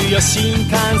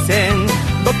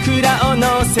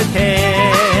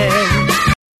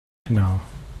 No.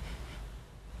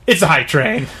 It's a hype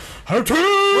train. Hype train!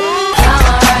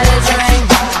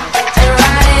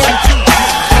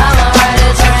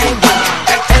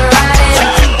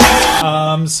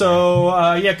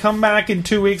 yeah, come back in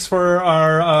 2 weeks for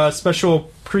our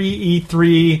special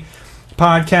pre-E3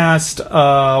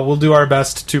 podcast. We'll do our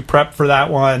best to prep for that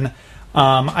one.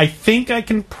 I think I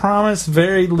can promise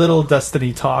very little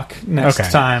Destiny talk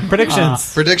next time.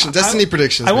 Predictions. Destiny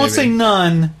predictions. I won't maybe. say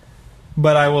none,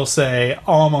 but I will say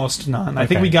almost none. I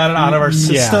think we got it out of our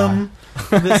system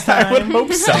this time. I would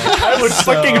hope so. I would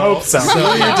fucking hope so.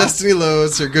 So your Destiny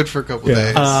loads are good for a couple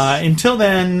days. Until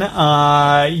then,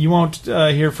 you won't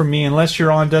hear from me unless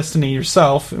you're on Destiny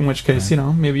yourself, in which case,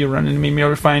 maybe you'll run into me, maybe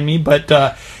you'll find me. But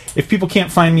if people can't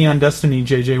find me on Destiny,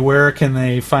 JJ, where can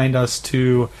they find us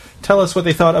to tell us what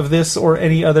they thought of this or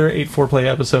any other 8-4-Play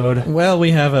episode? Well,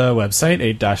 we have a website,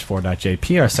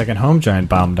 8-4.jp, our second home,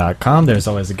 giantbomb.com. There's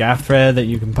always a gaff thread that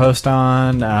you can post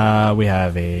on. We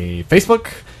have a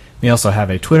Facebook. We also have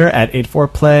a Twitter at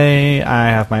 8-4-Play. I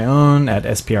have my own at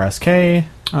SPRSK.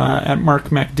 At Mark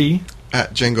MacD.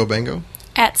 At Django Bango.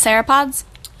 At Sarapods.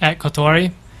 At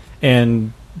Kotori.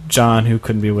 And John, who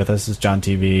couldn't be with us, is John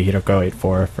TV,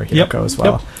 Hiroko84 for Hiroko as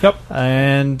well. Yep.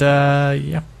 And,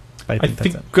 yeah. I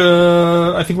think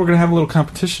we're going to have a little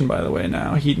competition, by the way,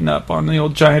 now, heating up on the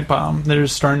old Giant Bomb. They're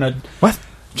starting a... What?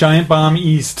 Giant Bomb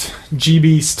East,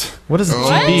 G-Beast. What is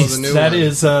G-Beast? That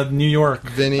is New York.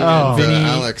 Vinny and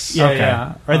Alex.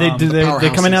 Yeah. Are they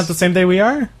coming out the same day we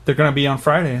are? They're going to be on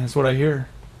Friday, is what I hear.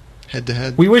 Head to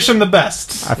head. We wish them the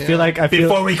best. I feel like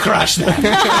before we crush them.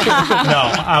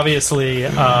 No, obviously,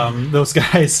 those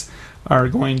guys are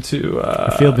going to...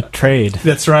 I feel betrayed.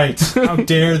 That's right. How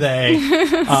dare they?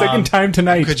 Second time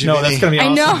tonight. No, that's going to be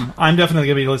awesome. I know. I'm definitely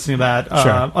going to be listening to that.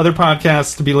 Sure. Other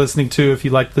podcasts to be listening to if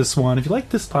you like this one. If you like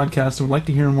this podcast and would like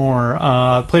to hear more,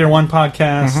 Player One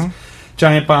podcast,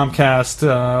 Giant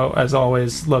Bombcast, as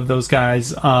always, love those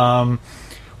guys.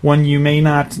 One you may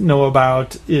not know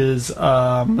about is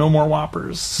No More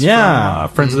Whoppers. Yeah.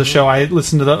 From, Friends of the Show. I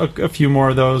listened to a few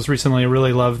more of those recently. I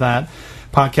really love that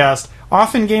podcast.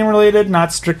 Often game related,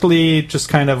 not strictly, just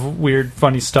kind of weird,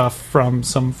 funny stuff from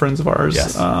some friends of ours.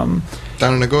 Yes. Down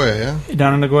in Nagoya, yeah?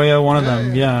 Down in Nagoya, one of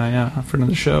them. Yeah. A friend of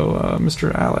the show,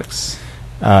 Mr. Alex.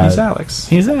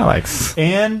 He's Alex.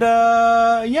 And,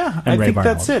 I think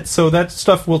that's it. So that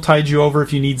stuff will tide you over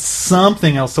if you need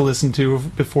something else to listen to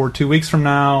before 2 weeks from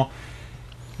now.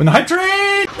 When the Hype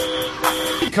Train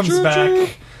comes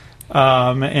back.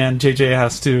 And JJ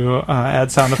has to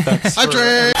add sound effects. Hype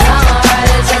Train!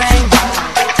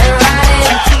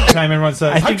 Time everyone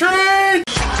says, Hype Train!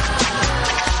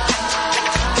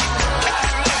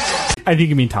 I think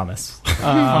you mean Thomas.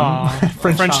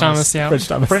 French Thomas, yeah.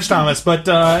 French Thomas. But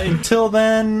until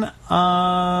then,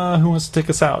 who wants to take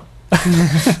us out?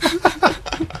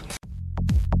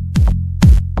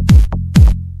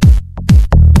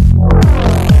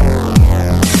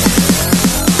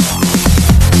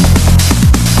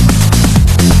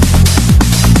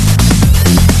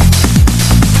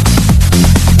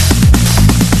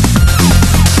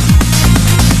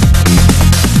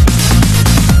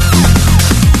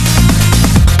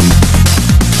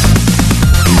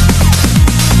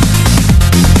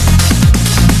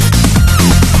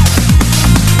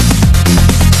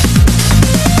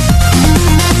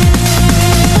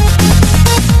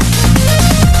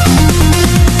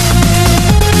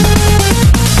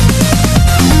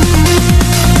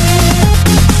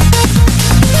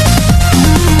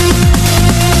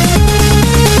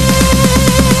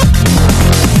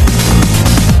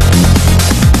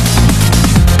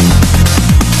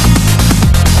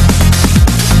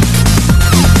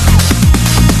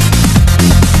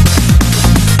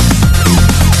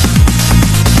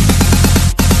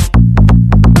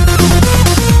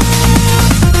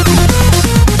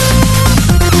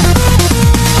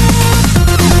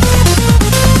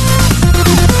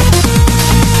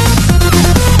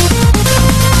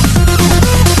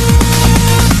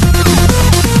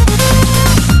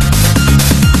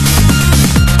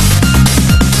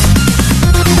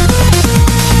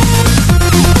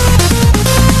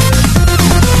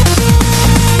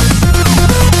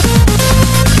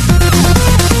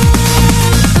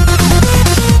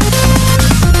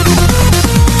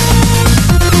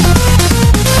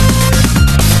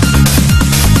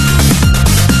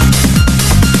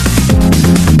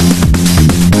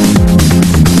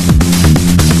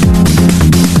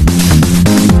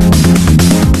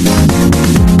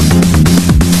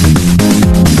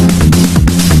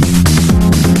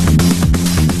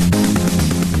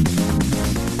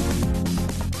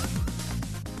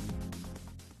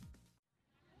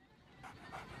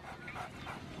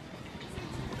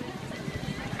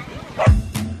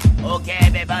 OK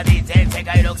ベバディ全世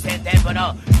界6000店舗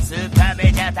のスーパー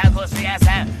メジャータコス屋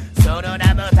さんその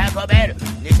名もタコベル。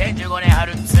2015年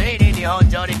春ついに日本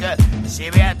上陸、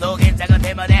渋谷道玄坂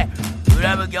店までク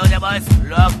ラブ行者ボイス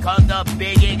ロックコント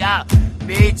ビギが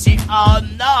道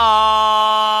案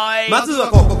内。まずは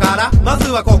ここ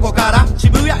から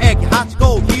渋谷駅8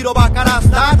号広場からス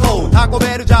タート。タコ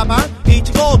ベルジャパン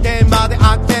1号店まで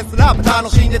アクセスラップ楽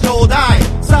しんでちょうだい。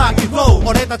さあ行こう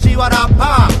俺たちはラッ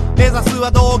パー、目指す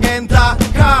は道玄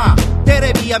坂。テ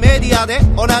レビやメディアで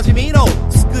おなじみの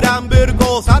スクランブル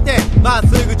交差点、まっ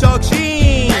すぐ直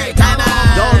進。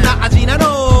どんな味な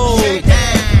の？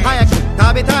早く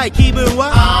食べたい気分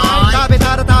は？食べ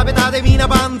たら食べたでみな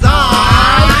万歳。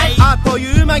あっと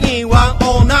いう間に109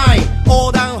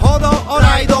横断歩道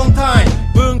ライドンタイム。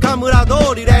文化村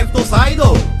通りレフトサイ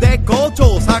ド絶好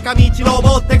調、坂道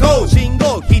登ってこう。信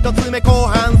号一つ目後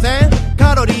半戦、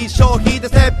カロリー消費で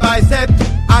ステップバイステッ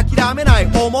プ。諦めない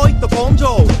思いと根性、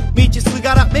道す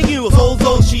がらメニューを想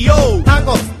像しよう。タ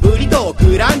コスブリト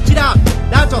ークランチだ、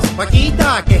ナチョスファキー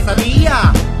タケサディー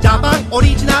ヤ、ジャパンオ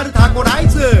リジナルタコライ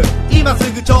ス。今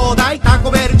すぐちょうだいタ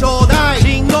コベルちょうだい。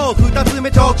信号二つ目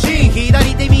直進、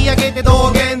左手見上げて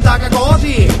道玄坂工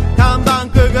事。看板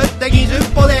くぐって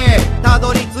20歩でた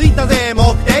どり着いたぜ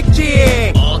目的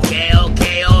地。オッケーオッケ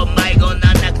ーよ、迷子に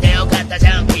なんなくてよかったじ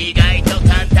ゃん。意外と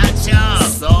簡単っしょ。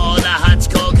そうだ、八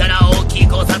甲から大きい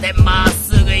交差点まっ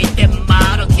すぐ行って、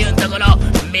マルキュンところ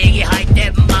右入っ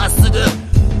てまっすぐ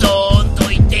ドーン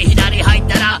と行って左入っ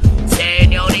たらセ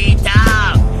ニョリータ。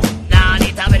何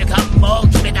食べるかもう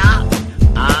決めた？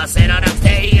焦らなく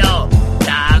ていいよ、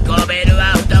タコベル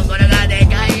は懐がで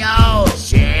かいよ。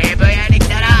渋谷に来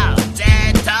たら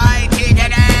絶対来て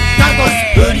ね。タコ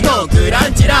スブリトークラ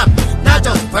ンチラ、ナチ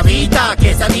ョスパピータ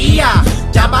ケサディーヤ、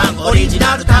ジャパンオリジ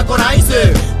ナルタコライス。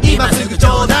今すぐち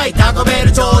ょうだいタコベ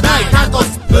ルちょうだい。タコ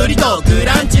スブリトーク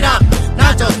ランチラ、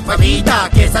ナチョスパピータ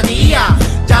ケサディーヤ、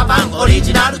ジャパンオリ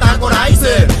ジナルタコライス。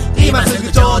今す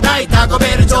ぐちょうだいタコ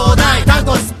ベルちょうだい。タ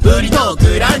コスブリトー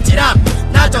クランチラ、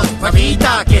ナチョスパピー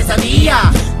タケサディーヤ、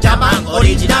ジャパンオ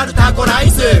リジナルタコライ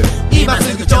ス。今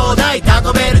すぐちょうだいタ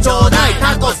コベルちょうだい。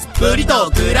タコスブリト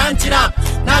ークランチラ、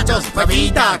ナチョスパピ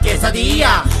ータケサディー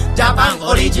ヤ、ジャパン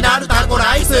オリジナルタコ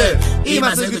ライス。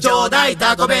今すぐちょうだい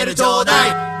タコベルちょう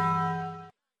だい。